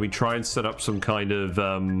here, and then we try and set up some kind of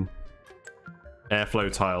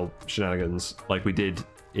airflow tile shenanigans like we did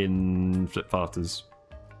in Flipfarters.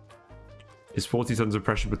 Is 40 tons of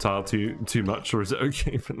pressure per tile too much, or is it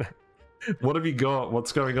okay for now? What have you got?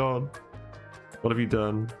 What's going on? What have you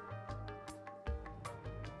done?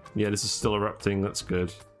 Yeah, this is still erupting. That's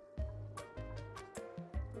good.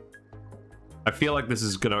 I feel like this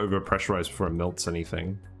is going to over-pressurize before it melts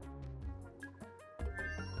anything.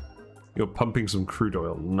 You're pumping some crude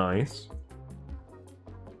oil. Nice.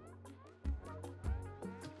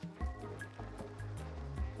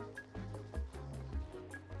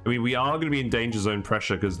 I mean, we are going to be in danger zone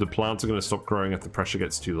pressure because the plants are going to stop growing if the pressure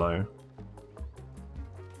gets too low.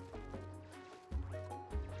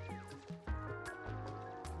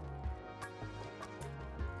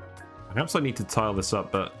 Perhaps I need to tile this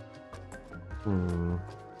up, but...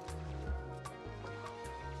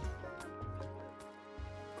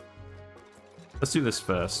 Let's do this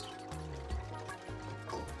first.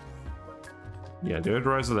 Yeah,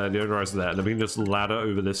 deodorizer there, deodorizer there. And then we can just ladder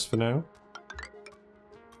over this for now.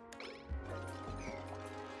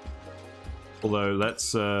 Although,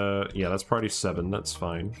 let's, yeah, that's priority 7, that's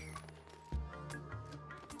fine.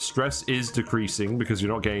 Stress is decreasing because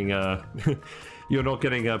you're not getting, you're not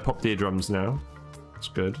getting pop eardrums now. That's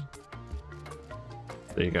good.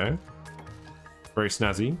 There you go. Very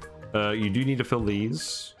snazzy. You do need to fill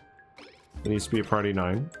these. There needs to be a priority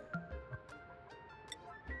 9.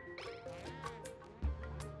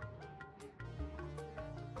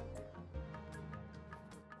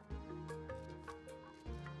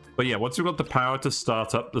 But yeah, once we've got the power to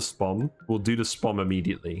start up the SPOM, we'll do the SPOM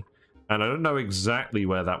immediately. And I don't know exactly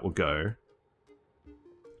where that will go.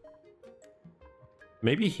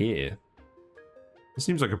 Maybe here. It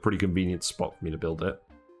seems like a pretty convenient spot for me to build it.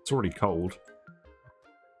 It's already cold.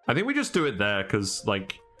 I think we just do it there, because,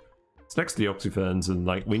 like, it's next to the Oxyferns, and,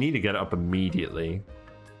 like, we need to get it up immediately.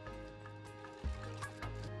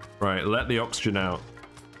 Right, let the oxygen out.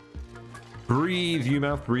 Breathe, you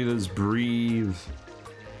mouth breathers, breathe.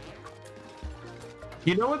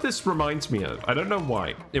 You know what this reminds me of? I don't know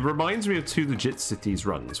why. It reminds me of Two Legit Cities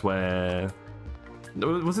runs, where...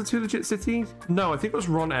 Was it Two Legit Cities? No, I think it was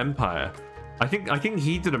Ron Empire. I think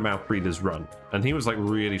he did a mouth breathers run, and he was, like,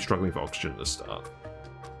 really struggling for oxygen at the start.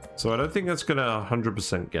 So I don't think that's gonna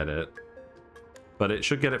 100% get it, but it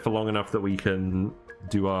should get it for long enough that we can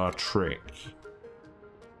do our trick.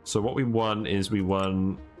 So what we want is we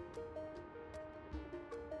want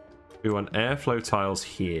airflow tiles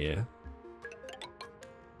here,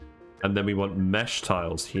 and then we want mesh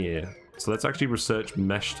tiles here. So let's actually research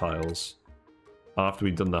mesh tiles after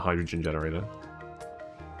we've done the hydrogen generator.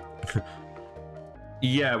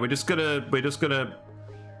 Yeah, we're just gonna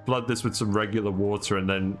flood this with some regular water and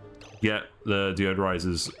then get the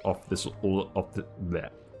deodorizers off this there.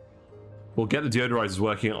 We'll get the deodorizers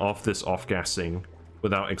working off this off-gassing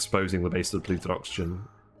without exposing the base of the polluted oxygen.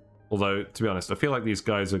 Although, to be honest, I feel like these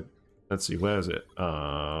guys are... Let's see, where is it?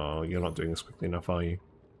 Oh, you're not doing this quickly enough, are you?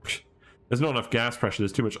 There's not enough gas pressure,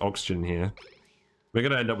 there's too much oxygen here. We're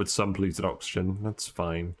gonna end up with some polluted oxygen, that's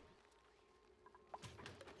fine.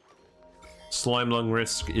 Slime lung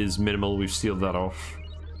risk is minimal, we've sealed that off.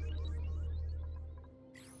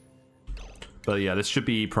 But yeah, this should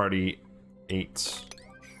be priority 8.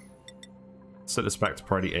 Set this back to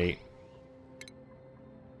priority 8.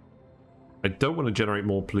 I don't want to generate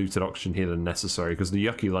more polluted oxygen here than necessary, because the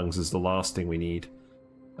yucky lungs is the last thing we need.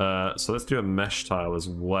 So let's do a mesh tile as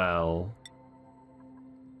well.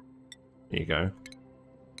 There you go.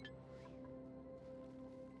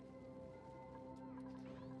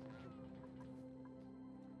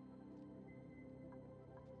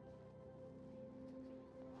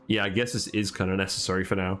 Yeah, I guess this is kind of necessary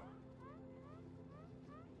for now.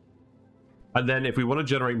 And then if we want to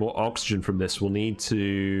generate more oxygen from this, we'll need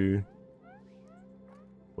to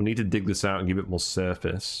dig this out and give it more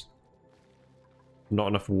surface. Not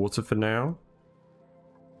enough water for now.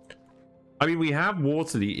 I mean, we have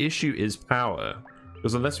water. The issue is power.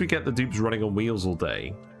 Because unless we get the dupes running on wheels all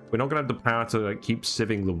day, we're not going to have the power to like, keep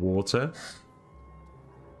sieving the water.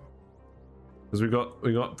 Because we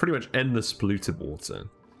got pretty much endless polluted water.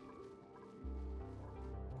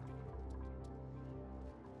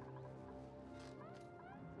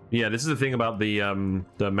 Yeah, this is the thing about the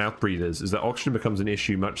mouth breathers, is that oxygen becomes an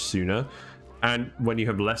issue much sooner, and when you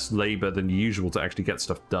have less labor than usual to actually get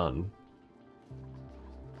stuff done.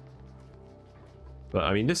 But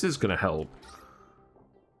I mean, this is going to help.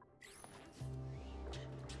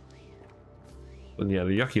 And yeah,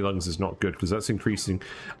 the yucky lungs is not good because that's increasing.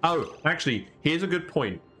 Oh, actually, here's a good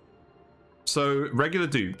point. So regular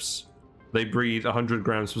dupes, they breathe 100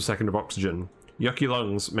 grams per second of oxygen. Yucky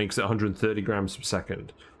lungs makes it 130 grams per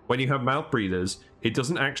second. When you have mouth breathers, it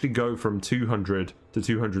doesn't actually go from 200 to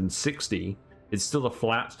 260. It's still a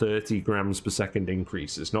flat 30 grams per second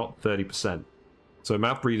increase. It's not 30%. So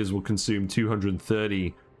mouth breathers will consume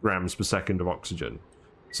 230 grams per second of oxygen.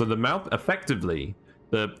 So the mouth, effectively,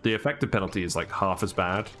 the effective penalty is like half as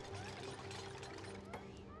bad.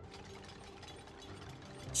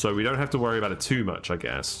 So we don't have to worry about it too much, I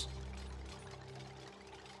guess.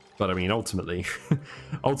 But I mean, ultimately,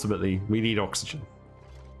 ultimately, we need oxygen.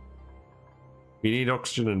 We need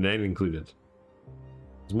oxygen and air included.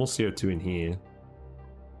 There's more CO2 in here.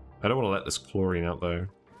 I don't want to let this chlorine out though.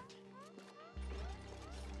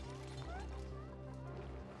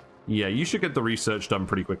 Yeah, you should get the research done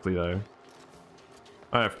pretty quickly though.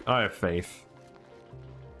 I have faith.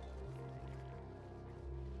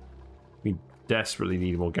 We desperately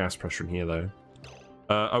need more gas pressure in here though.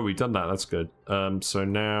 Oh, we've done that. That's good. So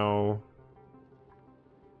now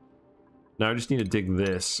I just need to dig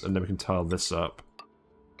this, and then we can tile this up.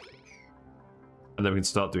 And then we can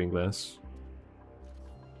start doing this.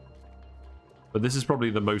 But this is probably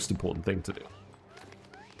the most important thing to do.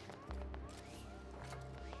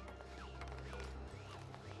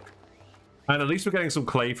 And at least we're getting some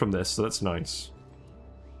clay from this, so that's nice.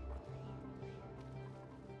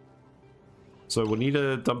 So we'll need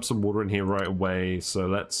to dump some water in here right away,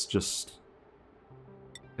 so I guess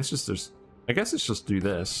let's just do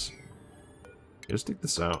this. Just dig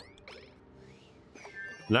this out.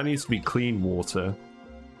 And that needs to be clean water.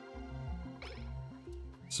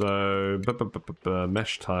 So,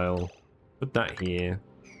 mesh tile. Put that here.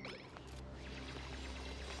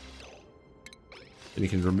 And you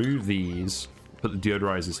can remove these. Put the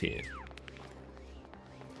deodorizers here.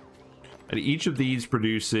 And each of these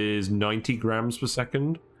produces 90 grams per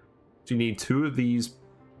second. So you need 2 of these.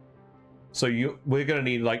 So we're going to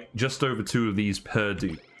need like just over 2 of these per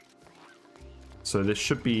dupe. So this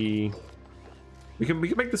should be... We can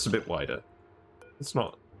make this a bit wider. It's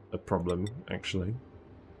not a problem, actually.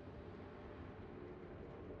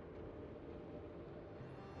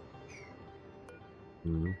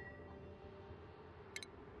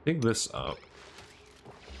 Dig this up.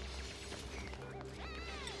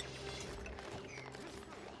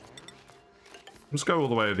 Let's go all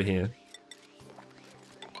the way over here.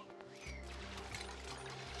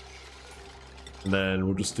 And then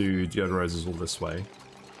we'll just do deodorizers all this way.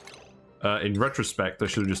 In retrospect, I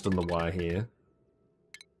should have just done the wire here.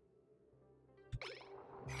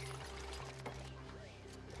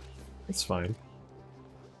 It's fine.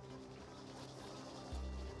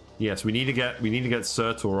 Yes, we need to get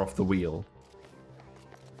Surtur off the wheel.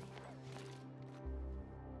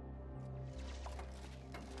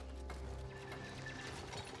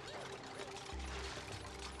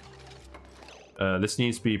 This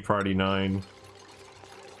needs to be priority 9.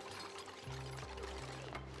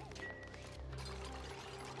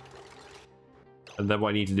 And then what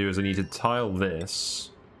I need to do is I need to tile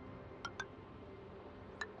this.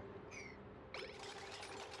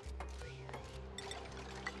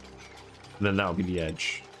 And then that'll be the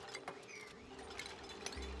edge.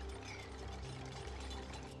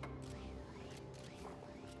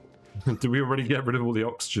 Did we already get rid of all the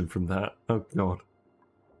oxygen from that? Oh god.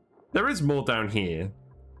 There is more down here.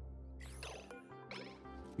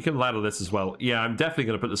 We can ladder this as well. Yeah, I'm definitely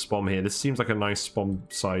going to put the SPOM here. This seems like a nice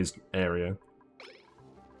SPOM-sized area.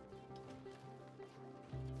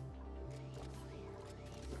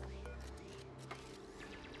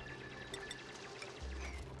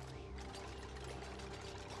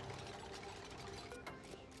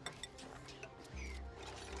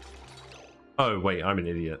 Oh, wait, I'm an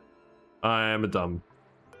idiot. I am a dumb.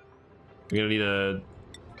 We're going to need to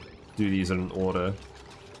do these in order.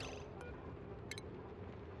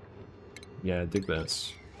 Yeah, dig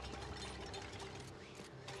this.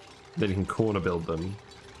 Then you can corner build them.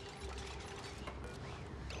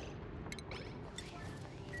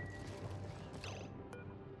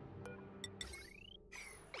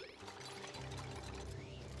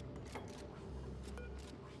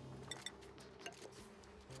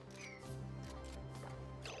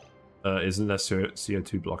 Isn't there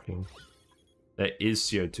CO2 blocking? There is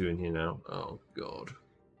CO2 in here now. Oh god.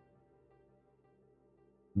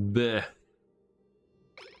 Bleh.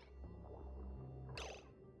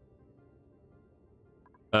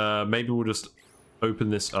 Maybe we'll just open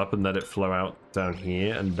this up and let it flow out down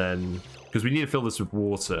here, and then because we need to fill this with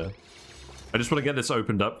water. I just want to get this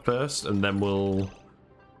opened up first, and then we'll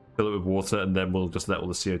fill it with water, and then we'll just let all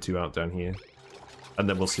the CO2 out down here, and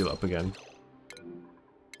then we'll seal it up again.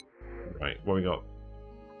 Right, what we got?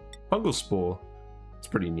 Fungal spore. It's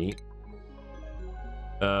pretty neat.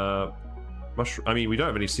 Mushroom. I mean, we don't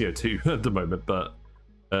have any CO2 at the moment, but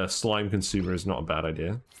slime consumer is not a bad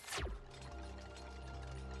idea.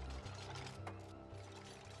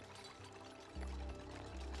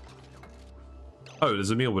 Oh,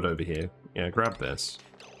 there's a mealwood over here. Yeah, grab this.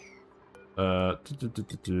 Do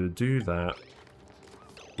that.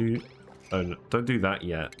 Oh, no, don't do that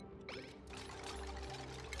yet.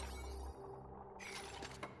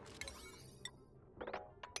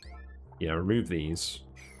 Yeah, remove these.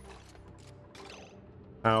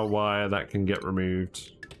 Power wire, that can get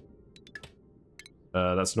removed.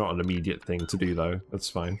 That's not an immediate thing to do, though.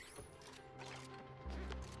 That's fine.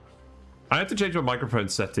 I had to change my microphone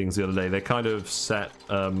settings the other day. They kind of set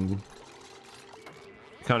in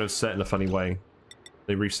a funny way.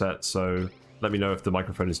 They reset, so let me know if the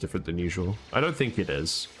microphone is different than usual. I don't think it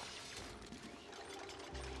is.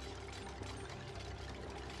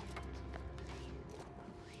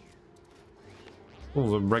 All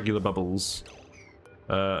the regular bubbles.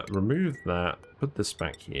 Remove that. Put this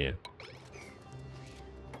back here.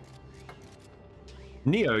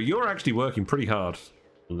 Neo, you're actually working pretty hard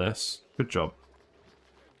on this. Good job.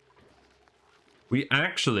 We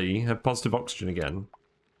actually have positive oxygen again.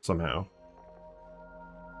 Somehow.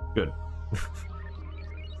 Good.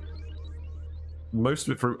 Most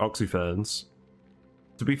of it from Oxyferns.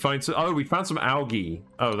 Did we find some... Oh, we found some algae.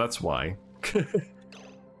 Oh, that's why.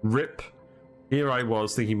 RIP. Here I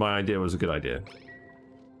was thinking my idea was a good idea.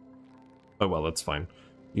 Oh well, that's fine.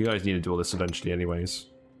 You guys need to do all this eventually anyways.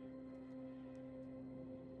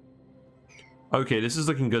 Okay, this is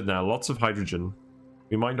looking good now. Lots of hydrogen.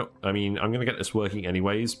 We might not... I mean, I'm going to get this working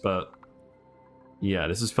anyways, but... Yeah,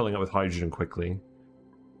 this is filling up with hydrogen quickly.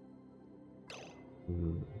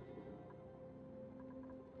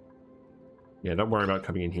 Yeah, don't worry about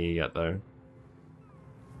coming in here yet, though.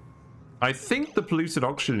 I think the polluted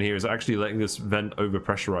oxygen here is actually letting this vent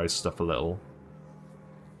overpressurize stuff a little.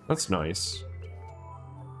 That's nice.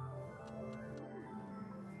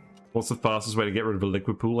 What's the fastest way to get rid of a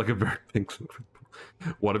liquid pool? Like a very big liquid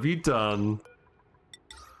pool. What have you done?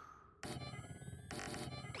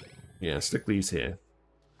 Yeah, stick these here.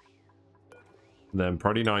 Then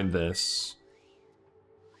priority 9 this.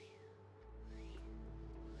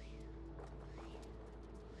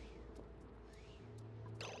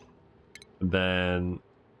 And then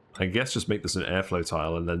I guess just make this an airflow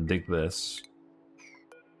tile and then dig this.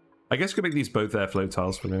 I guess we could make these both airflow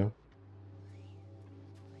tiles for now.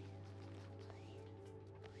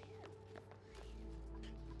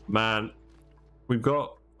 Man, we've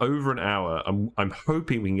got over an hour. I'm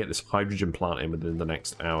hoping we can get this hydrogen plant in within the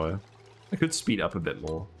next hour. I could speed up a bit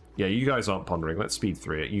more. Yeah, you guys aren't pondering. Let's speed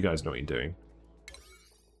through it. You guys know what you're doing.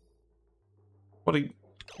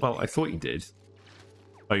 Well, I thought you did.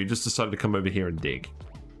 Oh, you just decided to come over here and dig.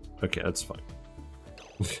 Okay, that's fine.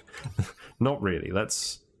 Not really.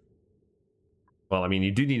 Let's... Well, I mean,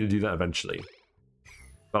 you do need to do that eventually.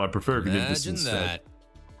 But I prefer if you did this instead.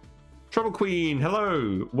 Trouble Queen,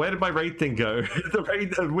 hello! Where did my raid thing go? The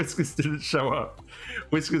raid of Whiskers didn't show up.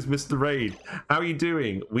 Whiskers missed the raid. How are you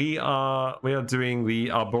doing? We are doing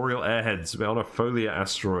the Arboreal Airheads. We're on a Folia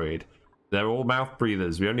asteroid. They're all mouth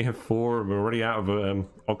breathers. We only have 4 and we're already out of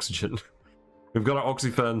oxygen. We've got our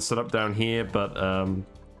Oxyferns set up down here, but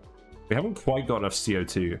we haven't quite got enough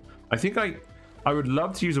CO2. I think I would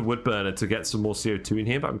love to use a wood burner to get some more CO2 in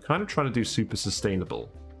here, but I'm kind of trying to do super sustainable.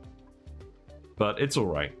 But it's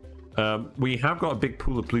alright. We have got a big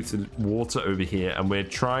pool of polluted water over here, and we're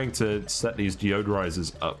trying to set these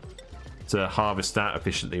deodorisers up to harvest that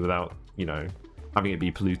efficiently without, you know, having it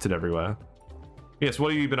be polluted everywhere. Yes,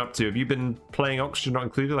 what have you been up to? Have you been playing Oxygen Not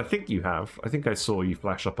Included? I think you have. I think I saw you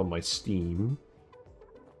flash up on my Steam.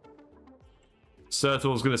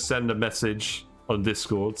 Sertal's going to send a message on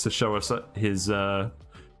Discord to show us his show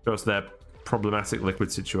us their problematic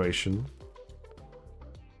liquid situation.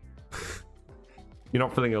 You're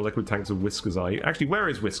not filling your liquid tanks with Whiskers, are you? Actually, where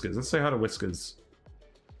is Whiskers? Let's say hi to Whiskers.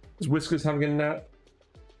 Is Whiskers having a nap?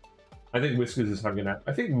 I think Whiskers is having a nap.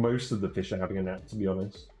 I think most of the fish are having a nap, to be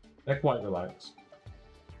honest. They're quite relaxed.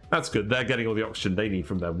 That's good. They're getting all the oxygen they need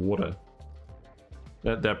from their water.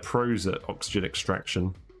 They're pros at oxygen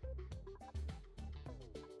extraction.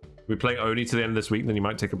 We're playing ONI to the end of this week, then you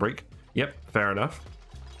might take a break. Yep, fair enough.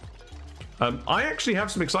 I actually have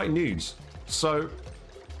some exciting news. So,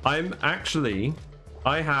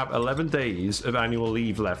 I have 11 days of annual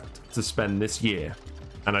leave left to spend this year.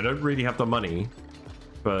 And I don't really have the money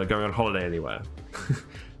for going on holiday anywhere.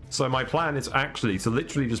 So my plan is actually to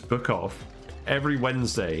literally just book off every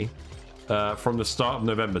Wednesday from the start of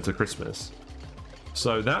November to Christmas.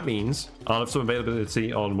 So that means I'll have some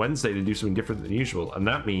availability on Wednesday to do something different than usual. And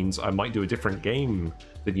that means I might do a different game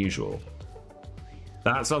than usual.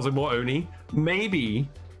 That sounds like more ONI. Maybe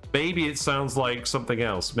it sounds like something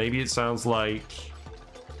else. Maybe it sounds like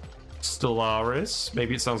Stellaris.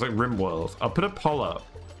 Maybe it sounds like RimWorld. I'll put a poll up.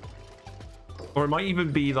 Or it might even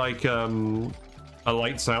be like a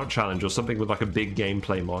lights out challenge or something with like a big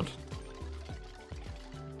gameplay mod.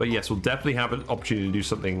 But yes, we'll definitely have an opportunity to do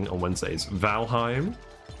something on Wednesdays. Valheim,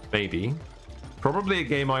 maybe. Probably a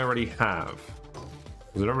game I already have,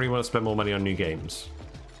 because I don't really want to spend more money on new games.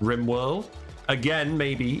 RimWorld, again,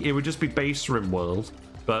 maybe. It would just be base RimWorld,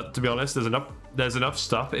 but to be honest, there's enough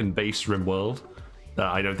stuff in base RimWorld that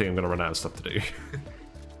I don't think I'm going to run out of stuff to do.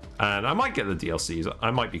 And I might get the DLCs. I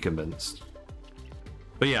might be convinced.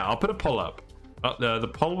 But yeah, I'll put a poll up. The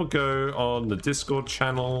poll will go on the Discord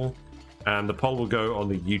channel, and the poll will go on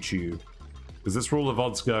the YouTube, because that's where all the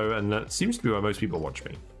VODs go, and that seems to be where most people watch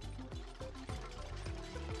me.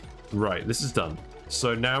 Right, this is done.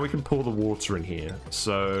 So now we can pour the water in here.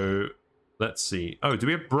 So let's see. Oh, do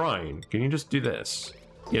we have brine? Can you just do this?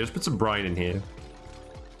 Yeah, just put some brine in here.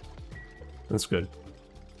 That's good.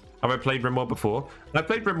 Have I played RimWorld before? I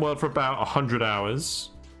played RimWorld for about 100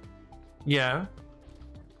 hours. Yeah.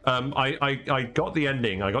 I got the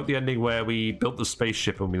ending. I got the ending where we built the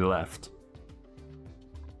spaceship and we left.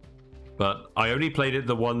 But I only played it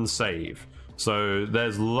the one save. So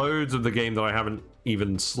there's loads of the game that I haven't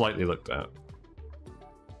even slightly looked at.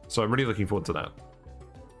 So I'm really looking forward to that.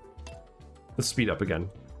 Let's speed up again.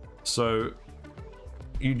 So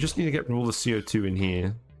you just need to get rid of all the CO2 in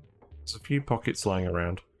here. There's a few pockets lying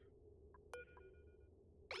around.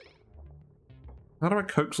 How do I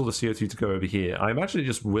coax all the CO2 to go over here? I imagine it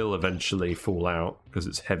just will eventually fall out because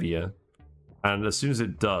it's heavier. And as soon as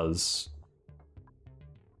it does,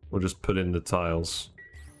 we'll just put in the tiles.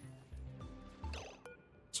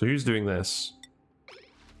 So who's doing this?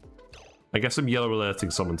 I guess I'm yellow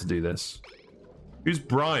alerting someone to do this. Who's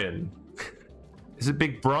Brian? Is it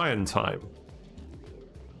Big Brian time?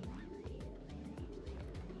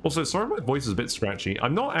 Also, sorry my voice is a bit scratchy.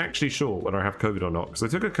 I'm not actually sure whether I have COVID or not, because I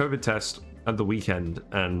took a COVID test at the weekend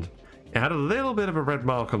and it had a little bit of a red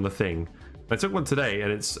mark on the thing. I took one today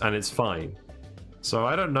and it's fine. So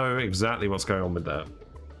I don't know exactly what's going on with that.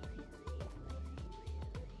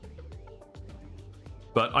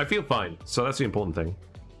 But I feel fine, so that's the important thing.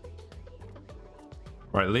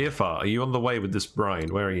 Right, Leofar, are you on the way with this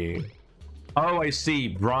brine? Where are you? Oh, I see.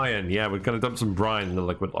 Brine. Yeah, we're going to dump some brine in the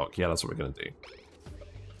liquid lock. Yeah, that's what we're going to do.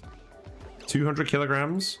 200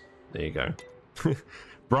 kilograms. There you go.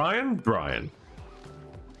 Brian.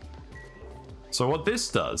 So what this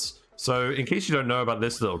does, so in case you don't know about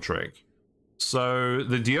this little trick, so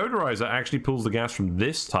the deodorizer actually pulls the gas from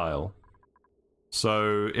this tile.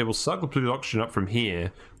 So it will suck the polluted oxygen up from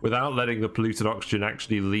here without letting the polluted oxygen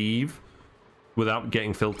actually leave without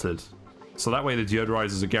getting filtered. So that way the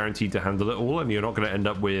deodorizers are guaranteed to handle it all and you're not going to end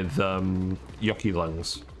up with yucky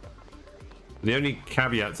lungs. The only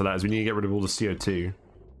caveat to that is we need to get rid of all the CO2.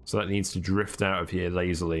 So that needs to drift out of here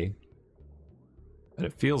lazily. And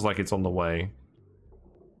it feels like it's on the way.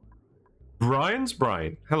 Brian's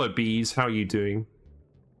Brian. Hello bees, how are you doing?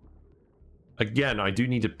 Again, I do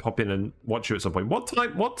need to pop in and watch you at some point. What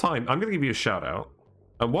time? I'm going to give you a shout out.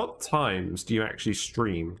 And what times do you actually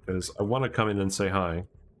stream? Because I want to come in and say hi.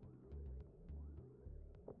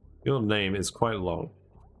 Your name is quite long.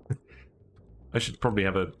 I should probably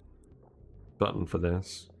have a button for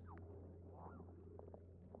this.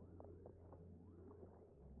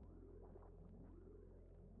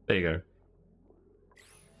 There you go.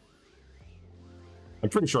 I'm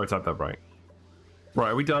pretty sure I typed that right. Right,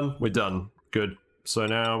 are we done? We're done. Good. So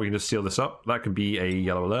now we can just seal this up. That could be a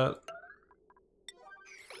yellow alert.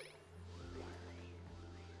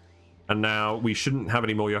 And now we shouldn't have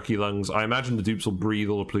any more yucky lungs. I imagine the dupes will breathe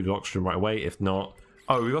all the polluted oxygen right away. If not...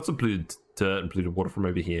 Oh, we got some polluted dirt and polluted water from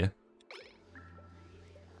over here.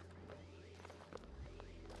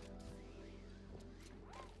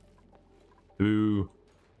 Ooh.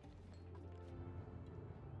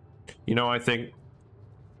 You know, I think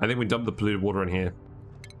we dumped the polluted water in here.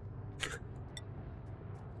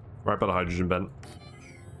 Right by the hydrogen vent.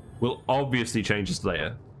 We'll obviously change this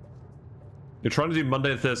later. You're trying to do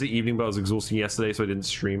Monday and Thursday evening, but I was exhausted yesterday, so I didn't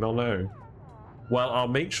stream. Oh no. Well, I'll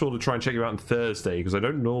make sure to try and check you out on Thursday, because I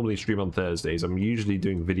don't normally stream on Thursdays. I'm usually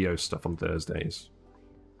doing video stuff on Thursdays.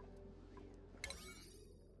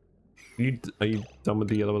 Are you done with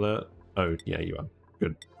the yellow alert? Oh, yeah, you are.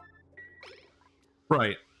 Good.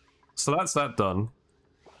 Right. So that's that done.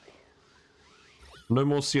 No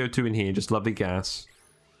more CO2 in here, just lovely gas.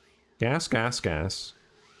 Gas.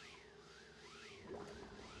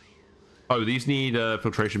 Oh, these need a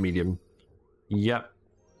filtration medium. Yep.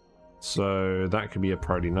 So that could be a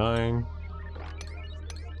priority 9.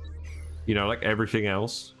 You know, like everything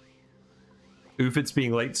else. Oof, it's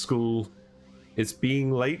being late school. It's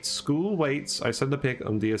being late school. Wait, I sent a pic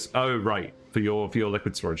on DS. Oh, right. For your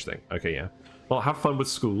liquid storage thing. Okay, yeah. Well, have fun with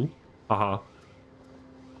school. Haha.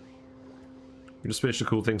 We just finished a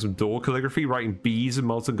cool thing. Some door calligraphy. Writing bees in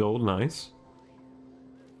molten gold. Nice.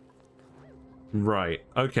 Right.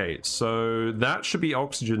 Okay, so that should be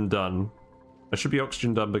oxygen done. That should be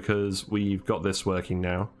oxygen done because we've got this working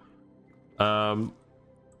now.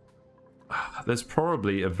 There's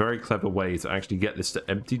probably a very clever way to actually get this to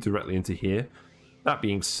empty directly into here. That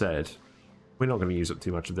being said, we're not going to use up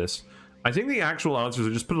too much of this. I think the actual answer is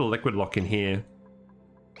to just put a liquid lock in here.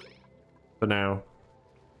 For now.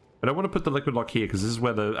 I don't want to put the liquid lock here because this is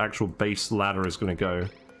where the actual base ladder is going to go.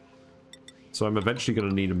 So I'm eventually going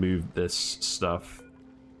to need to move this stuff.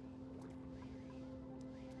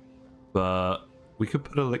 But we could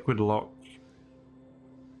put a liquid lock.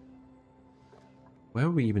 Where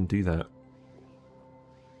would we even do that?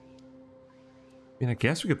 I mean, I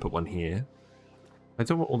guess we could put one here. I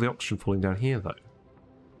don't want all the oxygen falling down here, though.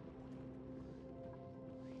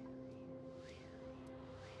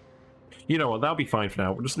 You know what? That'll be fine for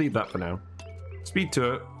now. We'll just leave that for now. Speed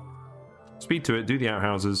to it. Speed to it. Do the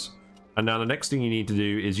outhouses. And now the next thing you need to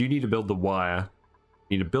do is you need to build the wire.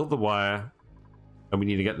 You need to build the wire. And we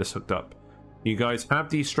need to get this hooked up. You guys have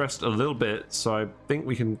de-stressed a little bit, so I think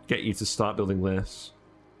we can get you to start building this.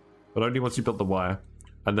 But only once you build the wire.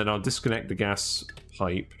 And then I'll disconnect the gas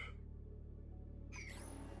pipe.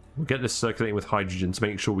 We'll get this circulating with hydrogen to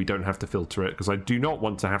make sure we don't have to filter it, because I do not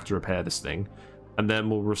want to have to repair this thing. And then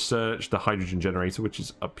we'll research the hydrogen generator, which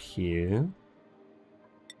is up here.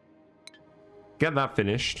 Get that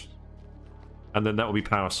finished. And then that will be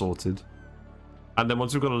power sorted. And then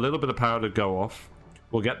once we've got a little bit of power to go off,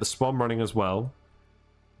 we'll get the SPOM running as well.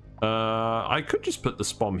 I could just put the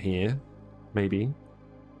SPOM here. Maybe.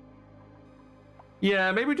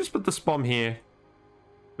 Yeah, maybe just put the SPOM here.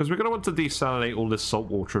 Because we're going to want to desalinate all this salt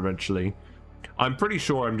water eventually. I'm pretty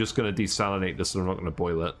sure I'm just going to desalinate this and I'm not going to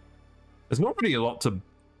boil it. There's not really a lot to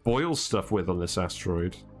boil stuff with on this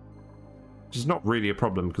asteroid. Which is not really a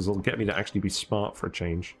problem because it'll get me to actually be smart for a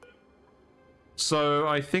change. So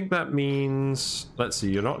I think that means... Let's see,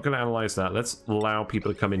 you're not going to analyze that. Let's allow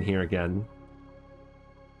people to come in here again.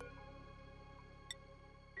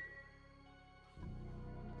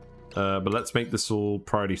 But let's make this all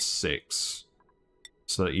priority 6.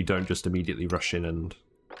 So that you don't just immediately rush in and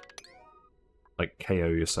like KO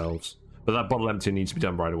yourselves. But that bottle empty needs to be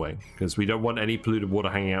done right away, because we don't want any polluted water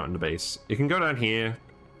hanging out in the base. It can go down here,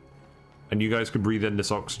 and you guys can breathe in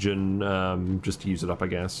this oxygen just to use it up, I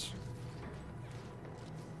guess.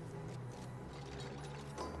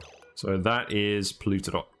 So that is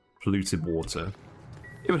polluted water.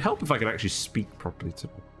 It would help if I could actually speak properly to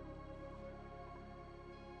them.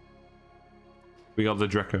 We got the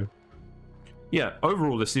Draco. Yeah,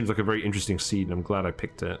 overall this seems like a very interesting seed, and I'm glad I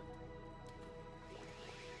picked it.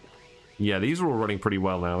 Yeah, these are all running pretty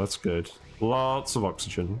well now, that's good. Lots of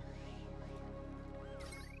oxygen.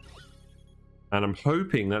 And I'm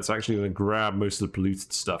hoping that's actually going to grab most of the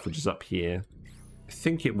polluted stuff, which is up here. I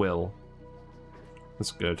think it will.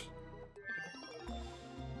 That's good.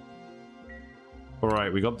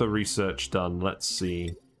 Alright, we got the research done. Let's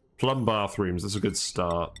see. Plum bathrooms, that's a good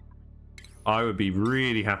start. I would be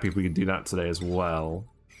really happy if we could do that today as well.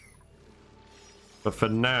 But for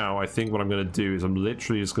now, I think what I'm going to do is I'm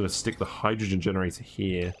literally just going to stick the hydrogen generator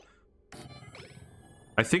here.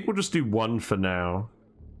 I think we'll just do one for now.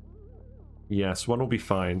 Yes, one will be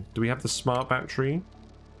fine. Do we have the smart battery?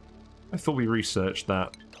 I thought we researched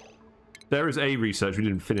that. There is a research, we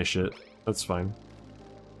didn't finish it. That's fine.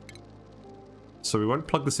 So we won't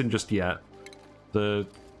plug this in just yet. The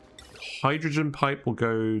hydrogen pipe will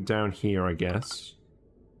go down here, I guess.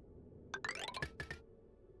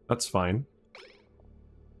 That's fine.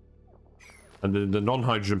 And then the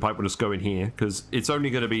non-hydrogen pipe will just go in here, because it's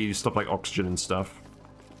only going to be stuff like oxygen and stuff.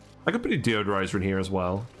 I could put a deodorizer in here as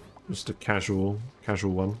well. Just a casual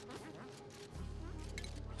one.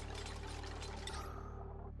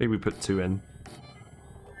 Maybe we put 2 in.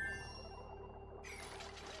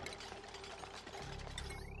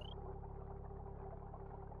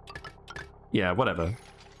 Yeah, whatever.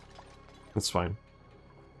 That's fine.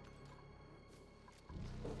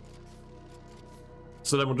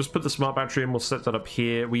 So then we'll just put the smart battery in, we'll set that up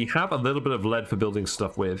here. We have a little bit of lead for building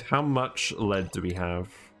stuff with. How much lead do we have?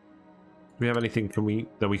 Do we have anything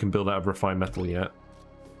that we can build out of refined metal yet?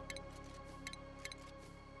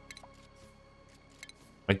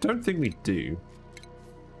 I don't think we do.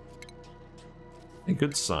 A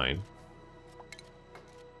good sign.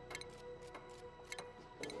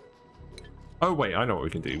 Oh wait, I know what we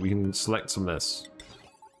can do. We can select some of this.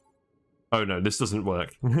 Oh no, this doesn't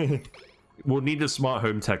work. We'll need a smart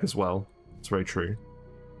home tech as well. It's very true.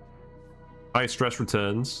 High stress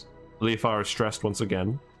returns. Leofar is stressed once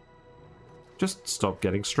again. Just stop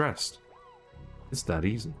getting stressed. It's that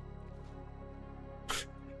easy.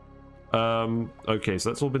 Okay, so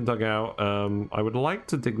that's all been dug out. I would like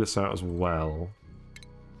to dig this out as well.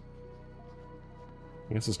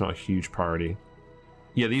 I guess it's not a huge priority.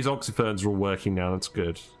 Yeah, these Oxyferns are all working now, that's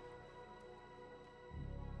good.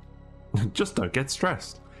 Just don't get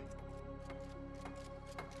stressed.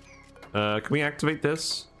 Can we activate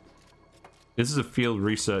this? This is a field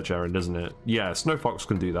research errand, isn't it? Yeah, Snowfox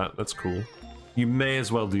can do that, that's cool. You may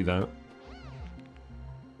as well do that.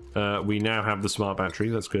 We now have the smart battery,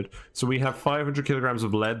 that's good. So we have 500 kilograms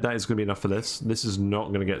of lead, that is going to be enough for this. This is not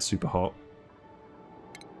going to get super hot.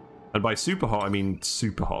 And by super hot, I mean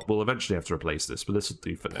super hot. We'll eventually have to replace this, but this will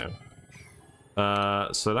do for now.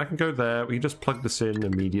 So that can go there. We can just plug this in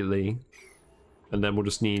immediately. And then we'll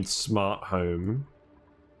just need smart home.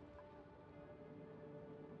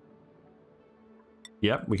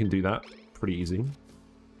 Yep, we can do that. Pretty easy.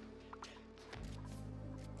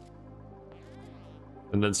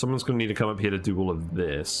 And then someone's going to need to come up here to do all of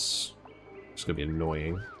this. It's going to be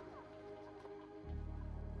annoying.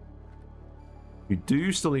 We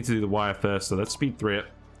do still need to do the wire first, so let's speed through it.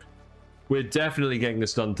 We're definitely getting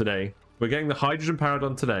this done today. We're getting the hydrogen power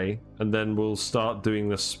done today, and then we'll start doing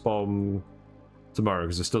the SPOM tomorrow,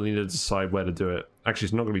 because I still need to decide where to do it. Actually,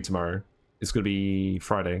 it's not going to be tomorrow. It's going to be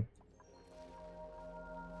Friday.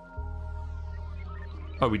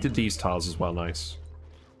 Oh, we did these tiles as well, nice.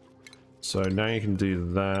 So now you can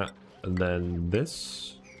do that, and then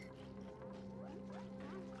this.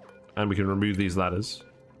 And we can remove these ladders.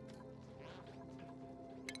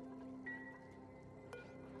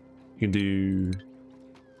 You can do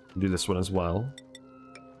this one as well.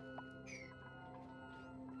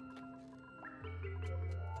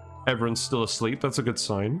 Everyone's still asleep, that's a good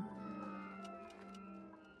sign.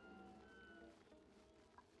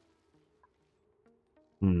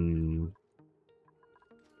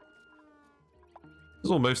 This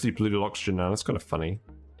is all mostly polluted oxygen now, that's kind of funny.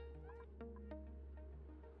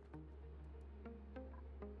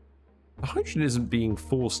 The hydrogen isn't being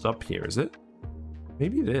forced up here, is it?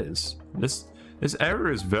 Maybe it is. This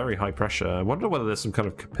area is very high pressure. I wonder whether there's some kind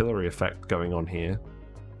of capillary effect going on here.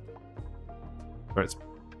 Where it's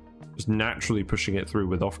just naturally pushing it through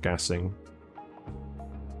with off-gassing.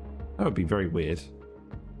 That would be very weird.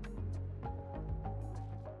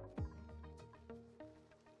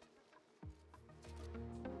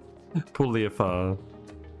 Pull the afar.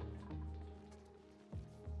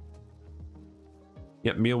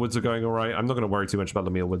 Yep, mealwoods are going alright. I'm not going to worry too much about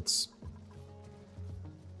the mealwoods.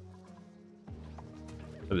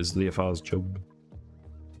 That is Leofar's job.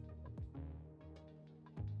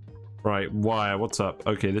 Right, wire, what's up?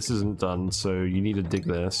 Okay, this isn't done, so you need to dig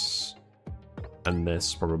this. And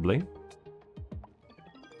this, probably.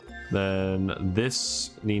 Then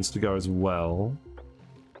this needs to go as well.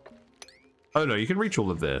 Oh no, you can reach all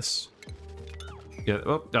of this. Yeah,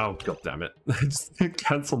 oh god damn it. Just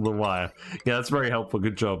cancel the wire. Yeah, that's very helpful.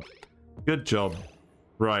 Good job. Good job.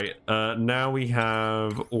 Right, now we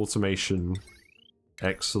have automation.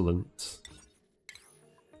 Excellent.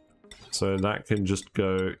 So that can just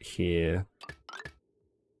go here.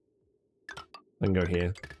 And go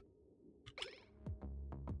here.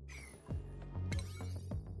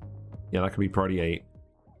 Yeah, that could be priority 8.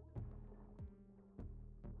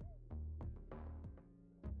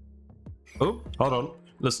 Oh, hold on.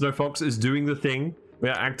 The Snow Fox is doing the thing. We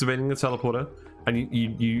are activating the teleporter. And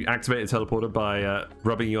you activate the teleporter by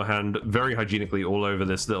rubbing your hand very hygienically all over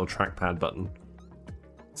this little trackpad button.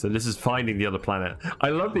 So this is finding the other planet. I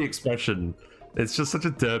love the expression. It's just such a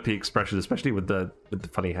derpy expression, especially with the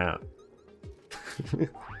funny hat.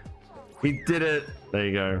 We did it. There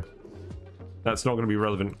you go. That's not going to be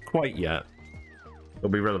relevant quite yet. It'll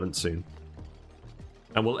be relevant soon.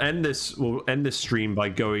 And we'll end this stream by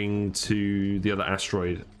going to the other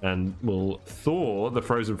asteroid, and we'll thaw the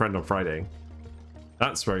frozen friend on Friday.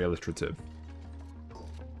 That's very alliterative.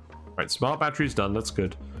 Right, smart battery's done. That's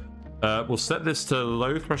good. We'll set this to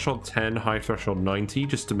low threshold 10, high threshold 90,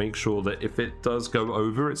 just to make sure that if it does go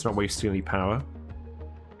over, it's not wasting any power.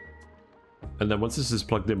 And then once this is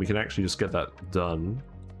plugged in, we can actually just get that done.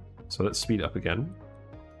 So let's speed up again.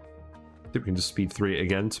 I think we can just speed 3 it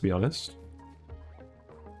again, to be honest.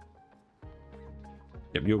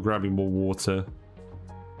 Yep, you're grabbing more water.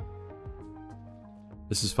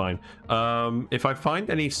 This is fine. If I find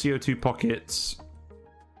any CO2 pockets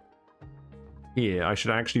here, I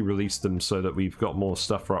should actually release them so that we've got more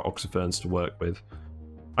stuff for our Oxyferns to work with.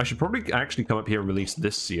 I should probably actually come up here and release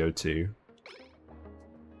this CO2.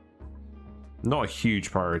 Not a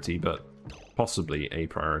huge priority, but possibly a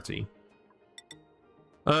priority.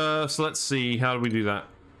 So let's see, how do we do that?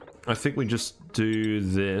 I think we just do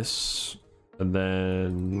this, and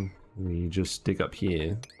then we just dig up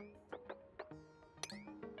here.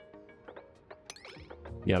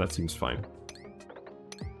 Yeah, that seems fine.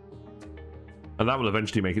 And that will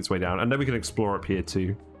eventually make its way down, and then we can explore up here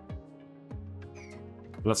too.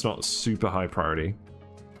 That's not super high priority.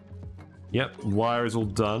 Yep, wire is all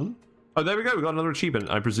done. Oh, there we go, we got another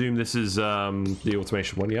achievement. I presume this is the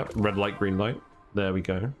automation one. Yep, red light, green light. There we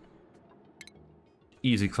go.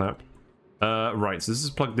 Easy clap. Right, so this is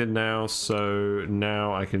plugged in now, so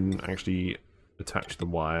now I can actually attach the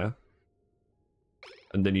wire.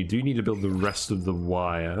 And then you do need to build the rest of the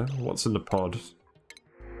wire. What's in the pod?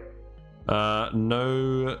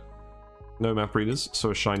 No map readers,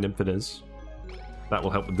 so a shine nymph it is. That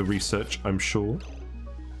will help with the research, I'm sure.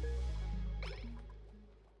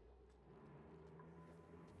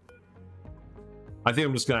 I think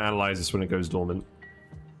I'm just going to analyze this when it goes dormant.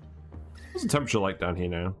 What's the temperature like down here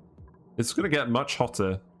now? It's going to get much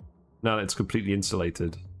hotter now that it's completely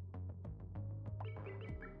insulated.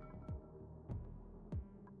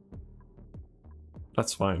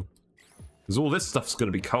 That's fine. Because all this stuff's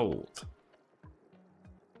going to be cold.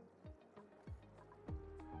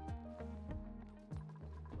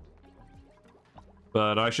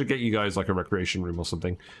 But I should get you guys like a recreation room or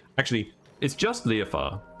something. Actually, it's just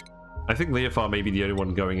Leofar. I think Leofar may be the only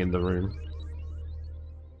one going in the room.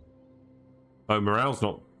 Oh, morale's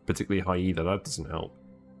not particularly high either. That doesn't help.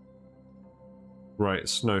 Right,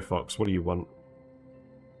 Snow Fox, what do you want?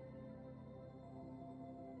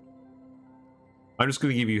 I'm just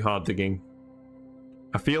going to give you hard digging.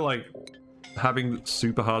 I feel like having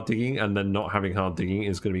super hard digging and then not having hard digging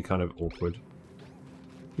is going to be kind of awkward.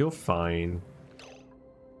 You're fine.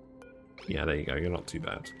 Yeah, there you go. You're not too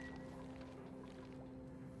bad.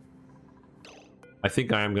 I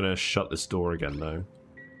think I am going to shut this door again, though.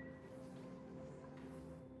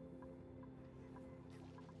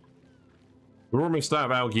 We're almost out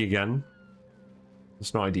of algae again.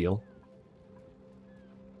 That's not ideal.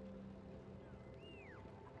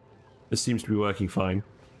 This seems to be working fine.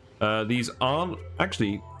 These aren't...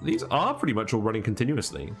 Actually, these are pretty much all running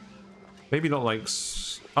continuously. Maybe not like...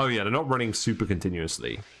 Oh yeah, they're not running super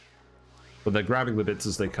continuously. But they're grabbing the bits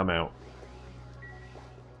as they come out.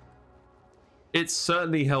 It's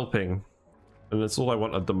certainly helping. And that's all I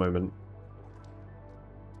want at the moment.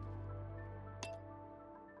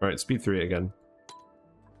 Alright, speed 3 again.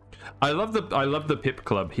 I love the Pip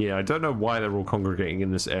Club here. I don't know why they're all congregating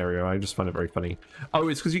in this area. I just find it very funny. Oh,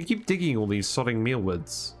 it's because you keep digging all these sodding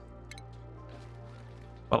mealwoods.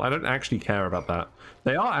 Well, I don't actually care about that.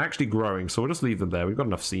 They are actually growing, so we'll just leave them there. We've got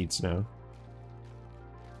enough seeds now.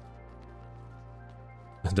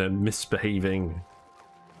 They're misbehaving.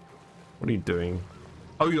 What are you doing?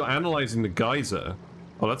 Oh, you're analyzing the geyser.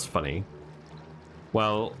 Oh, that's funny.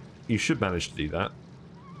 Well, you should manage to do that.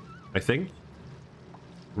 I think.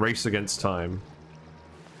 Race against time.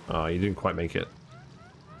 Oh, you didn't quite make it.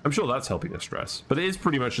 I'm sure that's helping the stress. But it is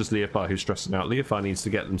pretty much just Leofar who's stressing out. Leofar needs to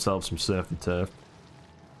get themselves some surf and turf.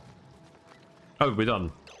 Oh, we're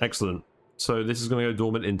done. Excellent. So this is going to go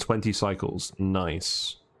dormant in 20 cycles.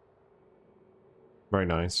 Nice. Very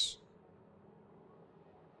nice.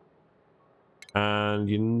 And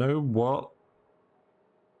you know what?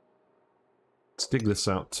 Let's dig this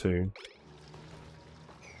out too.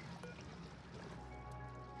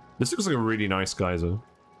 This looks like a really nice geyser.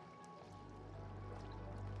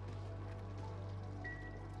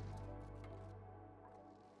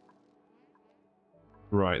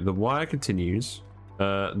 Right, the wire continues.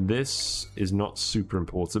 This is not super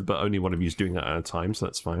important, but only one of you is doing that at a time, so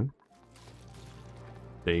that's fine.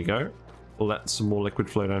 There you go. Let some more liquid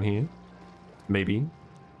flow down here. Maybe.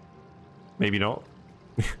 Maybe not.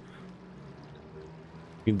 You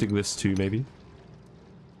can dig this too, maybe.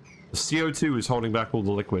 The CO2 is holding back all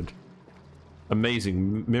the liquid.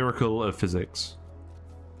 Amazing. Miracle of physics.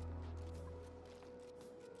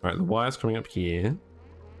 Alright, the wire's coming up here.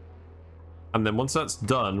 And then once that's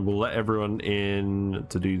done, we'll let everyone in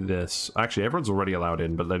to do this. Actually, everyone's already allowed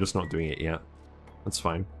in, but they're just not doing it yet. That's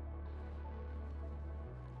fine.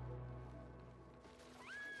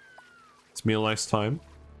 It's meal ice time.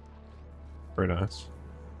 Very nice.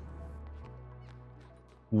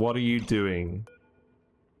 What are you doing?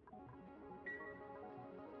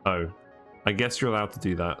 Oh, I guess you're allowed to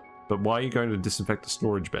do that. But why are you going to disinfect the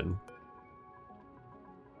storage bin?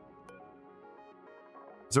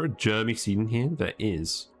 Is there a germy seed in here? There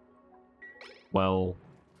is. Well,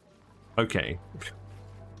 okay.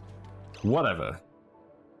 Whatever.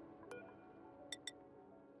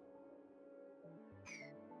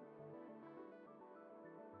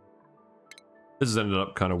 This has ended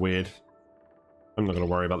up kind of weird. I'm not going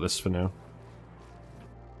to worry about this for now.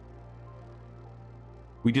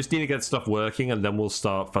 We just need to get stuff working and then we'll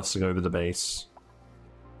start fussing over the base.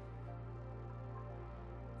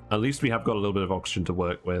 At least we have got a little bit of oxygen to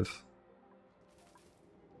work with.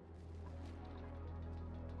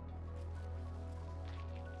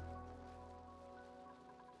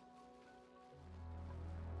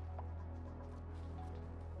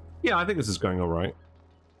 Yeah, I think this is going alright.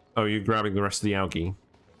 Oh, you're grabbing the rest of the algae.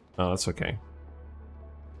 Oh, that's okay.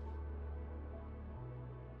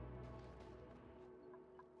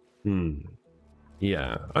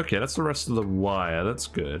 Yeah. Okay, that's the rest of the wire. That's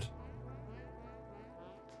good.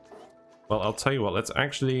 Well, I'll tell you what. Let's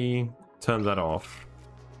actually turn that off.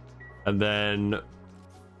 And then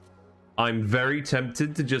I'm very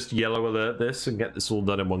tempted to just yellow alert this and get this all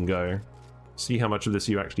done in one go. See how much of this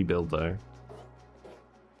you actually build, though.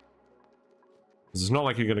 It's not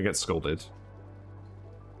like you're going to get scolded.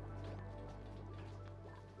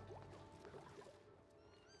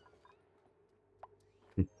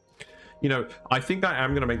 You know, I think I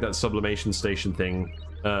am going to make that sublimation station thing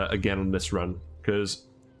again on this run, because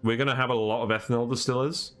we're going to have a lot of ethanol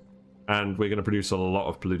distillers, and we're going to produce a lot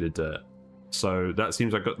of polluted dirt. So that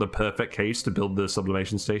seems like the perfect case to build the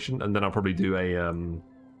sublimation station, and then I'll probably do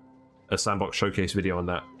a sandbox showcase video on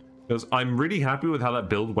that. Because I'm really happy with how that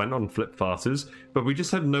build went on Flip Farters, but we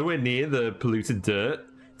just had nowhere near the polluted dirt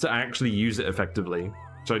to actually use it effectively,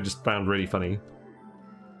 which I just found really funny.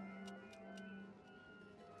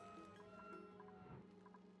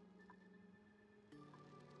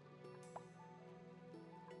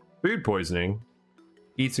 Food poisoning?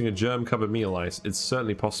 Eating a germ-covered meal ice? It's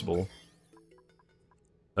certainly possible.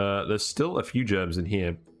 There's still a few germs in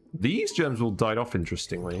here. These germs all died off,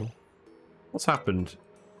 interestingly. What's happened?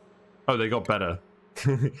 Oh, they got better.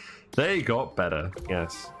 They got better,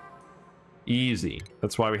 yes. Easy.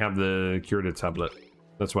 That's why we have the curative tablet.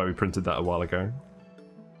 That's why we printed that a while ago.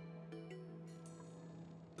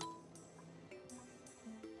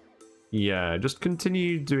 Yeah, just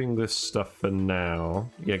continue doing this stuff for now.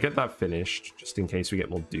 Yeah, get that finished, just in case we get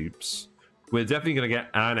more dupes. We're definitely going to get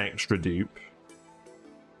an extra dupe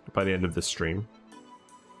by the end of this stream.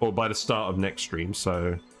 Or by the start of next stream,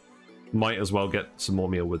 so might as well get some more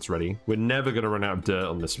mealwoods ready. We're never going to run out of dirt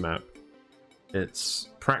on this map. It's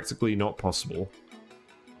practically not possible.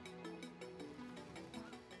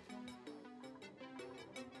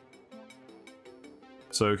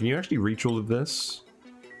 So can you actually reach all of this?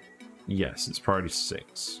 Yes, it's priority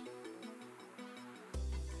 6.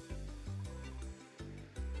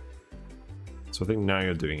 So I think now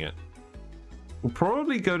you're doing it. We'll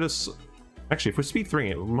probably go to... Actually, if we're speed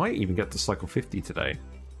 3ing it, we might even get to cycle 50 today.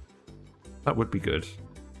 That would be good.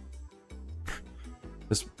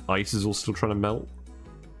 This ice is all still trying to melt.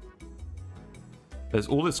 There's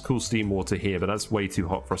all this cool steam water here, but that's way too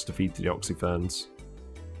hot for us to feed to the Oxyferns.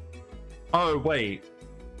 Oh, wait.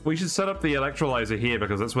 We should set up the electrolyzer here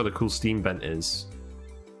because that's where the cool steam vent is.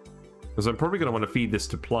 Because I'm probably going to want to feed this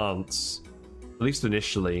to plants, at least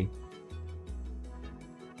initially.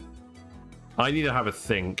 I need to have a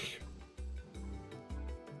think.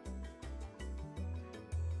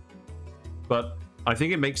 But I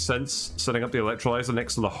think it makes sense setting up the electrolyzer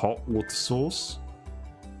next to the hot water source.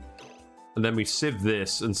 And then we sieve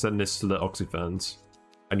this and send this to the Oxyferns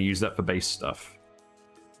and use that for base stuff.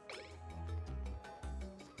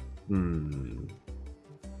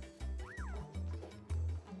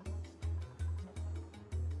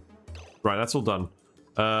 Right, that's all done.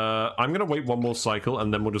 I'm going to wait one more cycle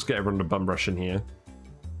and then we'll just get everyone to bum rush in here.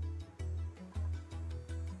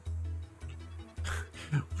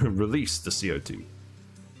 Release the CO2.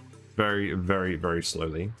 Very, very, very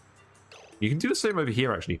slowly. You can do the same over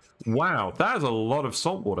here, actually. Wow, that is a lot of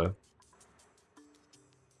salt water.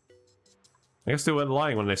 I guess they weren't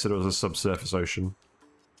lying when they said it was a subsurface ocean.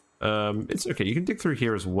 It's okay. You can dig through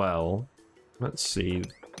here as well. Let's see.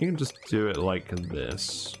 You can just do it like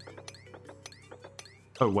this.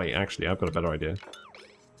 Oh, wait. Actually, I've got a better idea.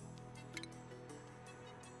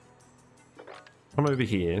 Come over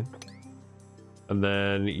here. And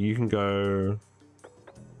then you can go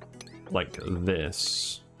like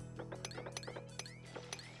this.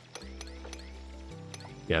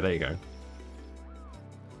 Yeah, there you go.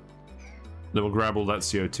 Then we'll grab all that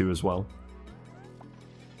CO2 as well.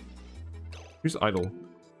 Who's idle?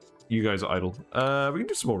 You guys are idle. We can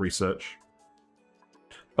do some more research.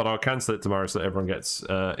 But I'll cancel it tomorrow so that everyone gets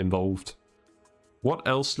involved. What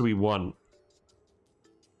else do we want?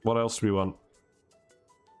 What else do we want?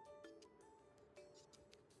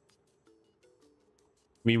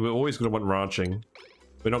 I mean, we're always going to want ranching.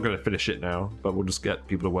 We're not going to finish it now, but we'll just get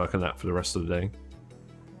people to work on that for the rest of the day.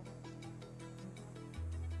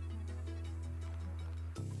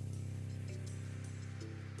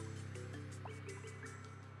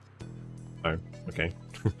 Oh, okay.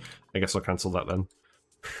 I guess I'll cancel that then.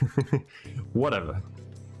 Whatever.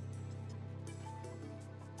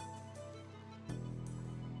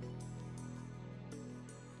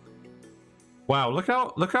 Wow, look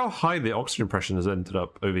how high the oxygen pressure has ended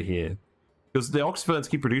up over here. Because the Oxyferns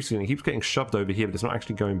keep producing and it keeps getting shoved over here, but it's not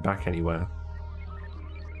actually going back anywhere.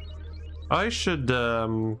 I should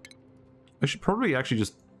probably actually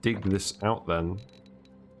just dig this out then.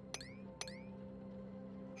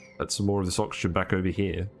 Let some more of this oxygen back over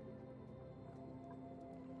here.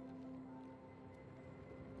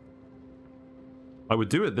 I would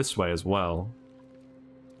do it this way as well.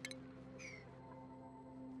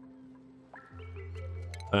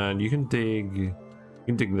 And you can dig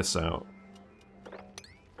this out.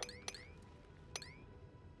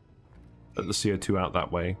 Let the CO2 out that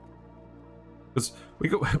way. Because we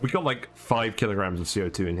got like 5 kilograms of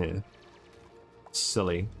CO2 in here.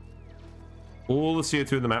 Silly. All the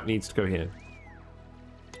CO2 in the map needs to go here.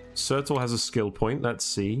 Sertal has a skill point. Let's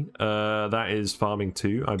see. That is farming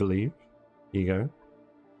 2, I believe. Here you go.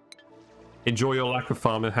 Enjoy your lack of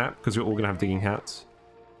farming hat, because we're all going to have digging hats.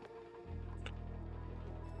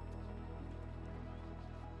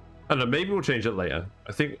 I don't know, maybe we'll change it later.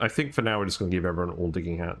 I think for now we're just going to give everyone all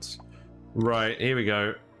digging hats. Right, here we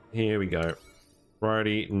go. Here we go.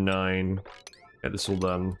 Priority 9. Get this all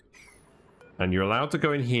done. And you're allowed to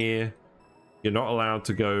go in here. You're not allowed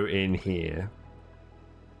to go in here.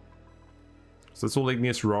 So that's all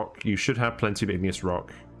igneous rock. You should have plenty of igneous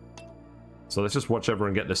rock. So let's just watch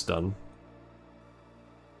everyone get this done.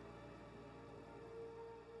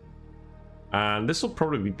 And this will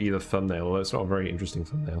probably be the thumbnail, although it's not a very interesting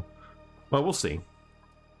thumbnail. Well, we'll see.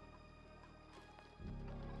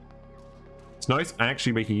 It's nice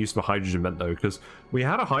actually making use of a hydrogen vent though, because we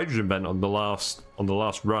had a hydrogen vent on the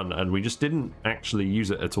last run, and we just didn't actually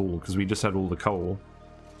use it at all because we just had all the coal.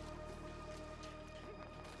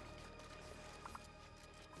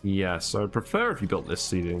 Yeah, so I'd prefer if you built this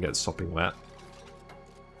so you didn't get sopping wet.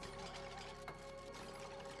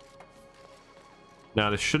 Now,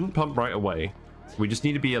 this shouldn't pump right away. We just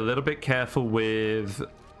need to be a little bit careful with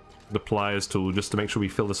the pliers tool just to make sure we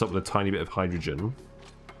fill this up with a tiny bit of hydrogen.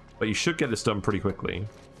 But you should get this done pretty quickly.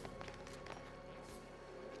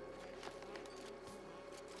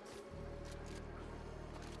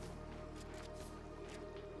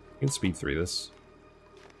 You can speed through this.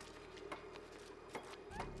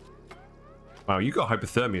 Wow, you got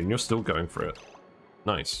hypothermia and you're still going for it.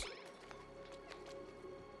 Nice.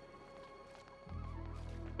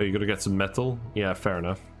 Oh, you gotta get some metal? Yeah, fair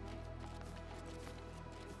enough.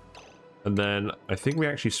 And then I think we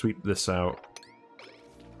actually sweep this out.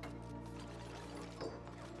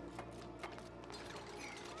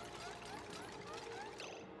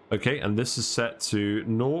 Okay, and this is set to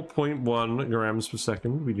 0.1 grams per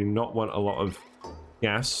second. We do not want a lot of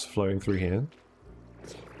gas flowing through here.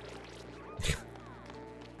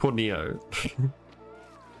 Poor Neo.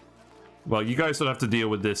 Well, you guys don't have to deal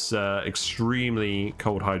with this extremely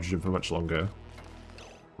cold hydrogen for much longer.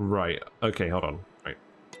 Right. Okay, hold on. Right.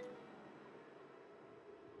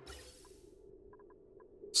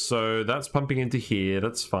 So that's pumping into here.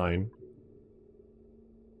 That's fine.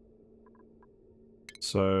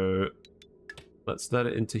 So let's let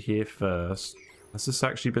it into here first. Has this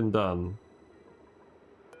actually been done?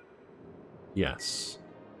 Yes.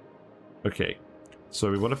 Okay.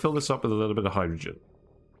 So we want to fill this up with a little bit of hydrogen.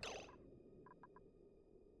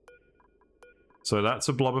 So that's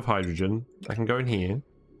a blob of hydrogen. That can go in here.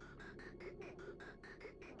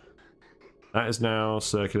 That is now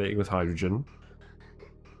circulating with hydrogen.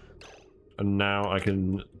 And now I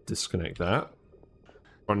can disconnect that.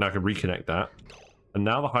 Or now I can reconnect that. And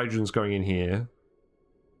now the hydrogen's going in here.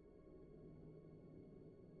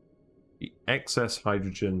 The excess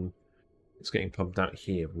hydrogen is getting pumped out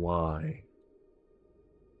here. Why?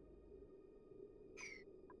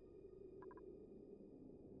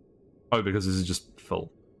 Oh, because this is just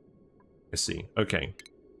full. I see. Okay.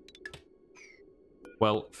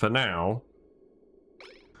 Well, for now,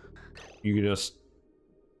 you can just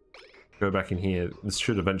go back in here. This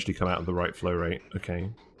should eventually come out at the right flow rate. Okay.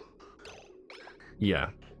 Yeah.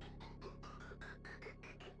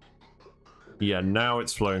 Yeah, now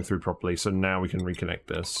it's flowing through properly, so now we can reconnect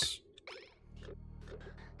this.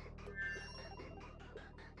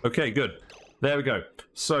 Okay, good. There we go.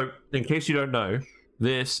 So, in case you don't know,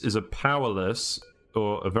 this is a powerless,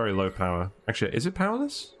 or a very low power. Actually, is it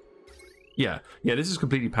powerless? Yeah, this is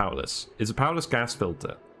completely powerless. It's a powerless gas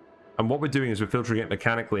filter. And what we're doing is we're filtering it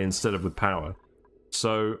mechanically instead of with power.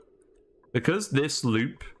 So, because this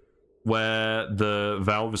loop where the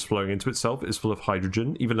valve is flowing into itself is full of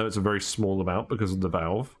hydrogen, even though it's a very small amount because of the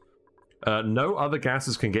valve, no other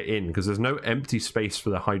gases can get in because there's no empty space for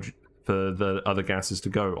the other gases to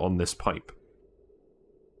go on this pipe.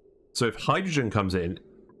 So if hydrogen comes in,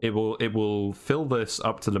 it will fill this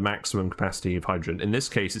up to the maximum capacity of hydrogen. In this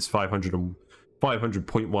case, it's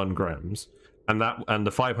 500.1 grams, and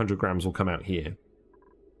the 500 grams will come out here.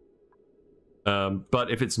 But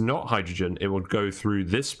if it's not hydrogen, it will go through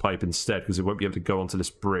this pipe instead because it won't be able to go onto this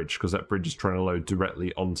bridge because that bridge is trying to load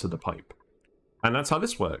directly onto the pipe. And that's how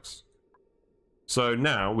this works. So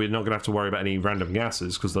now we're not going to have to worry about any random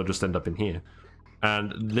gases because they'll just end up in here.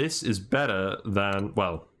 And this is better than,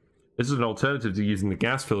 well, this is an alternative to using the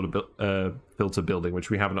gas filter building, which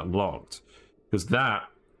we haven't unlocked, because that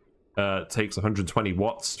takes 120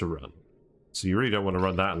 watts to run. So you really don't want to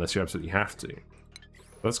run that unless you absolutely have to.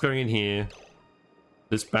 That's going in here.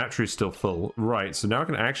 This battery is still full. Right, so now I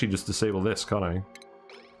can actually just disable this, can't I?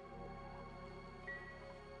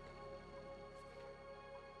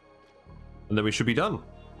 And then we should be done.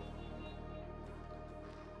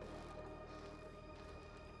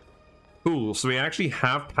 Cool, so we actually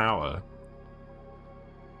have power.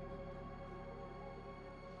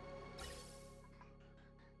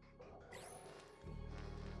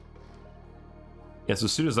 Yes,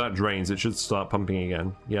 as soon as that drains, it should start pumping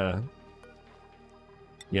again. Yeah.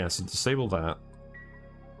 Yeah, so disable that.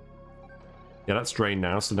 Yeah, that's drained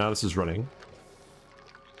now, so now this is running. You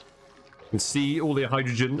can see all the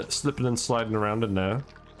hydrogen slipping and sliding around in there,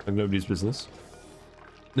 like nobody's business.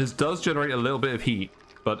 This does generate a little bit of heat,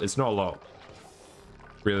 but it's not a lot,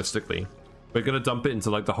 realistically. We're going to dump it into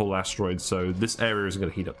like the whole asteroid, so this area isn't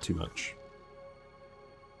going to heat up too much.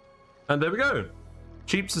 And there we go.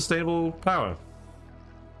 Cheap, sustainable power.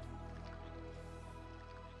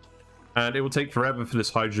 And it will take forever for this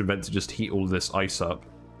hydrogen vent to just heat all this ice up.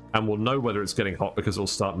 And we'll know whether it's getting hot because it'll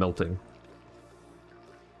start melting.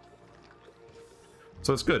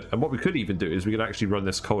 So it's good. And what we could even do is we could actually run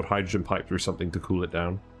this cold hydrogen pipe through something to cool it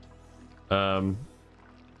down.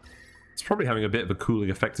 It's probably having a bit of a cooling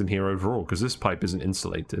effect in here overall, because this pipe isn't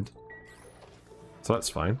insulated. So that's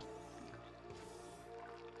fine.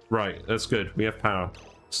 Right, that's good. We have power.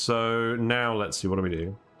 So now let's see, what do we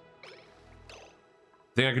do?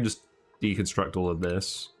 I think I can just deconstruct all of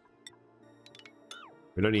this.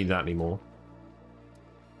 We don't need that anymore.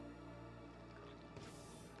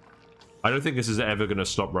 I don't think this is ever going to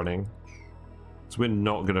stop running. So we're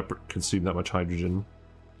not going to consume that much hydrogen.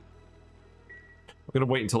 I'm going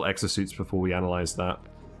to wait until exosuits before we analyze that.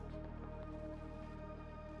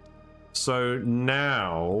 So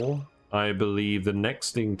now, I believe the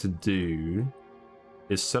next thing to do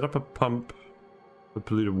is set up a pump for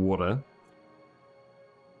polluted water.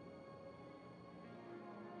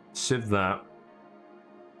 Sieve that.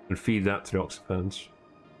 And feed that to the Oxyferns.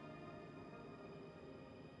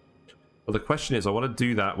 Well, the question is, I want to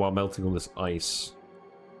do that while melting all this ice.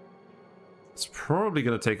 It's probably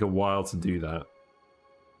going to take a while to do that.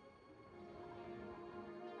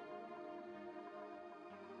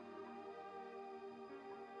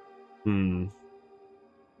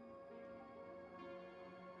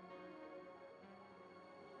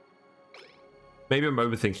 Maybe I'm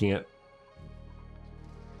overthinking it.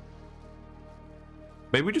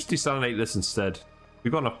 Maybe we just desalinate this instead.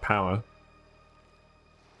 We've got enough power.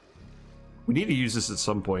 We need to use this at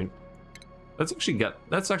some point. Let's actually get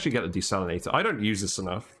a desalinator. I don't use this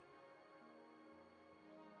enough.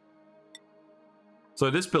 So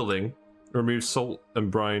this building removes salt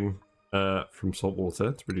and brine from salt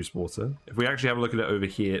water to produce water. If we actually have a look at it over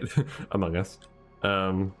here, among us,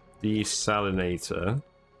 desalinator.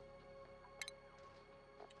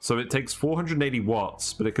 So it takes 480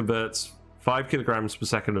 watts, but it converts 5 kilograms per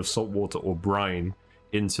second of salt water or brine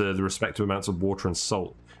into the respective amounts of water and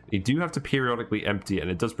salt. You do have to periodically empty it, and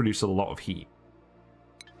it does produce a lot of heat.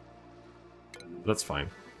 That's fine.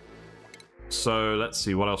 So let's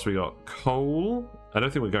see, what else we got? Coal. I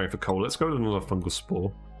don't think we're going for coal. Let's go with another fungal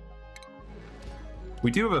spore. We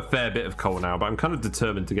do have a fair bit of coal now, but I'm kind of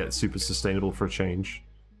determined to get super sustainable for a change.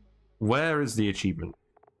 Where is the achievement?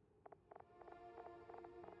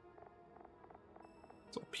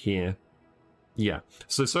 It's up here. Yeah.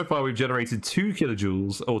 So far we've generated 2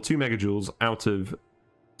 kilojoules, or 2 megajoules out of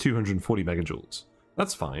 240 megajoules.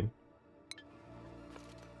 That's fine.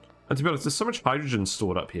 And to be honest, there's so much hydrogen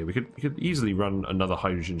stored up here. We could easily run another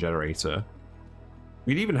hydrogen generator.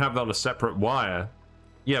 We could even have that on a separate wire.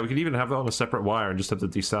 Yeah, we could even have that on a separate wire and just have the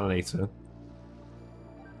desalinator.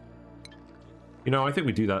 You know, I think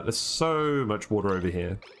we do that. There's so much water over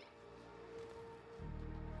here.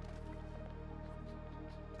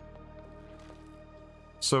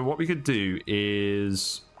 So what we could do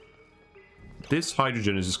is... this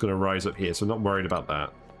hydrogen is just going to rise up here, so I'm not worried about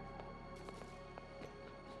that.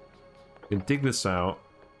 We can dig this out.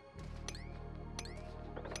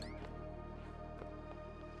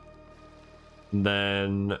 And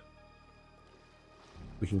then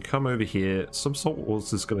we can come over here. Some salt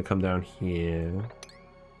water is going to come down here.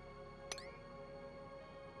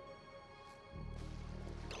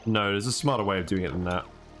 No, there's a smarter way of doing it than that.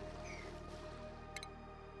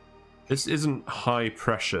 This isn't high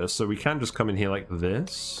pressure, so we can just come in here like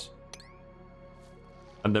this.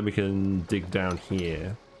 And then we can dig down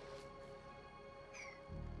here.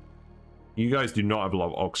 You guys do not have a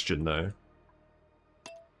lot of oxygen, though.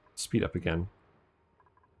 Speed up again.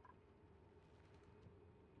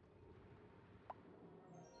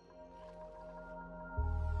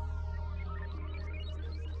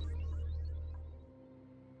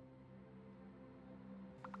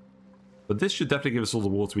 But this should definitely give us all the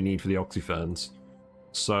water we need for the Oxyferns.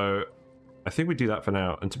 So, I think we do that for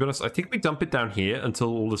now. And to be honest, I think we dump it down here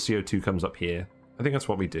until all the CO2 comes up here. I think that's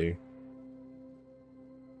what we do.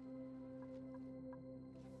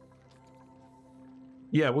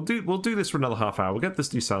 Yeah, we'll do this for another half hour. We'll get this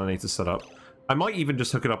desalinator set up. I might even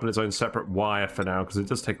just hook it up in its own separate wire for now, because it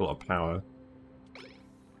does take a lot of power.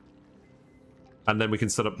 And then we can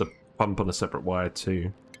set up the pump on a separate wire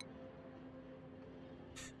too.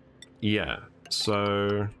 Yeah,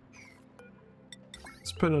 so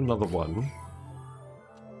let's put another one.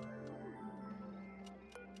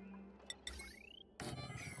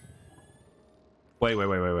 Wait.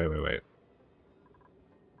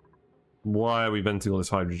 Why are we venting all this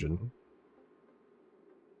hydrogen?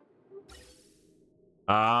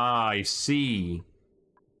 Ah, I see.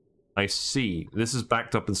 I see. This is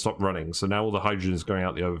backed up and stopped running, so now all the hydrogen is going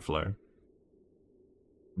out the overflow.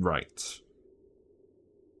 Right.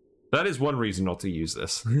 That is one reason not to use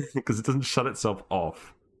this, because it doesn't shut itself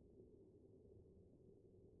off.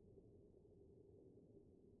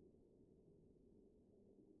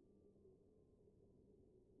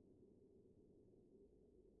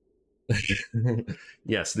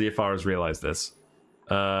 Yes, the AFR has realized this.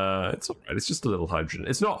 It's alright, it's just a little hydrogen.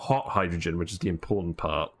 It's not hot hydrogen, which is the important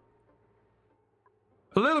part.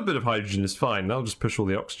 A little bit of hydrogen is fine. I'll just push all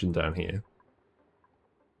the oxygen down here.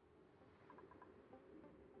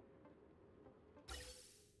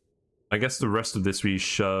 I guess the rest of this we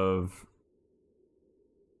shove...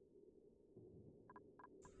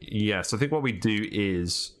 Yes, I think what we do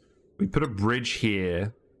is we put a bridge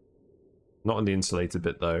here. Not on the insulated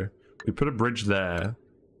bit, though. We put a bridge there.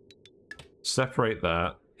 Separate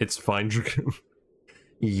that. It's Finedrogen.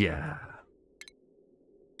 Yeah.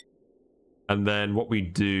 And then what we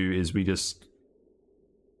do is we just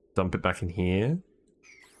dump it back in here.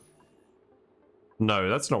 No,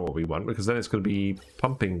 that's not what we want, because then it's going to be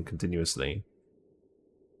pumping continuously.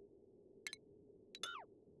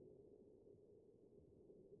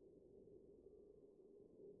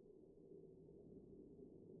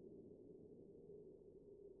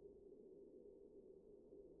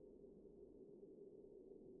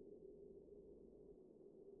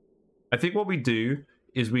 I think what we do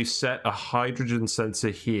is we set a hydrogen sensor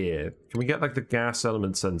here. Can we get like the gas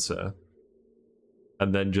element sensor?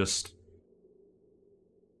 And then just...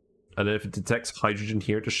 And then if it detects hydrogen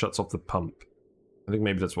here, it just shuts off the pump. I think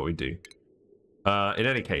maybe that's what we do. In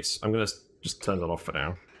any case, I'm going to just turn that off for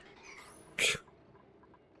now.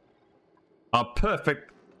 Our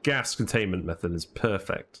perfect gas containment method is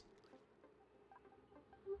perfect.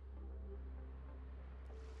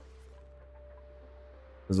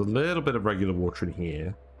 There's a little bit of regular water in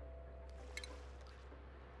here.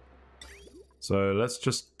 So let's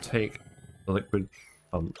just take a liquid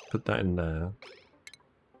pump, put that in there.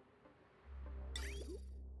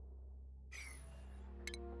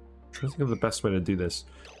 I'm trying to think of the best way to do this.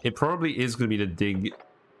 It probably is going to be to dig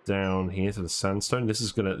down here to the sandstone. This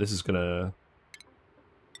is gonna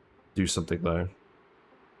do something though.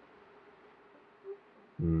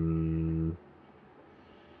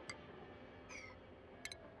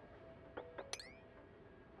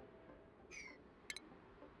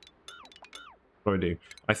 What do I do?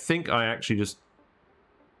 I think I actually just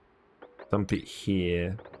dump it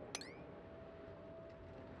here.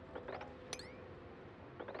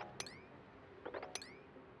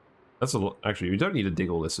 That's a lot. Actually, we don't need to dig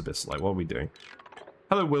all this abyss. Like, what are we doing?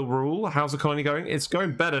 Hello, Will Rule. How's the colony going? It's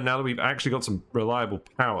going better now that we've actually got some reliable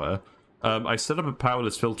power. I set up a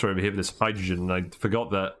powerless filter over here for this hydrogen, and I forgot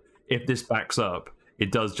that if this backs up,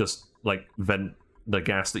 it does just, like, vent the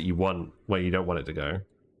gas that you want where you don't want it to go.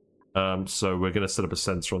 So we're going to set up a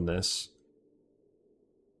sensor on this.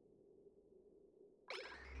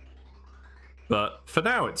 But for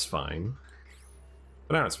now, it's fine.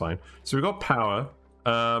 For now, it's fine. So we've got power.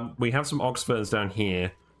 We have some Oxyferns down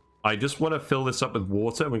here. I just want to fill this up with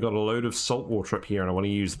water. We've got a load of salt water up here, and I want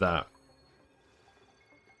to use that.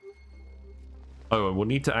 Oh, and we'll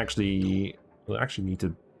need to actually... We'll actually need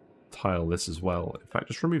to tile this as well. In fact,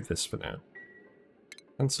 just remove this for now.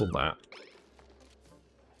 Cancel that.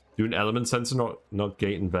 Do an element sensor, not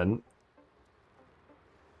gate and vent.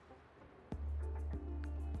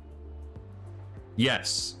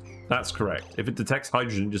 Yes, that's correct. If it detects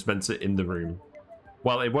hydrogen, it just vents it in the room.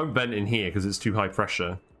 Well, it won't vent in here because it's too high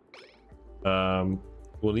pressure.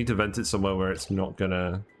 We'll need to vent it somewhere where it's not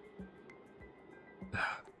gonna...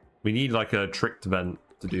 We need like a tricked vent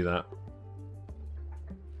to do that.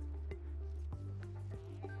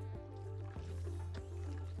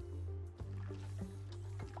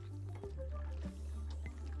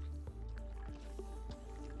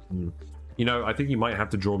 You know, I think you might have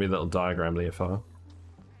to draw me a little diagram, Leofar.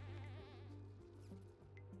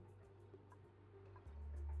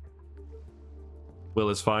 Will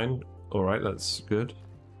is fine. Alright, that's good.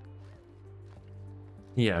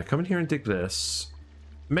 Yeah, come in here and dig this.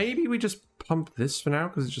 Maybe we just pump this for now,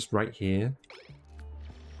 because it's just right here.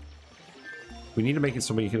 We need to make it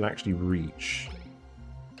somewhere you can actually reach.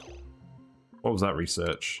 What was that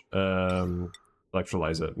research?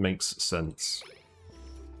 Electrolyzer. Makes sense.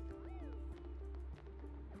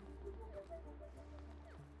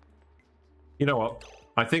 You know what?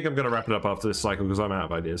 I think I'm going to wrap it up after this cycle because I'm out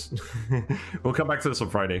of ideas. We'll come back to this on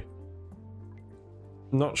Friday.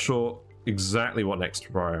 Not sure exactly what next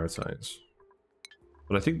to prioritize.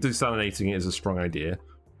 But I think desalinating it is a strong idea.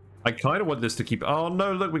 I kind of want this to keep... Oh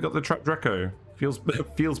no, look, we got the trapped Draco.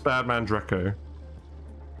 Feels bad, man, Draco. Can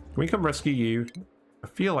we come rescue you? I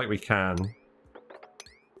feel like we can.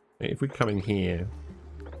 If we come in here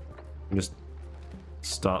and just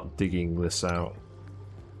start digging this out.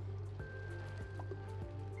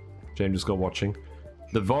 James just got watching.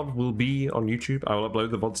 The VOD will be on YouTube. I will upload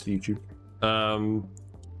the VODs to YouTube.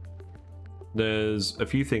 There's a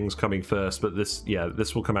few things coming first, but this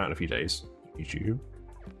will come out in a few days. YouTube.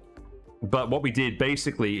 But what we did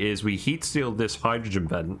basically is we heat sealed this hydrogen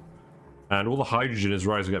vent, and all the hydrogen is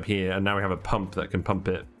rising up here, and now we have a pump that can pump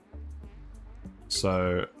it.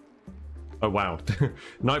 So, oh wow,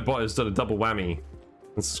 Nightbot has done a double whammy.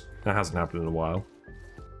 That hasn't happened in a while.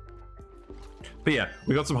 But yeah,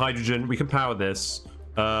 we got some hydrogen. We can power this.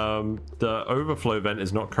 The overflow vent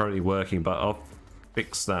is not currently working, but I'll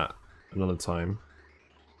fix that another time.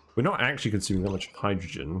 We're not actually consuming that much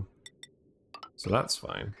hydrogen, so that's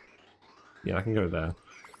fine. Yeah, I can go there.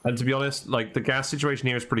 And to be honest, like, the gas situation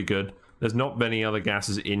here is pretty good. There's not many other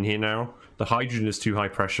gases in here now. The hydrogen is too high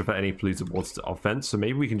pressure for any polluted water to offense, so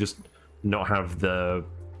maybe we can just not have the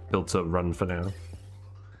filter run for now.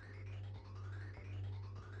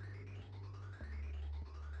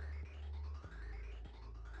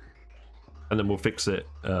 And then we'll fix it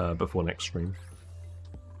before next stream.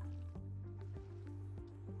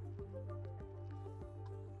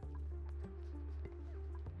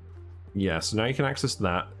 Yeah, so now you can access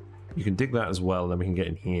that. You can dig that as well, then we can get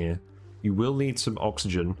in here. You will need some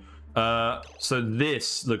oxygen. So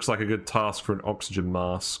this looks like a good task for an oxygen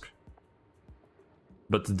mask.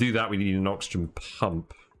 But to do that, we need an oxygen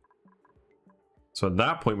pump. So at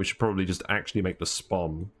that point, we should probably just actually make the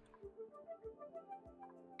SPOM.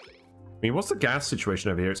 I mean, what's the gas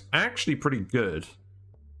situation over here? It's actually pretty good.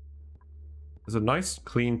 There's a nice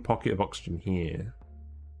clean pocket of oxygen here.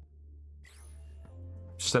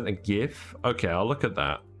 Sent a GIF? Okay, I'll look at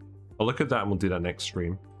that. I'll look at that and we'll do that next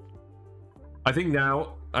stream. I think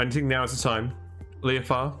now is the time.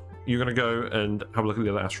 Leofar, you're gonna go and have a look at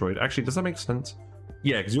the other asteroid. Actually, does that make sense?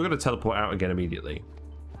 Yeah, because you're gonna teleport out again immediately.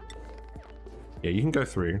 Yeah, you can go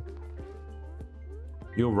through.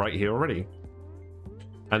 You're right here already.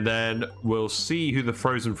 And then we'll see who the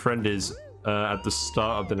frozen friend is at the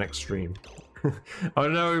start of the next stream. Oh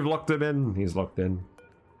no, we've locked him in. He's locked in.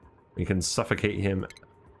 We can suffocate him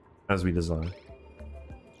as we desire.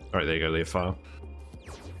 Alright, there you go, Leofar.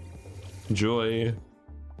 Enjoy.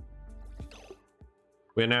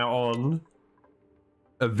 We're now on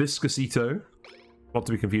a Viscosito. Not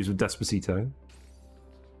to be confused with Despacito.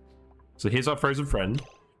 So here's our frozen friend.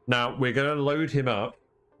 Now, we're going to load him up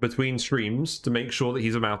between streams to make sure that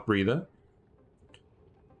he's a mouth breather.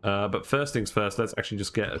 But first things first, let's actually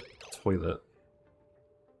just get a toilet.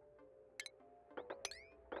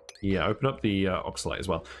 Yeah, open up the oxalate as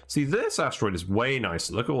well. See, this asteroid is way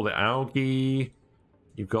nicer. Look at all the algae.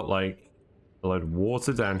 You've got, like, a load of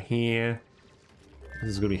water down here.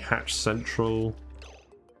 This is going to be Hatch Central.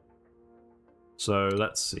 So,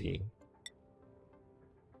 let's see.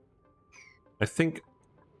 I think,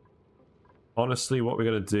 honestly, what we're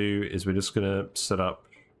going to do is we're just going to set up...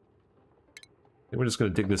 I think we're just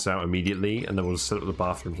going to dig this out immediately, and then we'll just set up the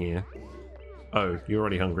bathroom here. Oh, you're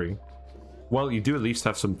already hungry. Well, you do at least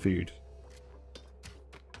have some food.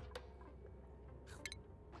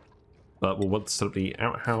 But we'll want to set up the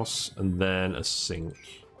outhouse and then a sink.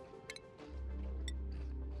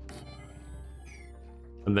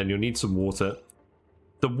 And then you'll need some water.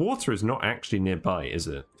 The water is not actually nearby, is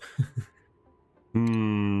it?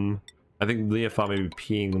 I think Leofar may be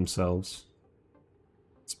peeing themselves.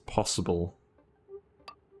 It's possible.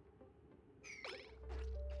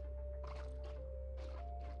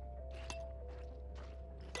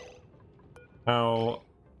 How...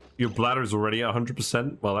 Your bladder is already at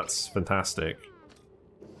 100%? Well, that's fantastic.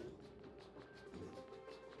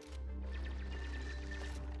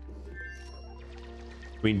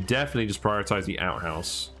 We definitely just prioritize the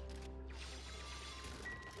outhouse.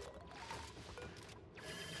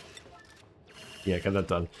 Yeah, get that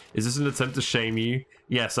done. Is this an attempt to shame you?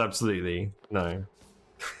 Yes, absolutely. No.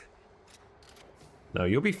 No,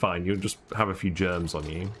 you'll be fine. You'll just have a few germs on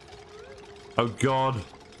you. Oh god.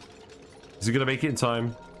 Is he gonna make it in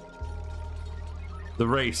time? The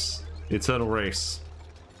race. The eternal race.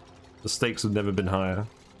 The stakes have never been higher.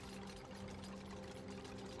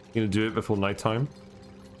 You gonna do it before nighttime?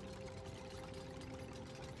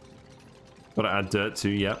 Gotta add dirt too,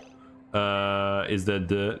 yep. Is there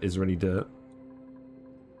dirt? Is there any dirt?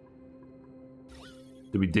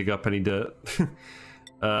 Did we dig up any dirt?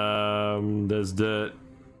 There's dirt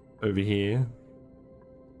over here.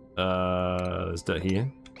 There's dirt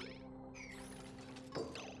here.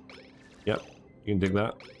 Yep, you can dig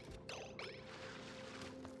that.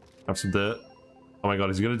 Have some dirt. Oh my god,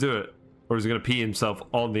 is he gonna do it? Or is he gonna pee himself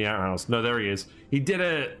on the outhouse? No, there he is. He did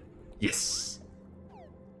it! Yes!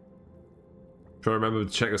 Try to remember to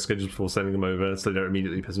check their schedules before sending them over so they don't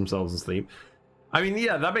immediately piss themselves asleep. I mean,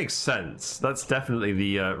 yeah, that makes sense. That's definitely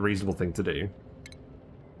the reasonable thing to do.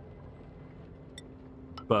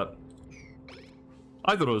 But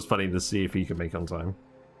I thought it was funny to see if he could make on time.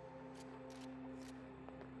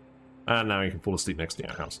 And now he can fall asleep next to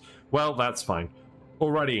our house. Well, that's fine.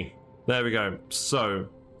 Alrighty, there we go. So,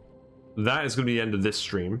 that is going to be the end of this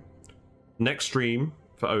stream. Next stream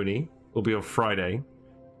for ONI will be on Friday.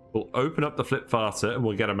 We'll open up the flip farter and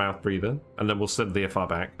we'll get a mouth breather. And then we'll send the FR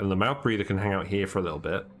back. And the mouth breather can hang out here for a little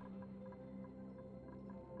bit.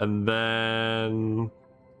 And then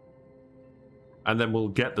we'll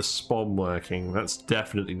get the SPOM working. That's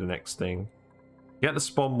definitely the next thing. Get the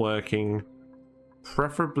SPOM working,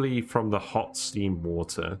 preferably from the hot steam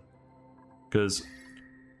water, because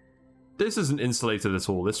this isn't insulated at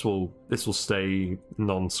all. This will stay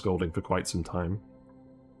non-scalding for quite some time.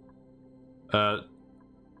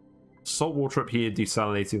 Salt water up here,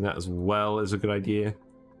 desalinating that as well is a good idea.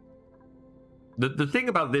 The thing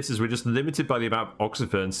about this is we're just limited by the amount of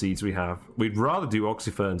Oxyfern seeds we have. We'd rather do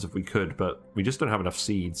Oxyferns if we could, but we just don't have enough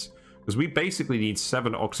seeds. Because we basically need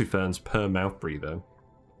 7 Oxyferns per mouth breather.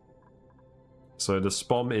 So the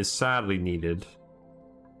SPOM is sadly needed.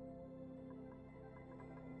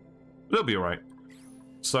 It'll be alright.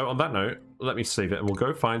 So on that note, let me save it and we'll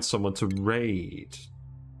go find someone to raid.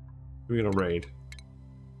 Who are we going to raid?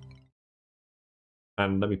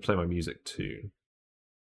 And let me play my music too.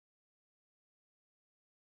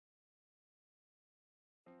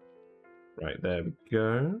 Right, there we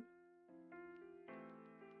go.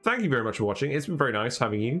 Thank you very much for watching. It's been very nice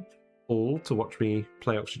having you all to watch me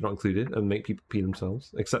play Oxygen Not Included and make people pee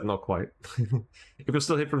themselves, except not quite. If you're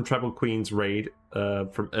still here from Treble Queen's raid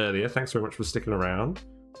from earlier, thanks very much for sticking around.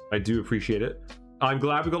 I do appreciate it. I'm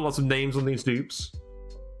glad we got lots of names on these dupes.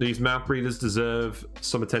 These mouth breathers deserve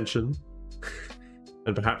some attention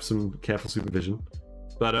and perhaps some careful supervision.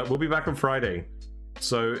 But we'll be back on Friday.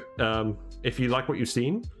 So if you like what you've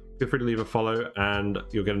seen, feel free to leave a follow and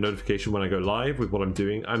you'll get a notification when I go live with what I'm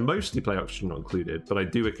doing. I mostly play Oxygen Not Included, but I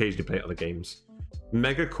do occasionally play other games.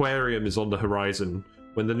 Megaquarium is on the horizon.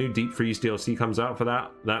 When the new Deep Freeze DLC comes out for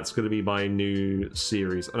that, that's going to be my new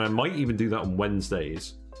series. And I might even do that on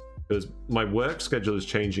Wednesdays, because my work schedule is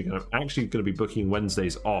changing and I'm actually going to be booking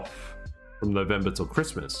Wednesdays off from November till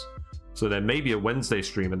Christmas. So there may be a Wednesday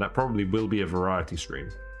stream, and that probably will be a variety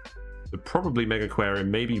stream. But probably Megaquarium,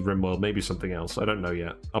 maybe Rimworld, maybe something else. I don't know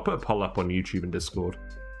yet. I'll put a poll up on YouTube and Discord.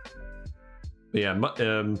 But yeah,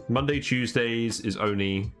 Monday, Tuesdays is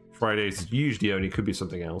ONI. Fridays is usually ONI, could be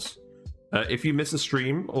something else. If you miss a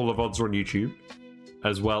stream, all the VODs are on YouTube,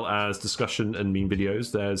 as well as discussion and meme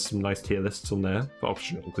videos. There's some nice tier lists on there, for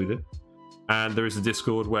Oxygen Not Included. And there is a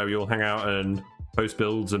Discord where we all hang out and post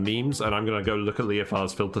builds and memes, and I'm going to go look at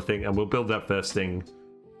Leofar's filter thing, and we'll build that first thing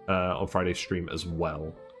on Friday's stream as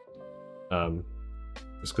well.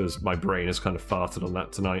 Just because my brain has kind of farted on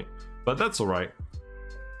that tonight. But that's alright.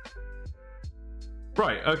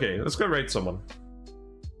 Right, okay, let's go raid someone.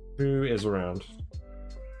 Who is around?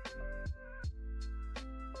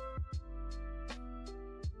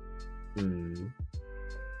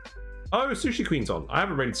 Oh, Sushi Queen's on. I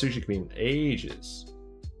haven't raided Sushi Queen in ages.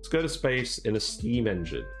 Let's go to space in a steam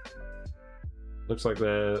engine. Looks like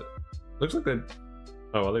they're...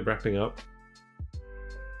 Oh, are they wrapping up?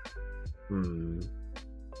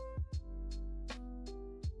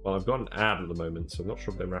 Well, I've got an ad at the moment, so I'm not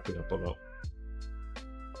sure if they're wrapping up or not.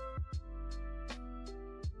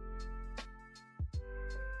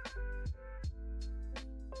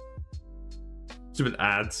 Stupid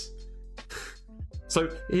ads. So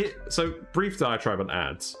brief diatribe on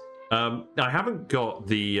ads. I haven't got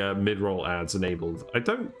the mid-roll ads enabled. I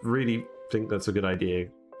don't really think that's a good idea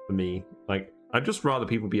for me. Like, I'd just rather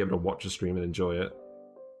people be able to watch a stream and enjoy it.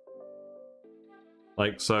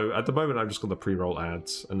 Like, so at the moment I've just got the pre-roll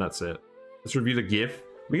ads and that's it. Let's review the GIF.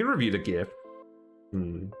 We can review the GIF.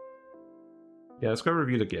 Yeah, let's go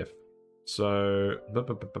review the GIF. So,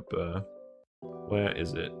 where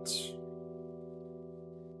is it?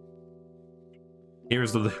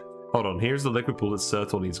 Here's the, hold on, here's the liquid pool that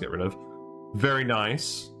Sertal needs to get rid of. Very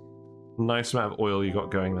nice. Nice amount of oil you got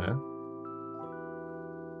going there.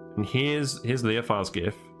 And here's Leofar's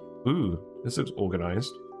GIF. Ooh, this looks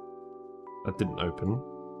organized. That didn't open.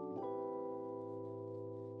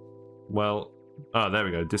 Well, there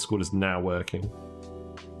we go. Discord is now working.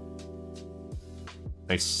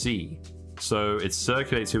 I see. So it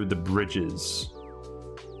circulates here with the bridges.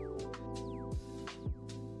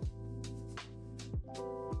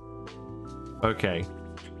 Okay.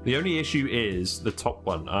 The only issue is the top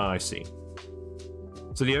one. I see.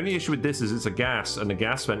 So the only issue with this is it's a gas, and the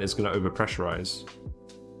gas vent is going to overpressurize.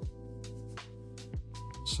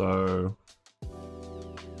 So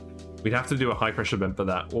we'd have to do a high pressure vent for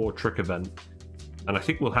that, or trick a vent. And I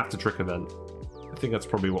think we'll have to trick a vent. I think that's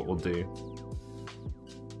probably what we'll do.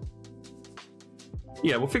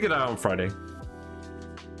 Yeah, we'll figure that out on Friday.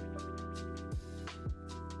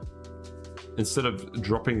 Instead of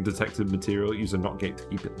dropping detected material, use a not gate to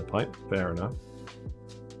keep it in the pipe. Fair enough.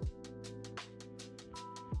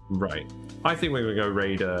 Right. I think we're going to go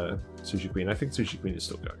raid Sushi Queen. I think Sushi Queen is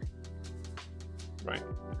still going. Right.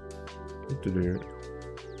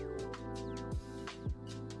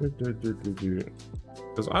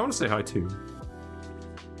 Because I want to say hi too.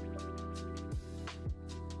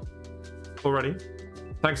 Already.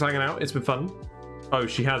 Thanks for hanging out. It's been fun. Oh,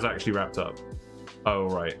 she has actually wrapped up. Oh,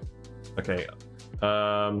 right. Okay.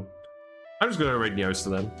 I'm just going to raid Neosta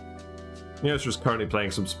then. Neosta is currently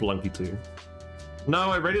playing some Spelunky 2.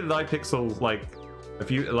 No, I raided iPixel like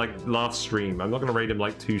last stream. I'm not going to raid him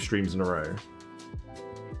like 2 streams in a row.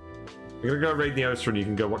 I'm going to go raid Neosta and you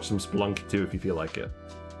can go watch some Spelunky 2 if you feel like it.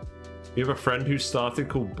 You have a friend who started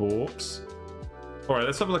called Borks. Alright,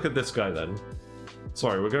 let's have a look at this guy then.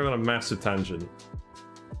 Sorry, we're going on a massive tangent.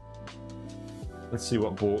 Let's see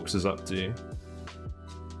what Borks is up to.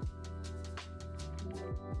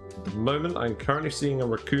 At the moment, I'm currently seeing a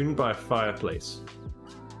raccoon by a fireplace.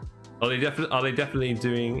 Are they definitely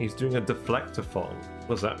doing... He's doing a deflector farm.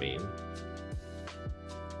 What does that mean?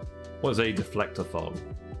 What is a deflector farm?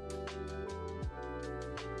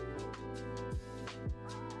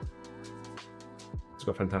 It's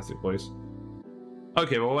got a fantastic voice.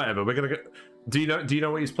 Okay, well, whatever. We're gonna go... Do you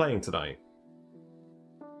know what he's playing tonight?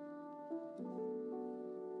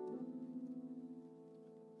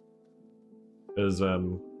 Because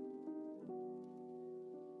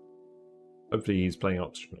hopefully he's playing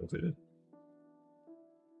Oxyferns.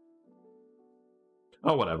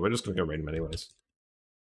 Oh, whatever. We're just gonna go raid him anyways.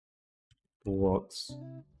 What?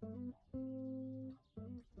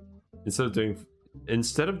 Instead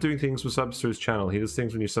of doing things with subs to his channel, he does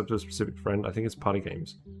things when you sub to a specific friend. I think it's party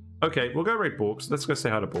games. Okay, we'll go raid Borks. Let's go say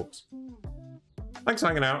hi to Borks. Thanks for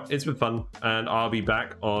hanging out. It's been fun, and I'll be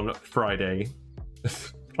back on Friday.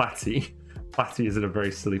 Platty is in a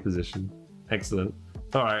very silly position. Excellent.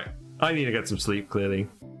 All right, I need to get some sleep. Clearly.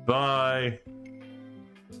 Bye.